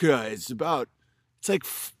 America is about... It's like,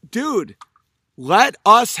 dude, let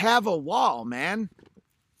us have a wall, man.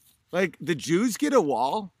 Like, the Jews get a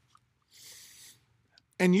wall.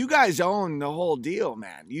 And you guys own the whole deal,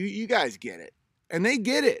 man. You guys get it. And they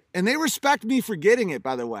get it. And they respect me for getting it,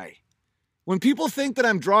 by the way. When people think that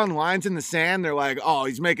I'm drawing lines in the sand, they're like, oh,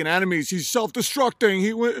 he's making enemies. He's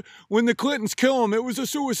self-destructing. When the Clintons kill him, it was a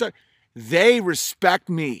suicide. They respect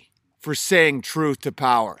me for saying truth to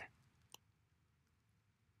power.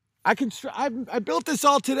 I built this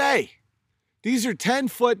all today. These are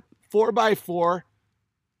 10-foot 4x4,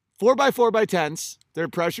 4x4x10s. They're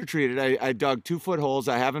pressure treated. I dug 2-foot holes.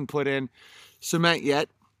 I haven't put in cement yet.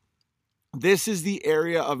 This is the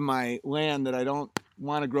area of my land that I don't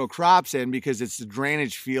want to grow crops in because it's the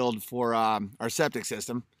drainage field for our septic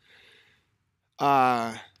system.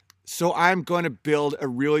 So I'm going to build a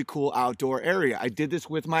really cool outdoor area. I did this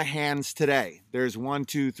with my hands today. There's 1,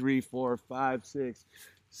 2, 3, 4, 5, 6,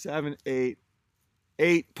 7,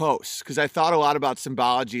 8 posts because I thought a lot about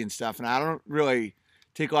symbology and stuff, and I don't really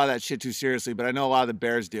take a lot of that shit too seriously, but I know a lot of the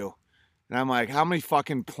bears do. And I'm like, how many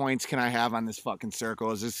fucking points can I have on this fucking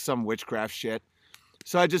circle? Is this some witchcraft shit?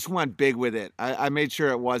 So I just went big with it. I made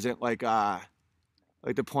sure it wasn't like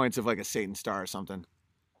the points of like a Satan star or something.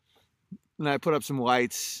 And I put up some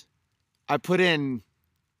lights. I put in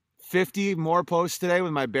 50 more posts today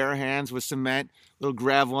with my bare hands with cement, little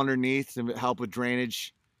gravel underneath to help with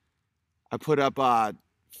drainage. I put up a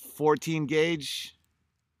 14 gauge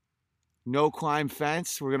no climb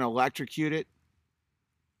fence. We're going to electrocute it.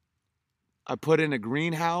 I put in a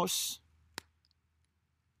greenhouse.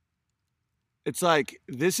 It's like,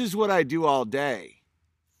 this is what I do all day.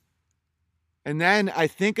 And then I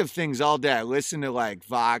think of things all day. I listen to like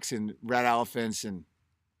Vox and Red Elephants, and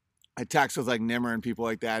I text with like Nimmer and people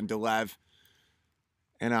like that, and Delev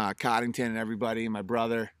and Coddington and everybody and my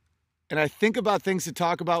brother. And I think about things to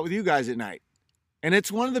talk about with you guys at night. And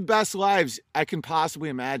it's one of the best lives I can possibly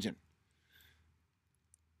imagine.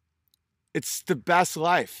 It's the best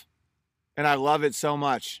life. And I love it so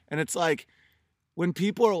much. And it's like, when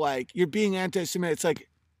people are like, you're being anti-Semitic, it's like,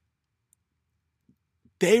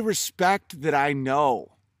 they respect that I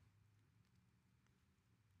know.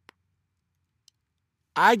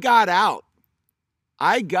 I got out.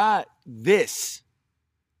 I got this.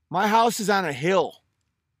 My house is on a hill.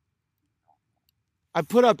 I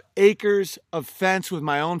put up acres of fence with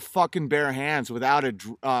my own fucking bare hands without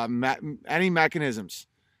any mechanisms.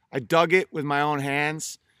 I dug it with my own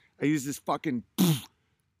hands. I use this fucking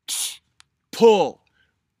pull,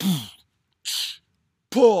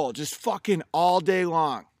 just fucking all day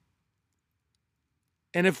long.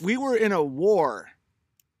 And if we were in a war,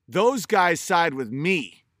 those guys side with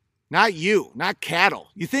me, not you, not cattle.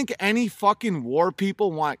 You think any fucking war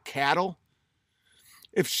people want cattle?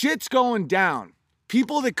 If shit's going down,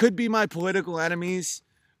 people that could be my political enemies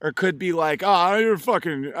or could be like, oh, you're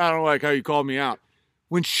fucking, I don't like how you called me out.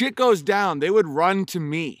 When shit goes down, they would run to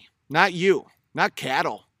me, not you, not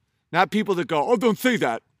cattle, not people that go, oh, don't say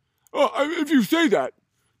that. Oh, if you say that,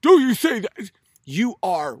 don't you say that. You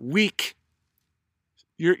are weak.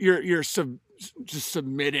 You're just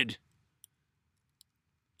submitted.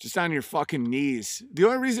 Just on your fucking knees.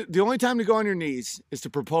 The only time to go on your knees is to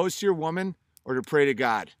propose to your woman or to pray to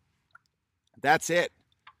God. That's it.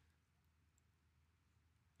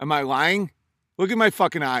 Am I lying? Look at my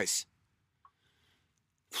fucking eyes.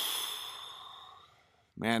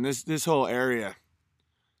 Man, this whole area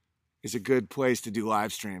is a good place to do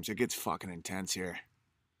live streams. It gets fucking intense here.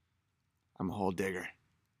 I'm a hole digger.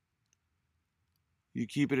 You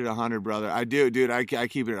keep it at 100, brother. I do, dude. I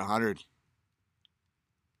keep it at 100.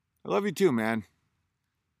 I love you too, man.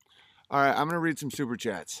 All right, I'm going to read some super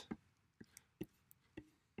chats.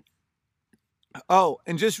 Oh,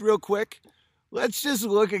 and just real quick, let's just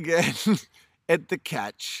look again at the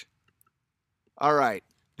catch. All right,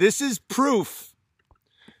 this is proof.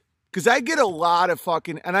 Because I get a lot of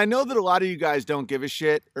fucking, and I know that a lot of you guys don't give a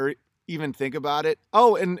shit or even think about it.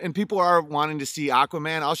 Oh, and people are wanting to see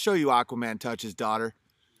Aquaman. I'll show you Aquaman touch his daughter.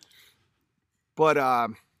 But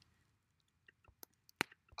I'll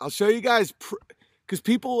show you guys, because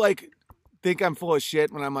people like think I'm full of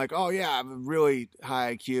shit when I'm like, oh yeah, I have a really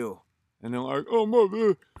high IQ. And they're like, oh,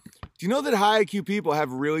 mother. Do you know that high IQ people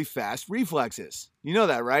have really fast reflexes? You know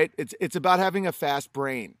that, right? It's about having a fast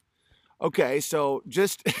brain. Okay, so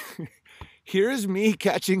just here's me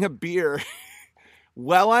catching a beer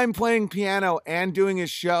while I'm playing piano and doing a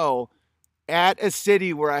show at a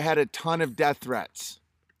city where I had a ton of death threats.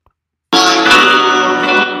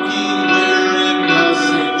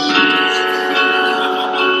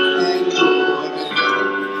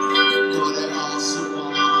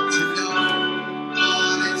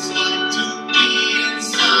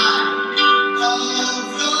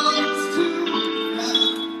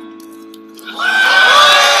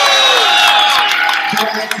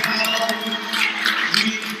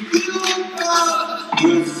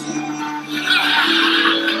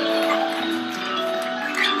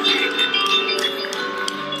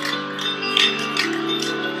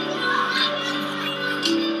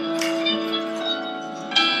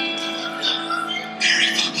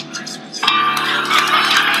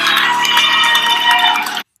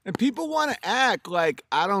 And people want to act like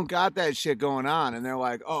I don't got that shit going on. And they're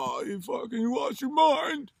like, oh, you lost your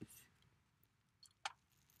mind.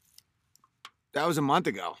 That was a month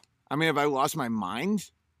ago. I mean, have I lost my mind?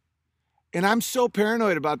 And I'm so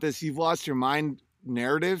paranoid about this you've lost your mind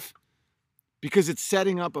narrative because it's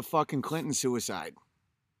setting up a fucking Clinton suicide.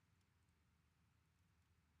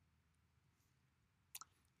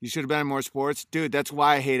 You should have been in more sports. Dude, that's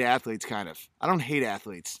why I hate athletes, kind of. I don't hate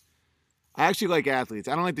athletes. I actually like athletes.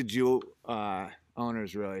 I don't like the Jew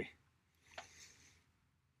owners, really.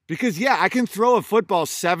 Because, yeah, I can throw a football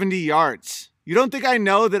 70 yards. You don't think I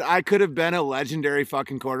know that I could have been a legendary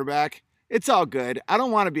fucking quarterback? It's all good. I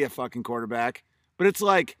don't want to be a fucking quarterback. But it's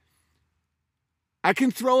like, I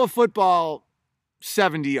can throw a football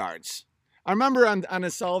 70 yards. I remember on a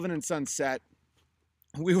Sullivan and Son set,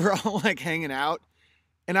 we were all like hanging out.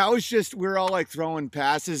 And we were all like throwing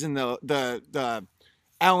passes and the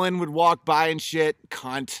Ellen would walk by and shit,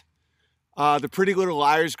 cunt. The Pretty Little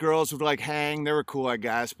Liars girls would like hang. They were cool, I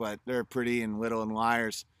guess, but they're pretty and little and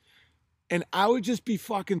liars. And I would just be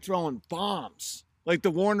fucking throwing bombs, like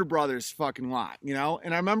the Warner Brothers fucking lot, you know?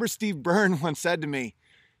 And I remember Steve Byrne once said to me,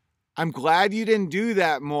 I'm glad you didn't do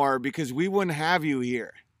that more because we wouldn't have you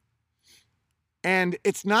here. And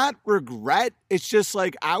it's not regret. It's just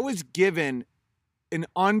like I was given an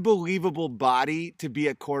unbelievable body to be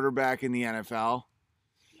a quarterback in the NFL.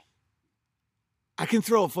 I can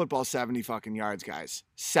throw a football 70 fucking yards, guys.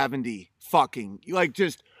 70 fucking, like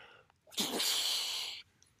just,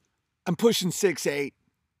 I'm pushing 6'8".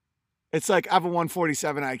 It's like I have a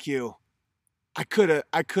 147 IQ. I could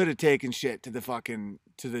have taken shit I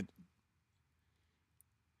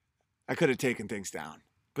could have taken things down.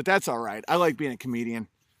 But that's all right. I like being a comedian.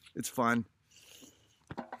 It's fun.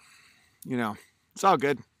 You know, it's all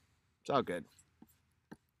good. It's all good.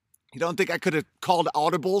 You don't think I could have called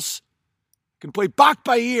audibles? I can play Bach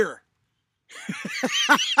by ear.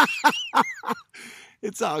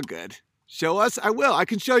 It's all good. Show us? I will. I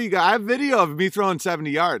can show you guys. I have video of me throwing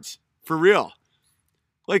 70 yards. For real.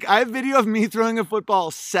 Like, I have video of me throwing a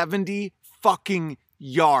football 70 fucking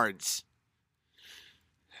yards.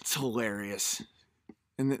 It's hilarious.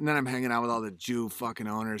 And then I'm hanging out with all the Jew fucking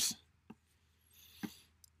owners.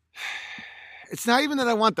 It's not even that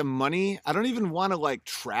I want the money. I don't even want to, like,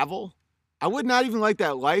 travel. I would not even like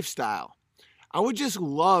that lifestyle. I would just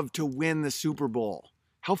love to win the Super Bowl.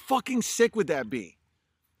 How fucking sick would that be?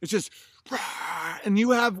 It's just, and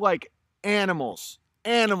you have, like, animals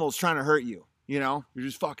trying to hurt you, you know? You're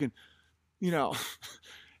just fucking, you know,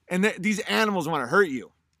 and these animals want to hurt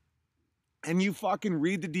you. And you fucking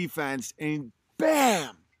read the defense and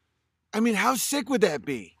bam! I mean, how sick would that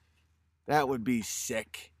be? That would be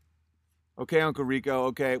sick. Okay, Uncle Rico,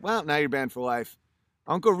 okay. Well, now you're banned for life.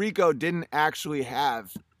 Uncle Rico didn't actually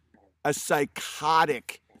have a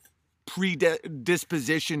psychotic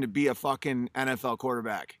predisposition to be a fucking NFL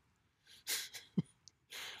quarterback.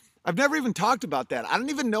 I've never even talked about that. I don't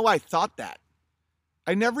even know I thought that.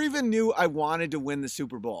 I never even knew I wanted to win the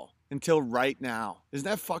Super Bowl until right now. Isn't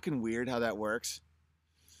that fucking weird how that works?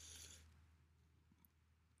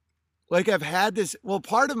 Like I've had this, well,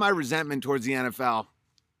 part of my resentment towards the NFL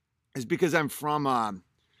is because I'm from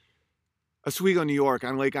Oswego, New York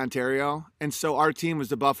on Lake Ontario. And so our team was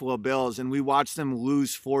the Buffalo Bills and we watched them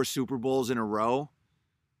lose 4 Super Bowls in a row.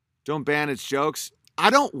 Don't ban its jokes. I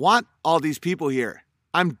don't want all these people here.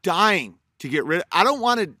 I'm dying to get rid of, I don't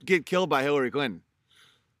want to get killed by Hillary Clinton.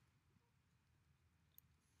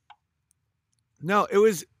 No, it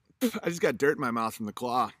was, I just got dirt in my mouth from the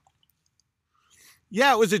claw.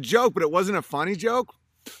 Yeah, it was a joke, but it wasn't a funny joke.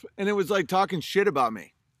 And it was like talking shit about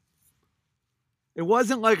me. It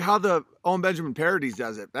wasn't like how the Owen Benjamin parodies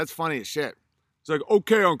does it. That's funny as shit. It's like,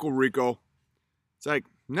 okay, Uncle Rico. It's like,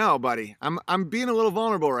 no, buddy. I'm being a little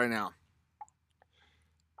vulnerable right now.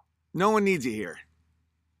 No one needs you here.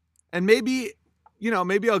 And maybe,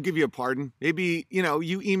 maybe I'll give you a pardon. Maybe,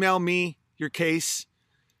 you email me your case.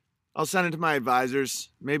 I'll send it to my advisors.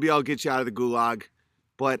 Maybe I'll get you out of the gulag.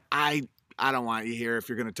 But I don't want you here if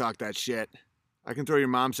you're going to talk that shit. I can throw your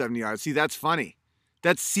mom 70 yards. See, that's funny.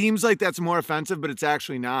 That seems like that's more offensive, but it's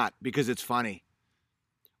actually not because it's funny.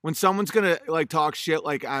 When someone's going to like talk shit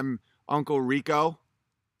like I'm Uncle Rico.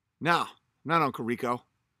 No, I'm not Uncle Rico.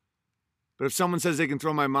 But if someone says they can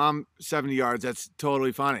throw my mom 70 yards, that's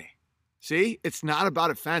totally funny. See, it's not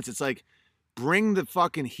about offense. It's like, bring the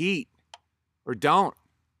fucking heat or don't.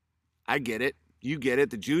 I get it. You get it.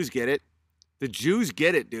 The Jews get it. The Jews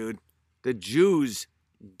get it, dude. The Jews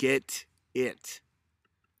get it.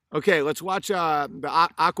 Okay, let's watch the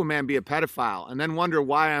Aquaman be a pedophile and then wonder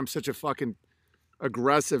why I'm such a fucking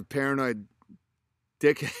aggressive, paranoid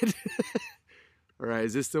dickhead. All right,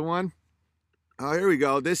 is this the one? Oh, here we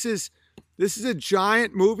go. This is a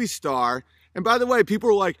giant movie star. And by the way, people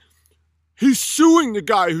are like, he's suing the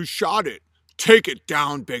guy who shot it. Take it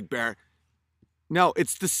down, Big Bear. No,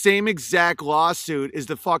 it's the same exact lawsuit as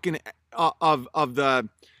the fucking of the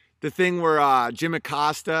thing where Jim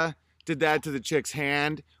Acosta did that to the chick's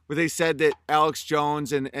hand, where they said that Alex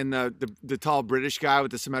Jones and the tall British guy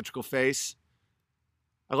with the symmetrical face.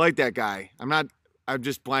 I like that guy. I'm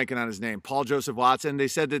just blanking on his name. Paul Joseph Watson. They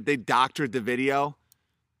said that they doctored the video.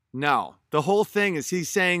 No, the whole thing is he's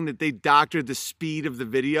saying that they doctored the speed of the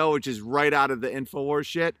video, which is right out of the InfoWars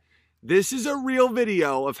shit. This is a real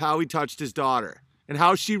video of how he touched his daughter and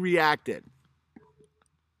how she reacted.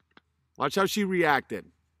 Watch how she reacted.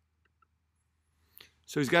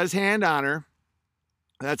 So he's got his hand on her.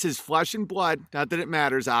 That's his flesh and blood. Not that it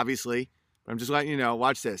matters, obviously. But I'm just letting you know.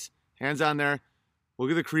 Watch this. Hands on there. Look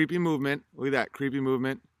at the creepy movement. Look at that. Creepy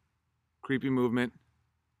movement. Creepy movement.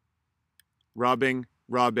 Rubbing.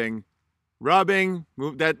 Rubbing. Rubbing.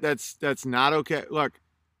 Move. That's not okay. Look.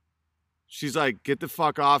 She's like, get the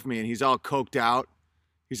fuck off me. And he's all coked out.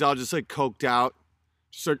 He's all just like coked out.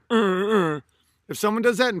 Just like, If someone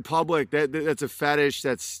does that in public, that's a fetish.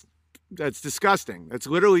 That's disgusting. That's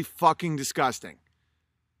literally fucking disgusting.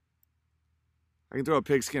 I can throw a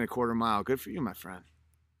pigskin a quarter mile. Good for you, my friend.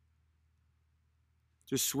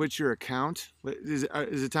 Just switch your account. Is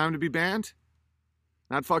it time to be banned?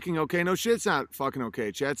 Not fucking okay. No shit, it's not fucking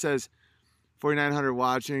okay. Chat says 4,900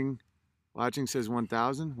 watching. Watching says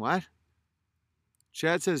 1,000. What?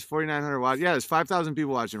 Chat says 4,900 watching. Yeah, there's 5,000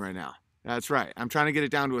 people watching right now. That's right. I'm trying to get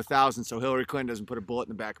it down to 1,000 so Hillary Clinton doesn't put a bullet in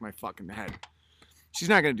the back of my fucking head. She's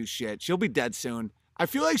not going to do shit. She'll be dead soon. I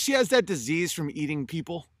feel like she has that disease from eating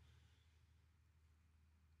people.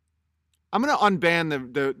 I'm going to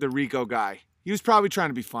unban the Rico guy. He was probably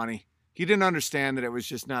trying to be funny. He didn't understand that it was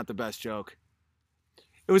just not the best joke.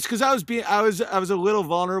 It was because I was a little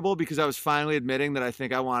vulnerable because I was finally admitting that I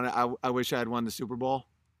think I wish I had won the Super Bowl.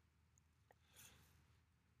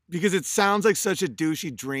 Because it sounds like such a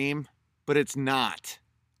douchey dream, but it's not.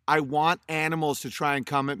 I want animals to try and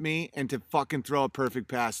come at me and to fucking throw a perfect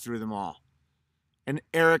pass through them all. And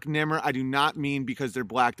Eric Nimmer, I do not mean because they're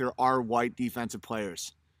black. There are white defensive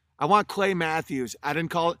players. I want Clay Matthews. I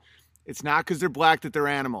didn't call it. It's not because they're black that they're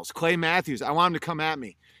animals. Clay Matthews, I want him to come at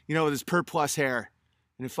me, with his per-plus hair.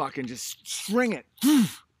 And fucking just string it.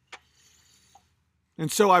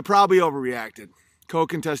 And so I probably overreacted.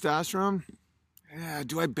 Coke and testosterone? Yeah,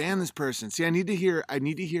 do I ban this person? See, I need to hear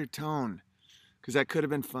tone. Because that could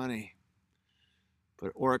have been funny.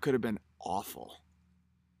 Or it could have been awful.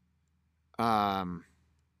 Kyington,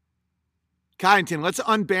 let's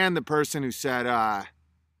unban the person who said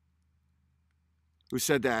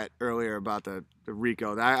that earlier about the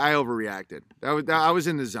Rico. I overreacted. I was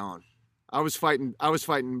in the zone. I was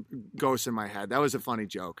fighting ghosts in my head. That was a funny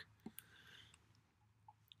joke.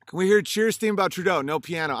 Can we hear cheers theme about Trudeau? No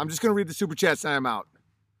piano. I'm just going to read the super chats and I'm out.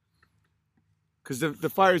 Because the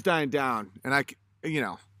fire's dying down. And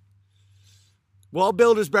wall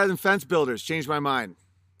builders better than fence builders. Changed my mind.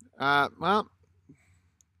 Well,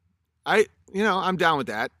 I'm down with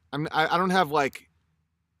that. I don't have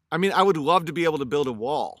I would love to be able to build a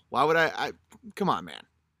wall. Why would I come on, man.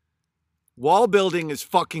 Wall building is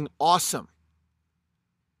fucking awesome.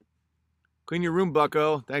 Clean your room,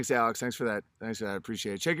 bucko. Thanks, Alex. Thanks for that. I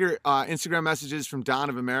appreciate it. Check your Instagram messages from Don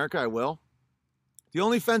of America. I will. The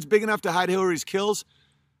only fence big enough to hide Hillary's kills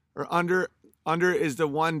or under is the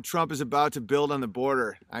one Trump is about to build on the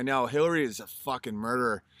border. I know. Hillary is a fucking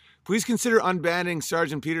murderer. Please consider unbanning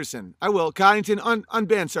Sergeant Peterson. I will. Coddington,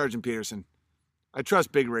 unban Sergeant Peterson. I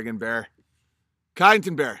trust Big Rig and Bear.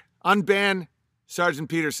 Coddington Bear, unban Sergeant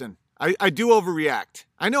Peterson. I do overreact.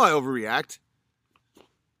 I know I overreact.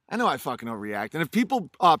 I know I fucking overreact. And if people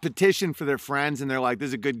petition for their friends and they're like, this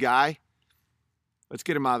is a good guy, let's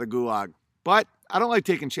get him out of the gulag. But I don't like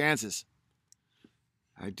taking chances.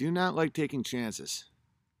 I do not like taking chances.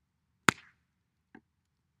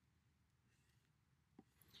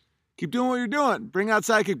 Keep doing what you're doing. Bring out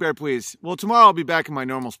Psychic Bear, please. Well, tomorrow I'll be back in my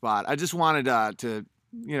normal spot. I just wanted to,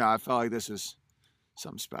 I felt like this was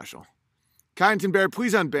something special. Kyneton Bear,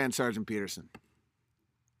 please unban Sergeant Peterson.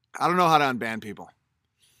 I don't know how to unban people.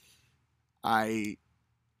 I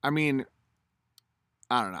don't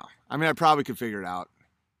know. I probably could figure it out.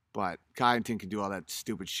 But Kyneton can do all that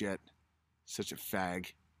stupid shit. Such a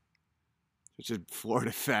fag. Such a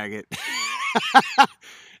Florida faggot.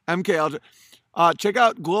 MK Ultra. Check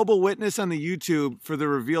out Global Witness on the YouTube for the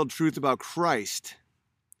revealed truth about Christ.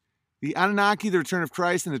 The Anunnaki, the return of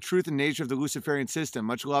Christ, and the truth and nature of the Luciferian system.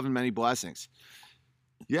 Much love and many blessings.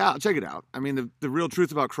 Yeah, I'll check it out. The real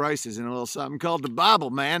truth about Christ is in a little something called the Bible,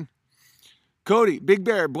 man. Cody, Big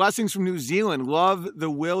Bear, blessings from New Zealand. Love the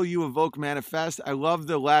Will You Evoke Manifest. I love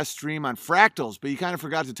the last stream on fractals, but you kind of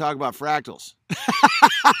forgot to talk about fractals.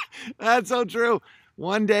 That's so true.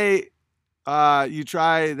 One day, you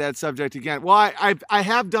try that subject again. Well, I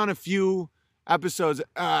have done a few episodes.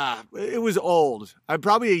 It was old.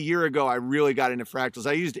 Probably a year ago, I really got into fractals.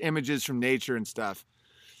 I used images from nature and stuff.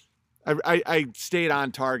 I stayed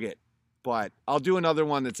on target, but I'll do another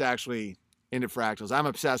one that's actually into fractals. I'm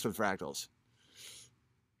obsessed with fractals.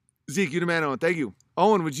 Zeke, Udamano, thank you.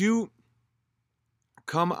 Owen, would you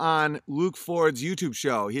come on Luke Ford's YouTube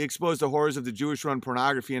show? He exposed the horrors of the Jewish-run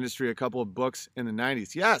pornography industry, a couple of books in the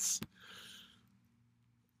 90s. Yes.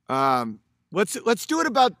 Let's do it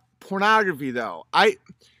about pornography, though.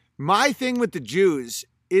 My thing with the Jews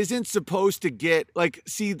isn't supposed to get,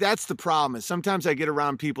 see, that's the problem, is sometimes I get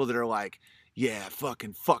around people that are like, yeah, fuck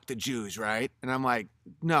the Jews, right? And I'm like,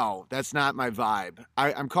 no, that's not my vibe.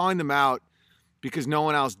 I'm calling them out because no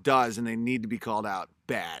one else does, and they need to be called out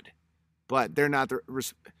bad. But they're not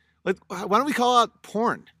why don't we call out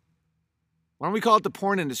porn? Why don't we call it the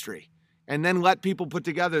porn industry? And then let people put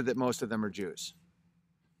together that most of them are Jews.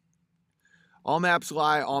 All maps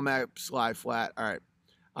lie flat. All right.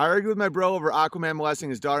 I argued with my bro over Aquaman molesting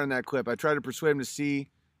his daughter in that clip. I tried to persuade him to see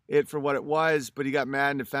it for what it was, but he got mad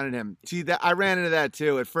and defended him. See, that I ran into that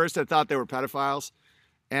too. At first, I thought they were pedophiles,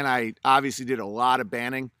 and I obviously did a lot of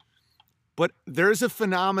banning. But there's a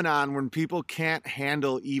phenomenon when people can't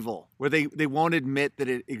handle evil, where they won't admit that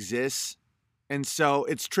it exists. And so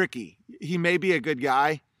it's tricky. He may be a good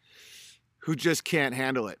guy who just can't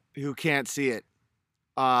handle it, who can't see it.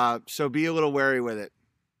 So be a little wary with it.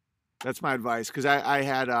 That's my advice, because I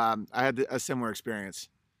had a similar experience.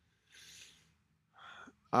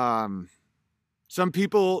 Some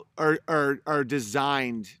people are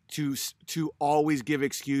designed to always give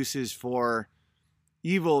excuses for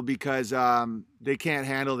evil because they can't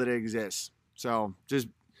handle that it exists. So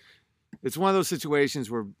it's one of those situations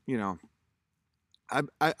where,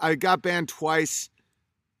 I got banned twice.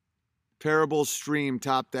 Parable stream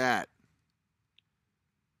topped that.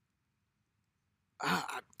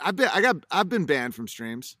 I've been banned from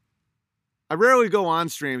streams. I rarely go on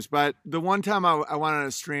streams, but the one time I went on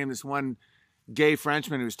a stream, this one gay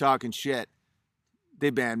Frenchman who was talking shit, they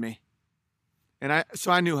banned me, and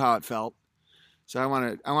so I knew how it felt. So I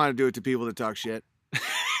want to do it to people that talk shit.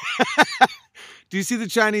 Do you see the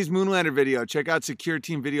Chinese Moonlander video? Check out Secure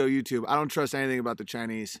Team Video YouTube. I don't trust anything about the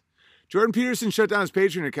Chinese. Jordan Peterson shut down his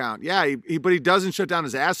Patreon account. Yeah, but he doesn't shut down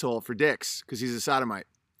his asshole for dicks because he's a sodomite.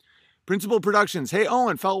 Principal Productions. Hey,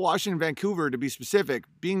 Owen, fellow Washington, Vancouver, to be specific.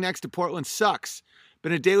 Being next to Portland sucks.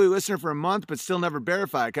 Been a daily listener for a month, but still never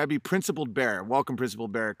verified. Gotta be Principled Bear. Welcome,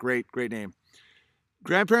 Principled Bear. Great name.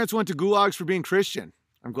 Grandparents went to gulags for being Christian.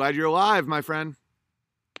 I'm glad you're alive, my friend.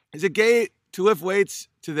 Is it gay to lift weights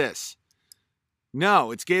to this?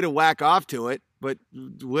 No, it's gay to whack off to it, but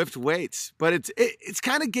lift weights. But it's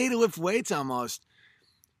kind of gay to lift weights almost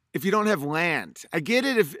if you don't have land. I get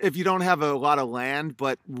it if you don't have a lot of land,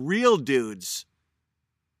 but real dudes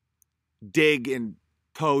dig and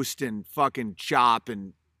post and fucking chop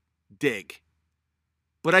and dig.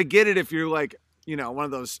 But I get it if you're like, you know, one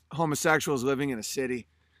of those homosexuals living in a city.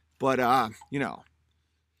 But, you know.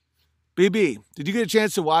 BB, did you get a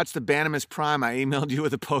chance to watch the Banamus Prime? I emailed you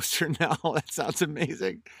with a poster now. That sounds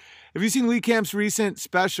amazing. Have you seen Lee Camp's recent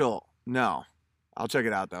special? No. I'll check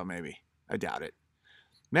it out, though, maybe. I doubt it.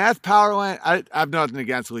 Math Powerline. I have nothing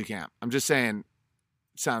against Lee Camp. I'm just saying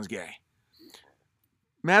it sounds gay.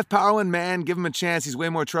 Math Powerland, man, give him a chance. He's way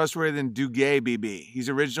more trustworthy than Duguay, BB. He's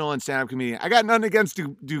original and stand-up comedian. I got nothing against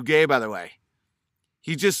Duguay, by the way.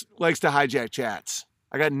 He just likes to hijack chats.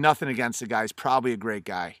 I got nothing against the guy. He's probably a great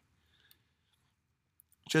guy.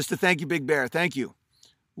 Just to thank you, Big Bear. Thank you.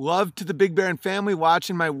 Love to the Big Bear and family.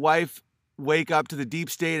 Watching my wife wake up to the deep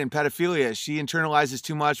state and pedophilia. She internalizes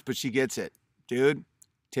too much, but she gets it. Dude,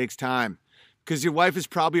 takes time. Because your wife is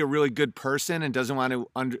probably a really good person and doesn't want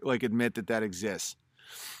to admit that exists.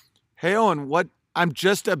 Hey, Owen, I'm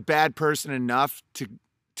just a bad person enough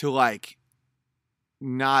to like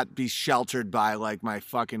not be sheltered by like my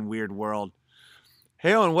fucking weird world.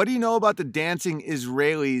 Hey, Owen, what do you know about the dancing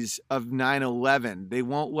Israelis of 9/11? They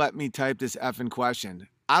won't let me type this effing question.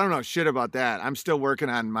 I don't know shit about that. I'm still working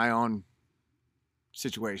on my own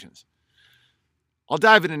situations. I'll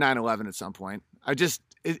dive into 9/11 at some point.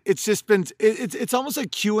 It's just been, it's almost like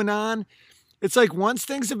QAnon. It's like once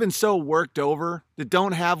things have been so worked over that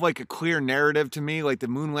don't have like a clear narrative to me, like the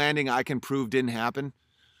moon landing I can prove didn't happen.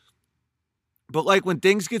 But like when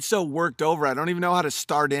things get so worked over, I don't even know how to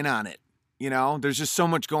start in on it. You know, there's just so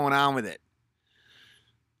much going on with it.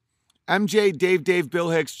 MJ, Dave, Bill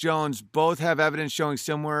Hicks, Jones both have evidence showing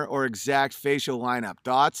similar or exact facial lineup.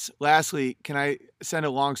 Thoughts? Lastly, can I send a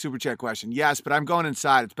long super chat question? Yes, but I'm going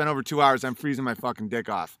inside. It's been over 2 hours. I'm freezing my fucking dick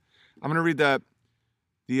off. I'm going to read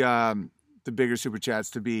the bigger super chats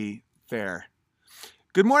to be fair.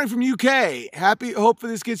 Good morning from UK.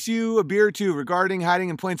 Hopefully this gets you a beer or two. Regarding hiding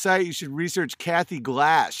in plain sight, you should research Kathy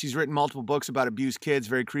Glass. She's written multiple books about abused kids.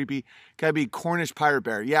 Very creepy. Gotta be Cornish Pirate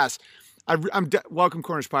Bear. Yes. Welcome,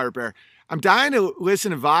 Cornish Pirate Bear. I'm dying to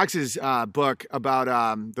listen to Vox's book about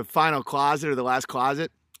the final closet or the last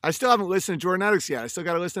closet. I still haven't listened to Jordan Edix yet. I still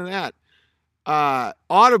got to listen to that.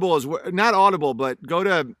 Audible is not Audible, but go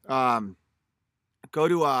to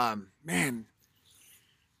man.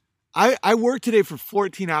 I worked today for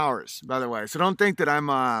 14 hours, by the way. So don't think that I'm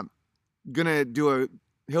going to do a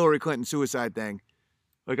Hillary Clinton suicide thing.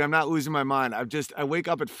 Like, I'm not losing my mind. I wake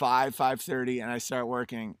up at 5:30, and I start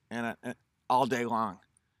working and all day long.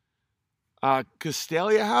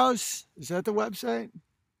 Castalia House? Is that the website?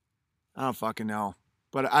 I don't fucking know.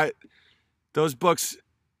 But those books,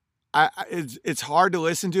 it's hard to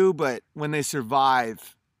listen to, but when they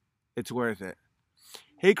survive, it's worth it.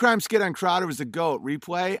 Hate crime skit on Crowder was the GOAT.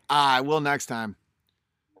 Replay? I will next time.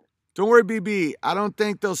 Don't worry, BB. I don't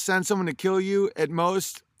think they'll send someone to kill you. At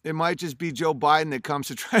most, it might just be Joe Biden that comes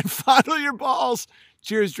to try and fondle your balls.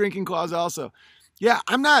 Cheers, drinking claws also. Yeah,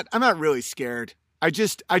 I'm not really scared. I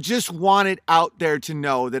just want it out there to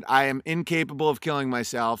know that I am incapable of killing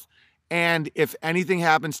myself. And if anything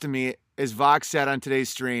happens to me, as Vox said on today's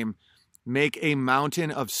stream, make a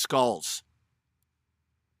mountain of skulls.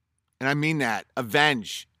 And I mean that.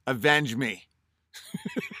 Avenge me.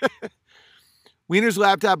 Wiener's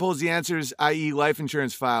laptop holds the answers, i.e. life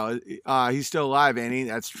insurance file. He's still alive, ain't he?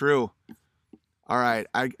 That's true. All right.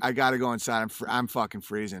 I got to go inside. I'm fucking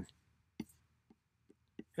freezing.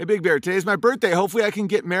 Hey, Big Bear, today's my birthday. Hopefully I can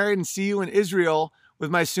get married and see you in Israel with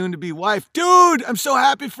my soon-to-be wife. Dude, I'm so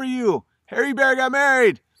happy for you. Harry Bear got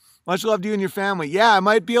married. Much love to you and your family. Yeah, I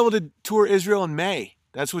might be able to tour Israel in May.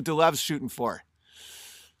 That's what Delev's shooting for.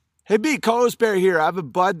 Hey, B, Carlos Bear here. I have a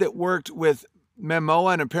bud that worked with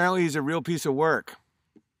Memoa, and apparently he's a real piece of work.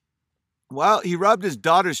 Well, he rubbed his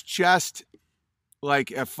daughter's chest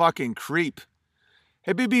like a fucking creep.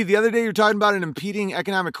 Hey, BB, the other day you're talking about an impeding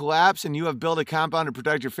economic collapse, and you have built a compound to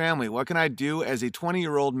protect your family. What can I do as a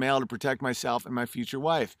 20-year-old male to protect myself and my future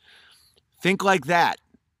wife? Think like that.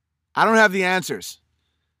 I don't have the answers.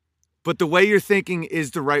 But the way you're thinking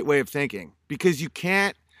is the right way of thinking. Because you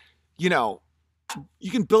can't, you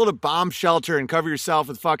can build a bomb shelter and cover yourself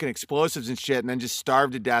with fucking explosives and shit and then just starve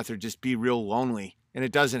to death or just be real lonely. And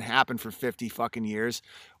it doesn't happen for 50 fucking years.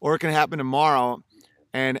 Or it can happen tomorrow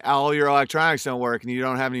and all your electronics don't work and you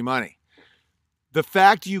don't have any money. The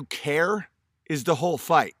fact you care is the whole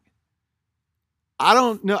fight. I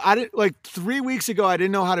don't know. I didn't like 3 weeks ago. I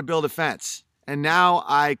didn't know how to build a fence, and now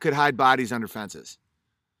I could hide bodies under fences.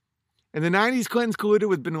 In the 90s, Clintons colluded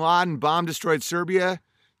with bin Laden, bomb destroyed Serbia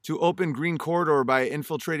to open Green Corridor by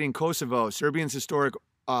infiltrating Kosovo, Serbians' historic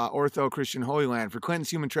Ortho Christian Holy Land, for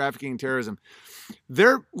Clinton's human trafficking and terrorism.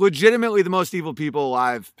 They're legitimately the most evil people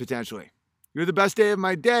alive, potentially. You're the best day of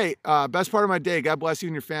my day, best part of my day. God bless you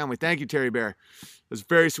and your family. Thank you, Terry Bear. It was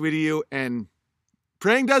very sweet of you, and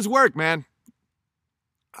praying does work, man.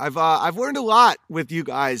 I've learned a lot with you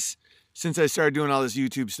guys since I started doing all this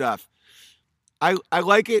YouTube stuff. I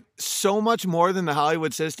like it so much more than the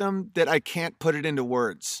Hollywood system that I can't put it into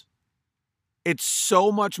words. It's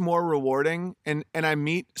so much more rewarding, and I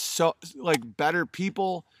meet so like better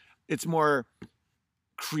people. It's more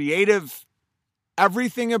creative.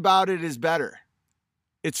 Everything about it is better.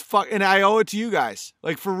 It's and I owe it to you guys.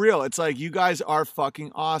 Like, for real. It's like, you guys are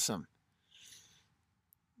fucking awesome.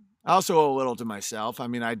 I also owe a little to myself. I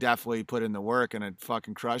mean, I definitely put in the work and I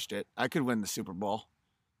fucking crushed it. I could win the Super Bowl.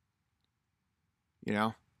 You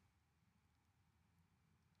know?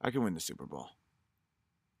 I could win the Super Bowl.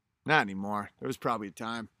 Not anymore. There was probably a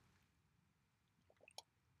time.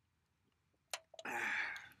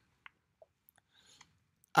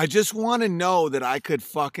 I just want to know that I could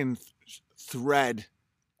fucking thread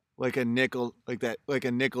like a nickel, like that, like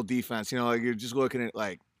a nickel defense. You know, like you're just looking at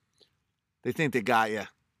like, they think they got you.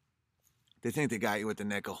 They think they got you with the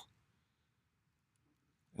nickel.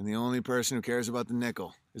 And the only person who cares about the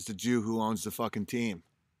nickel is the Jew who owns the fucking team.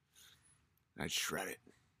 I'd shred it.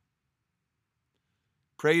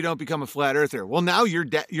 Pray you don't become a flat earther. Well, now you're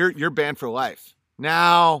banned for life.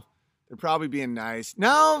 Now they're probably being nice.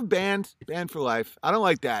 No, banned for life. I don't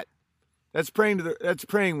like that. That's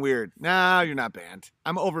praying weird. No, you're not banned.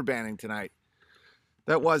 I'm over banning tonight.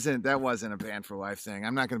 That wasn't a ban for life thing.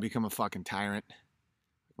 I'm not going to become a fucking tyrant.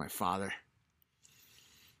 My father.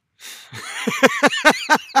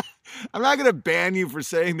 I'm not going to ban you for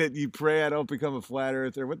saying that you pray I don't become a flat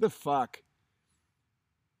earther. What the fuck?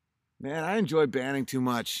 Man, I enjoy banning too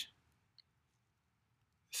much.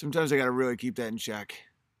 Sometimes I got to really keep that in check.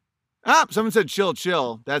 Someone said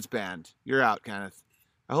chill. That's banned. You're out, Kenneth.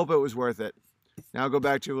 I hope it was worth it. Now go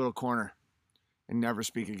back to your little corner and never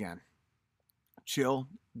speak again. Chill.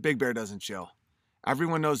 Big Bear doesn't chill.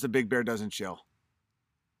 Everyone knows the Big Bear doesn't chill.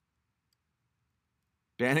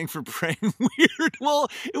 Banning for praying weird. Well,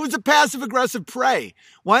 it was a passive-aggressive pray.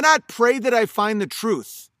 Why not pray that I find the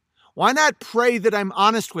truth? Why not pray that I'm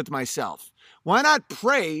honest with myself? Why not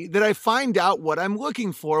pray that I find out what I'm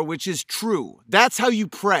looking for, which is true? That's how you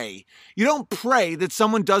pray. You don't pray that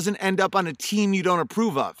someone doesn't end up on a team you don't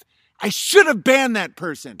approve of. I should have banned that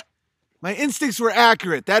person. My instincts were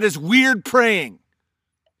accurate. That is weird praying.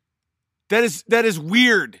 That is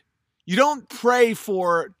weird. You don't pray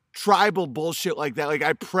for tribal bullshit like that. Like,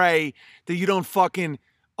 I pray that you don't fucking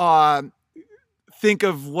think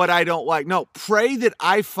of what I don't like. No, pray that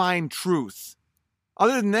I find truth.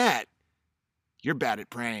 Other than that, you're bad at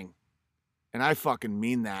praying. And I fucking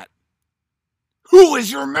mean that. Who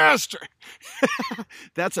is your master?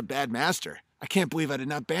 That's a bad master. I can't believe I did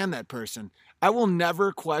not ban that person. I will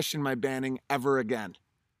never question my banning ever again.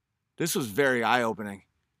 This was very eye-opening.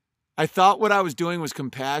 I thought what I was doing was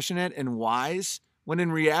compassionate and wise, when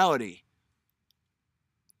in reality,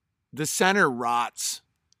 the center rots.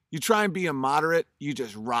 You try and be a moderate, you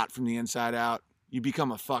just rot from the inside out. You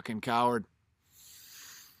become a fucking coward.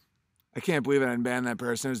 I can't believe I didn't ban that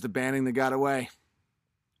person. It was the banning that got away.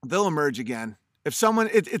 They'll emerge again. If someone,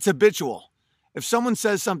 it's habitual. If someone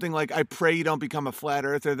says something like, I pray you don't become a flat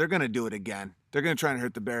earther, they're going to do it again. They're going to try and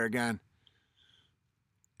hurt the bear again.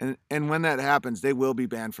 And when that happens, they will be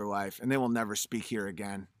banned for life, and they will never speak here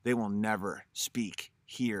again. They will never speak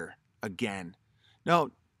here again. No,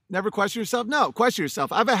 never question yourself? No, question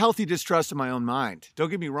yourself. I have a healthy distrust of my own mind. Don't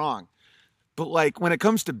get me wrong. But like, when it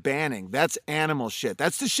comes to banning, that's animal shit.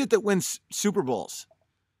 That's the shit that wins Super Bowls.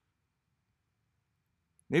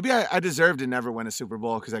 Maybe I deserve to never win a Super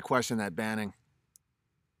Bowl because I question that banning.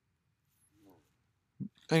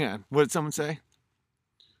 Hang on. What did someone say?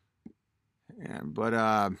 Yeah, but,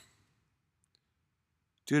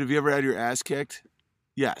 dude, have you ever had your ass kicked?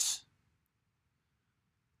 Yes.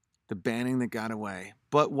 The banning that got away.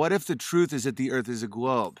 But what if the truth is that the earth is a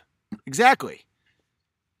globe? Exactly.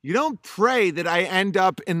 You don't pray that I end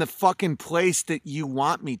up in the fucking place that you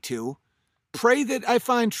want me to. Pray that I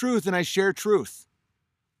find truth and I share truth.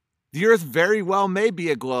 The earth very well may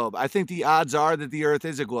be a globe. I think the odds are that the earth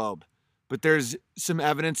is a globe. But there's some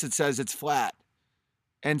evidence that says it's flat.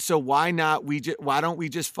 And so why don't we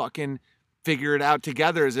just fucking figure it out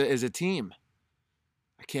together as a team?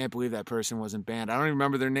 I can't believe that person wasn't banned. I don't even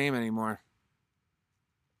remember their name anymore.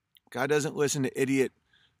 God doesn't listen to idiot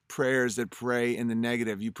prayers that pray in the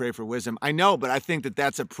negative. You pray for wisdom. I know, but I think that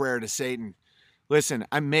that's a prayer to Satan. Listen,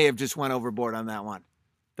 I may have just went overboard on that one.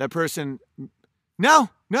 That person, no,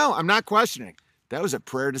 I'm not questioning. That was a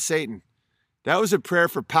prayer to Satan. That was a prayer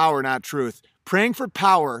for power, not truth. Praying for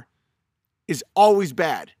power is always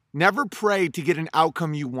bad. Never pray to get an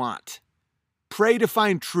outcome you want. Pray to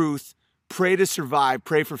find truth. Pray to survive.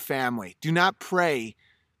 Pray for family. Do not pray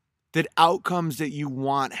that outcomes that you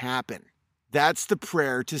want happen. That's the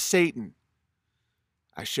prayer to Satan.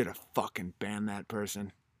 I should have fucking banned that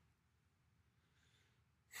person.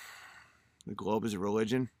 The globe is a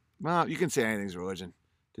religion? Well, you can say anything's religion.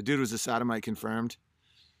 The dude was a sodomite confirmed.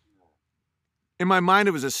 In my mind,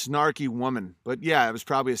 it was a snarky woman. But yeah, it was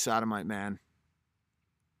probably a sodomite man.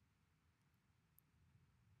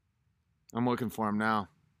 I'm looking for him now.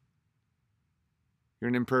 You're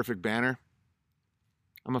an imperfect banner.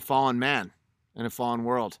 I'm a fallen man in a fallen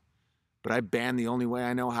world. But I ban the only way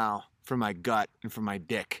I know how. From my gut and from my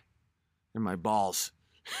dick. And my balls.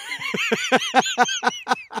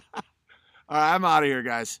 All right, I'm out of here,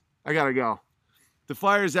 guys. I gotta go. The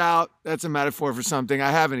fire's out. That's a metaphor for something.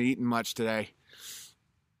 I haven't eaten much today.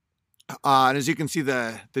 And as you can see,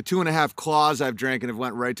 the 2.5 claws I've drank and have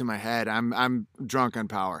went right to my head. I'm drunk on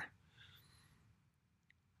power.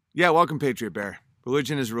 Yeah, welcome, Patriot Bear.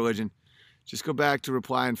 Religion is religion. Just go back to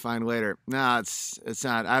reply and find later. No, it's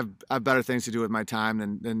not. I've better things to do with my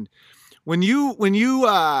time than when you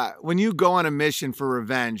go on a mission for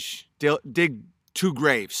revenge. Dig 2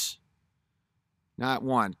 graves, not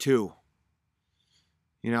 1, 2.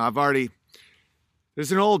 You know,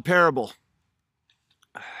 there's an old parable,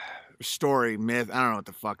 story, myth. I don't know what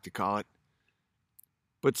the fuck to call it.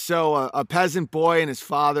 But so a peasant boy and his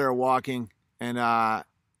father are walking, and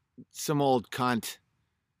some old cunt.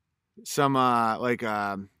 Some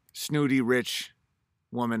snooty rich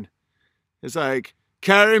woman is like,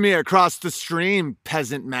 carry me across the stream,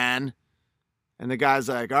 peasant man. And the guy's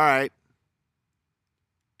like, all right.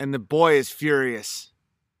 And the boy is furious.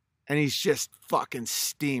 And he's just fucking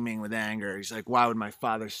steaming with anger. He's like, why would my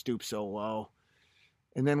father stoop so low?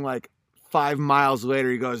 And then 5 miles later,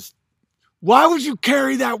 he goes, why would you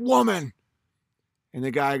carry that woman? And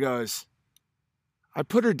the guy goes, I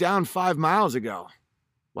put her down 5 miles ago.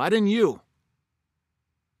 Why didn't you?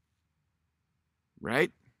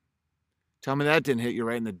 Right? Tell me that didn't hit you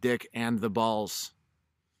right in the dick and the balls.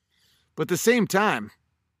 But at the same time,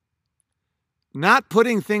 not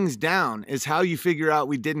putting things down is how you figure out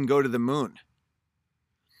we didn't go to the moon.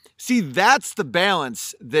 See, that's the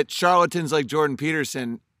balance that charlatans like Jordan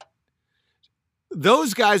Peterson,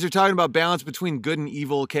 those guys are talking about balance between good and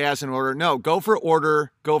evil, chaos and order. No, go for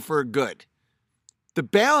order, go for good. The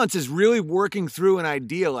balance is really working through an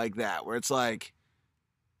idea like that, where it's like,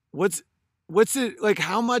 what's it like?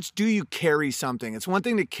 How much do you carry something? It's one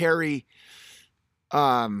thing to carry.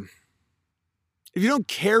 If you don't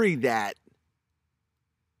carry that,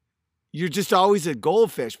 you're just always a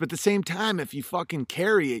goldfish. But at the same time, if you fucking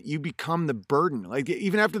carry it, you become the burden. Like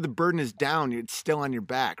even after the burden is down, it's still on your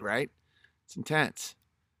back, right? It's intense.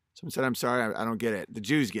 Someone said, "I'm sorry, I don't get it." The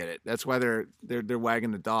Jews get it. That's why they're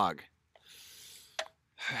wagging the dog.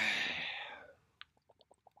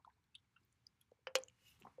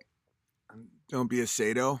 Don't be a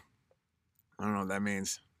sado. I don't know what that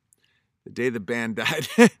means. The day the band died.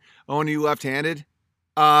 Oh, and you left-handed?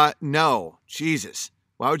 No. Jesus.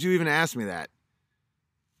 Why would you even ask me that?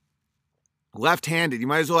 Left-handed. You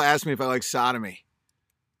might as well ask me if I like sodomy.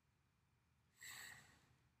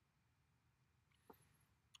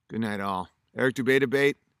 Good night, all. Eric Dubé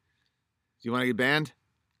debate. Do you want to get banned?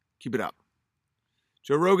 Keep it up.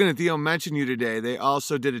 Joe Rogan and Theo mentioned you today. They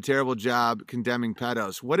also did a terrible job condemning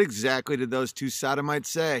pedos. What exactly did those 2 sodomites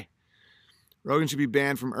say? Rogan should be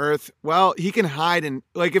banned from Earth. Well, he can hide in,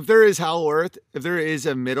 if there is Hollow Earth, if there is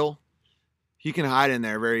a middle, he can hide in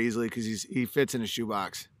there very easily because he fits in a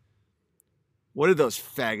shoebox. What did those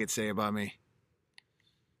faggots say about me?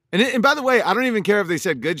 And by the way, I don't even care if they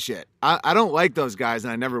said good shit. I don't like those guys,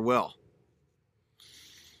 and I never will.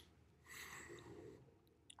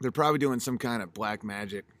 They're probably doing some kind of black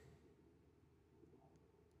magic.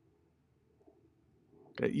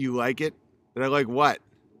 That you like it? That I like what?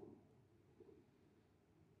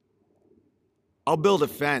 I'll build a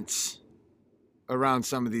fence around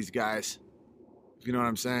some of these guys. If you know what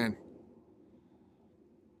I'm saying.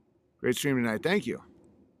 Great stream tonight. Thank you.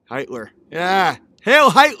 Heitler. Yeah. Hail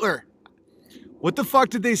Heitler. What the fuck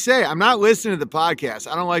did they say? I'm not listening to the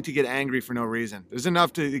podcast. I don't like to get angry for no reason. There's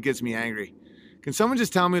enough that gets me angry. Can someone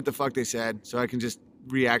just tell me what the fuck they said so I can just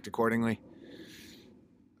react accordingly?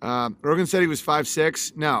 Rogan said he was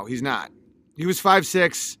 5'6". No, he's not. He was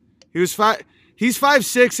 5'6", He's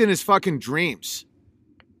 5'6" in his fucking dreams.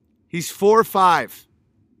 He's 4'5".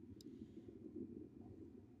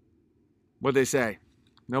 What'd they say?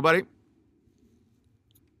 Nobody?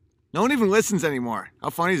 No one even listens anymore. How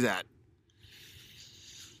funny is that?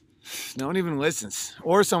 No one even listens.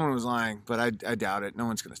 Or someone was lying, but I doubt it. No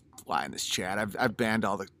one's going to lie in this chat. I've banned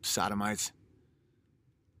all the sodomites.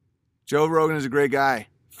 Joe Rogan is a great guy.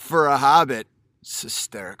 For a hobbit. It's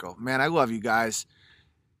hysterical. Man, I love you guys.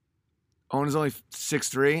 Owen is only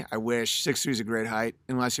 6'3". I wish. 6'3" is a great height,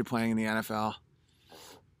 unless you're playing in the NFL.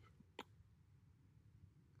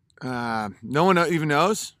 No one even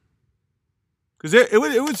knows? Because it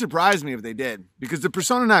would surprise me if they did. Because the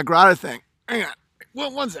persona non grata thing. Hang on.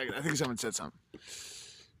 One second. I think someone said something.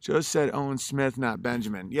 Joe said Owen Smith, not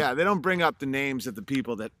Benjamin. Yeah, they don't bring up the names of the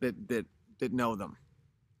people that know them.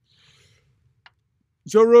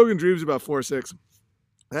 Joe Rogan dreams about 4'6".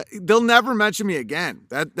 They'll never mention me again.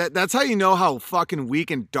 That's how you know how fucking weak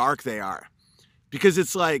and dark they are. Because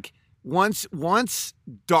it's like once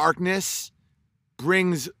darkness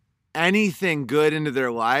brings anything good into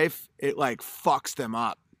their life, it like fucks them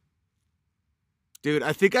up. Dude,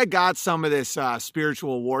 I think I got some of this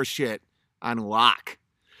spiritual war shit on lock.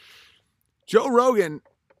 Joe Rogan.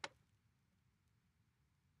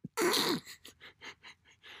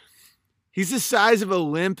 He's the size of a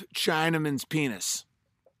limp Chinaman's penis.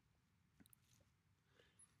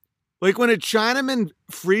 Like when a Chinaman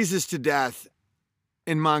freezes to death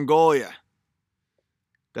in Mongolia,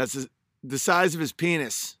 that's the size of his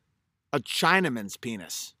penis. A Chinaman's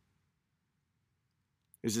penis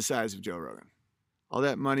is the size of Joe Rogan. All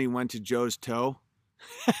that money went to Joe's toe.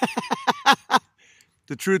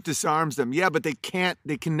 The truth disarms them. Yeah, but they can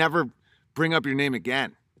never bring up your name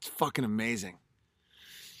again. It's fucking amazing.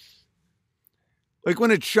 Like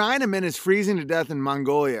when a Chinaman is freezing to death in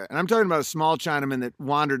Mongolia, and I'm talking about a small Chinaman that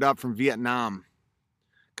wandered up from Vietnam,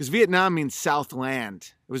 because Vietnam means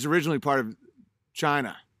Southland. It was originally part of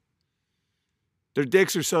China. Their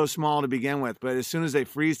dicks are so small to begin with, but as soon as they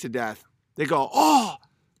freeze to death, they go, "Oh,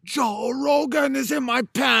 Joe Rogan is in my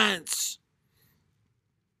pants."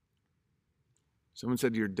 Someone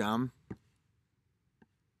said you're dumb.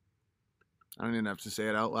 I don't even have to say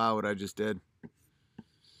it out loud what I just did.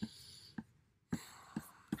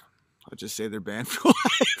 I'll just say they're banned for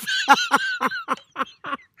life.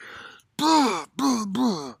 Bruh, bruh,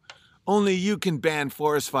 bruh. Only you can ban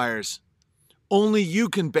forest fires. Only you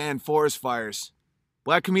can ban forest fires.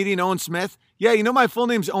 Black comedian Owen Smith? Yeah, you know my full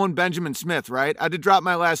name's Owen Benjamin Smith, right? I had to drop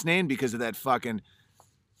my last name because of that fucking...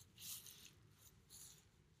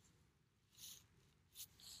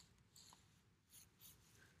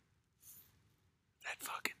 That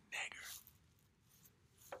fucking nigger.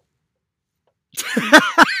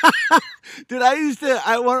 Dude,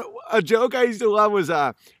 a joke I used to love was,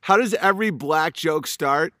 how does every black joke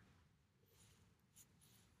start?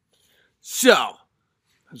 So...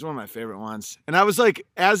 It's one of my favorite ones. And I was like,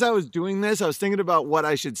 as I was doing this, I was thinking about what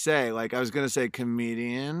I should say. Like I was going to say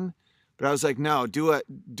comedian, but I was like, no, do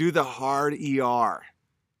the hard ER.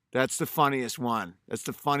 That's the funniest one. That's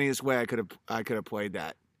the funniest way I could have played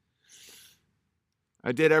that.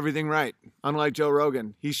 I did everything right. Unlike Joe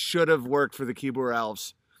Rogan, he should have worked for the keyboard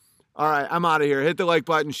elves. All right, I'm out of here. Hit the like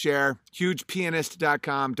button, share.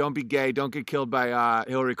 Hugepianist.com. Don't be gay. Don't get killed by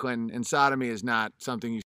Hillary Clinton. And sodomy is not something you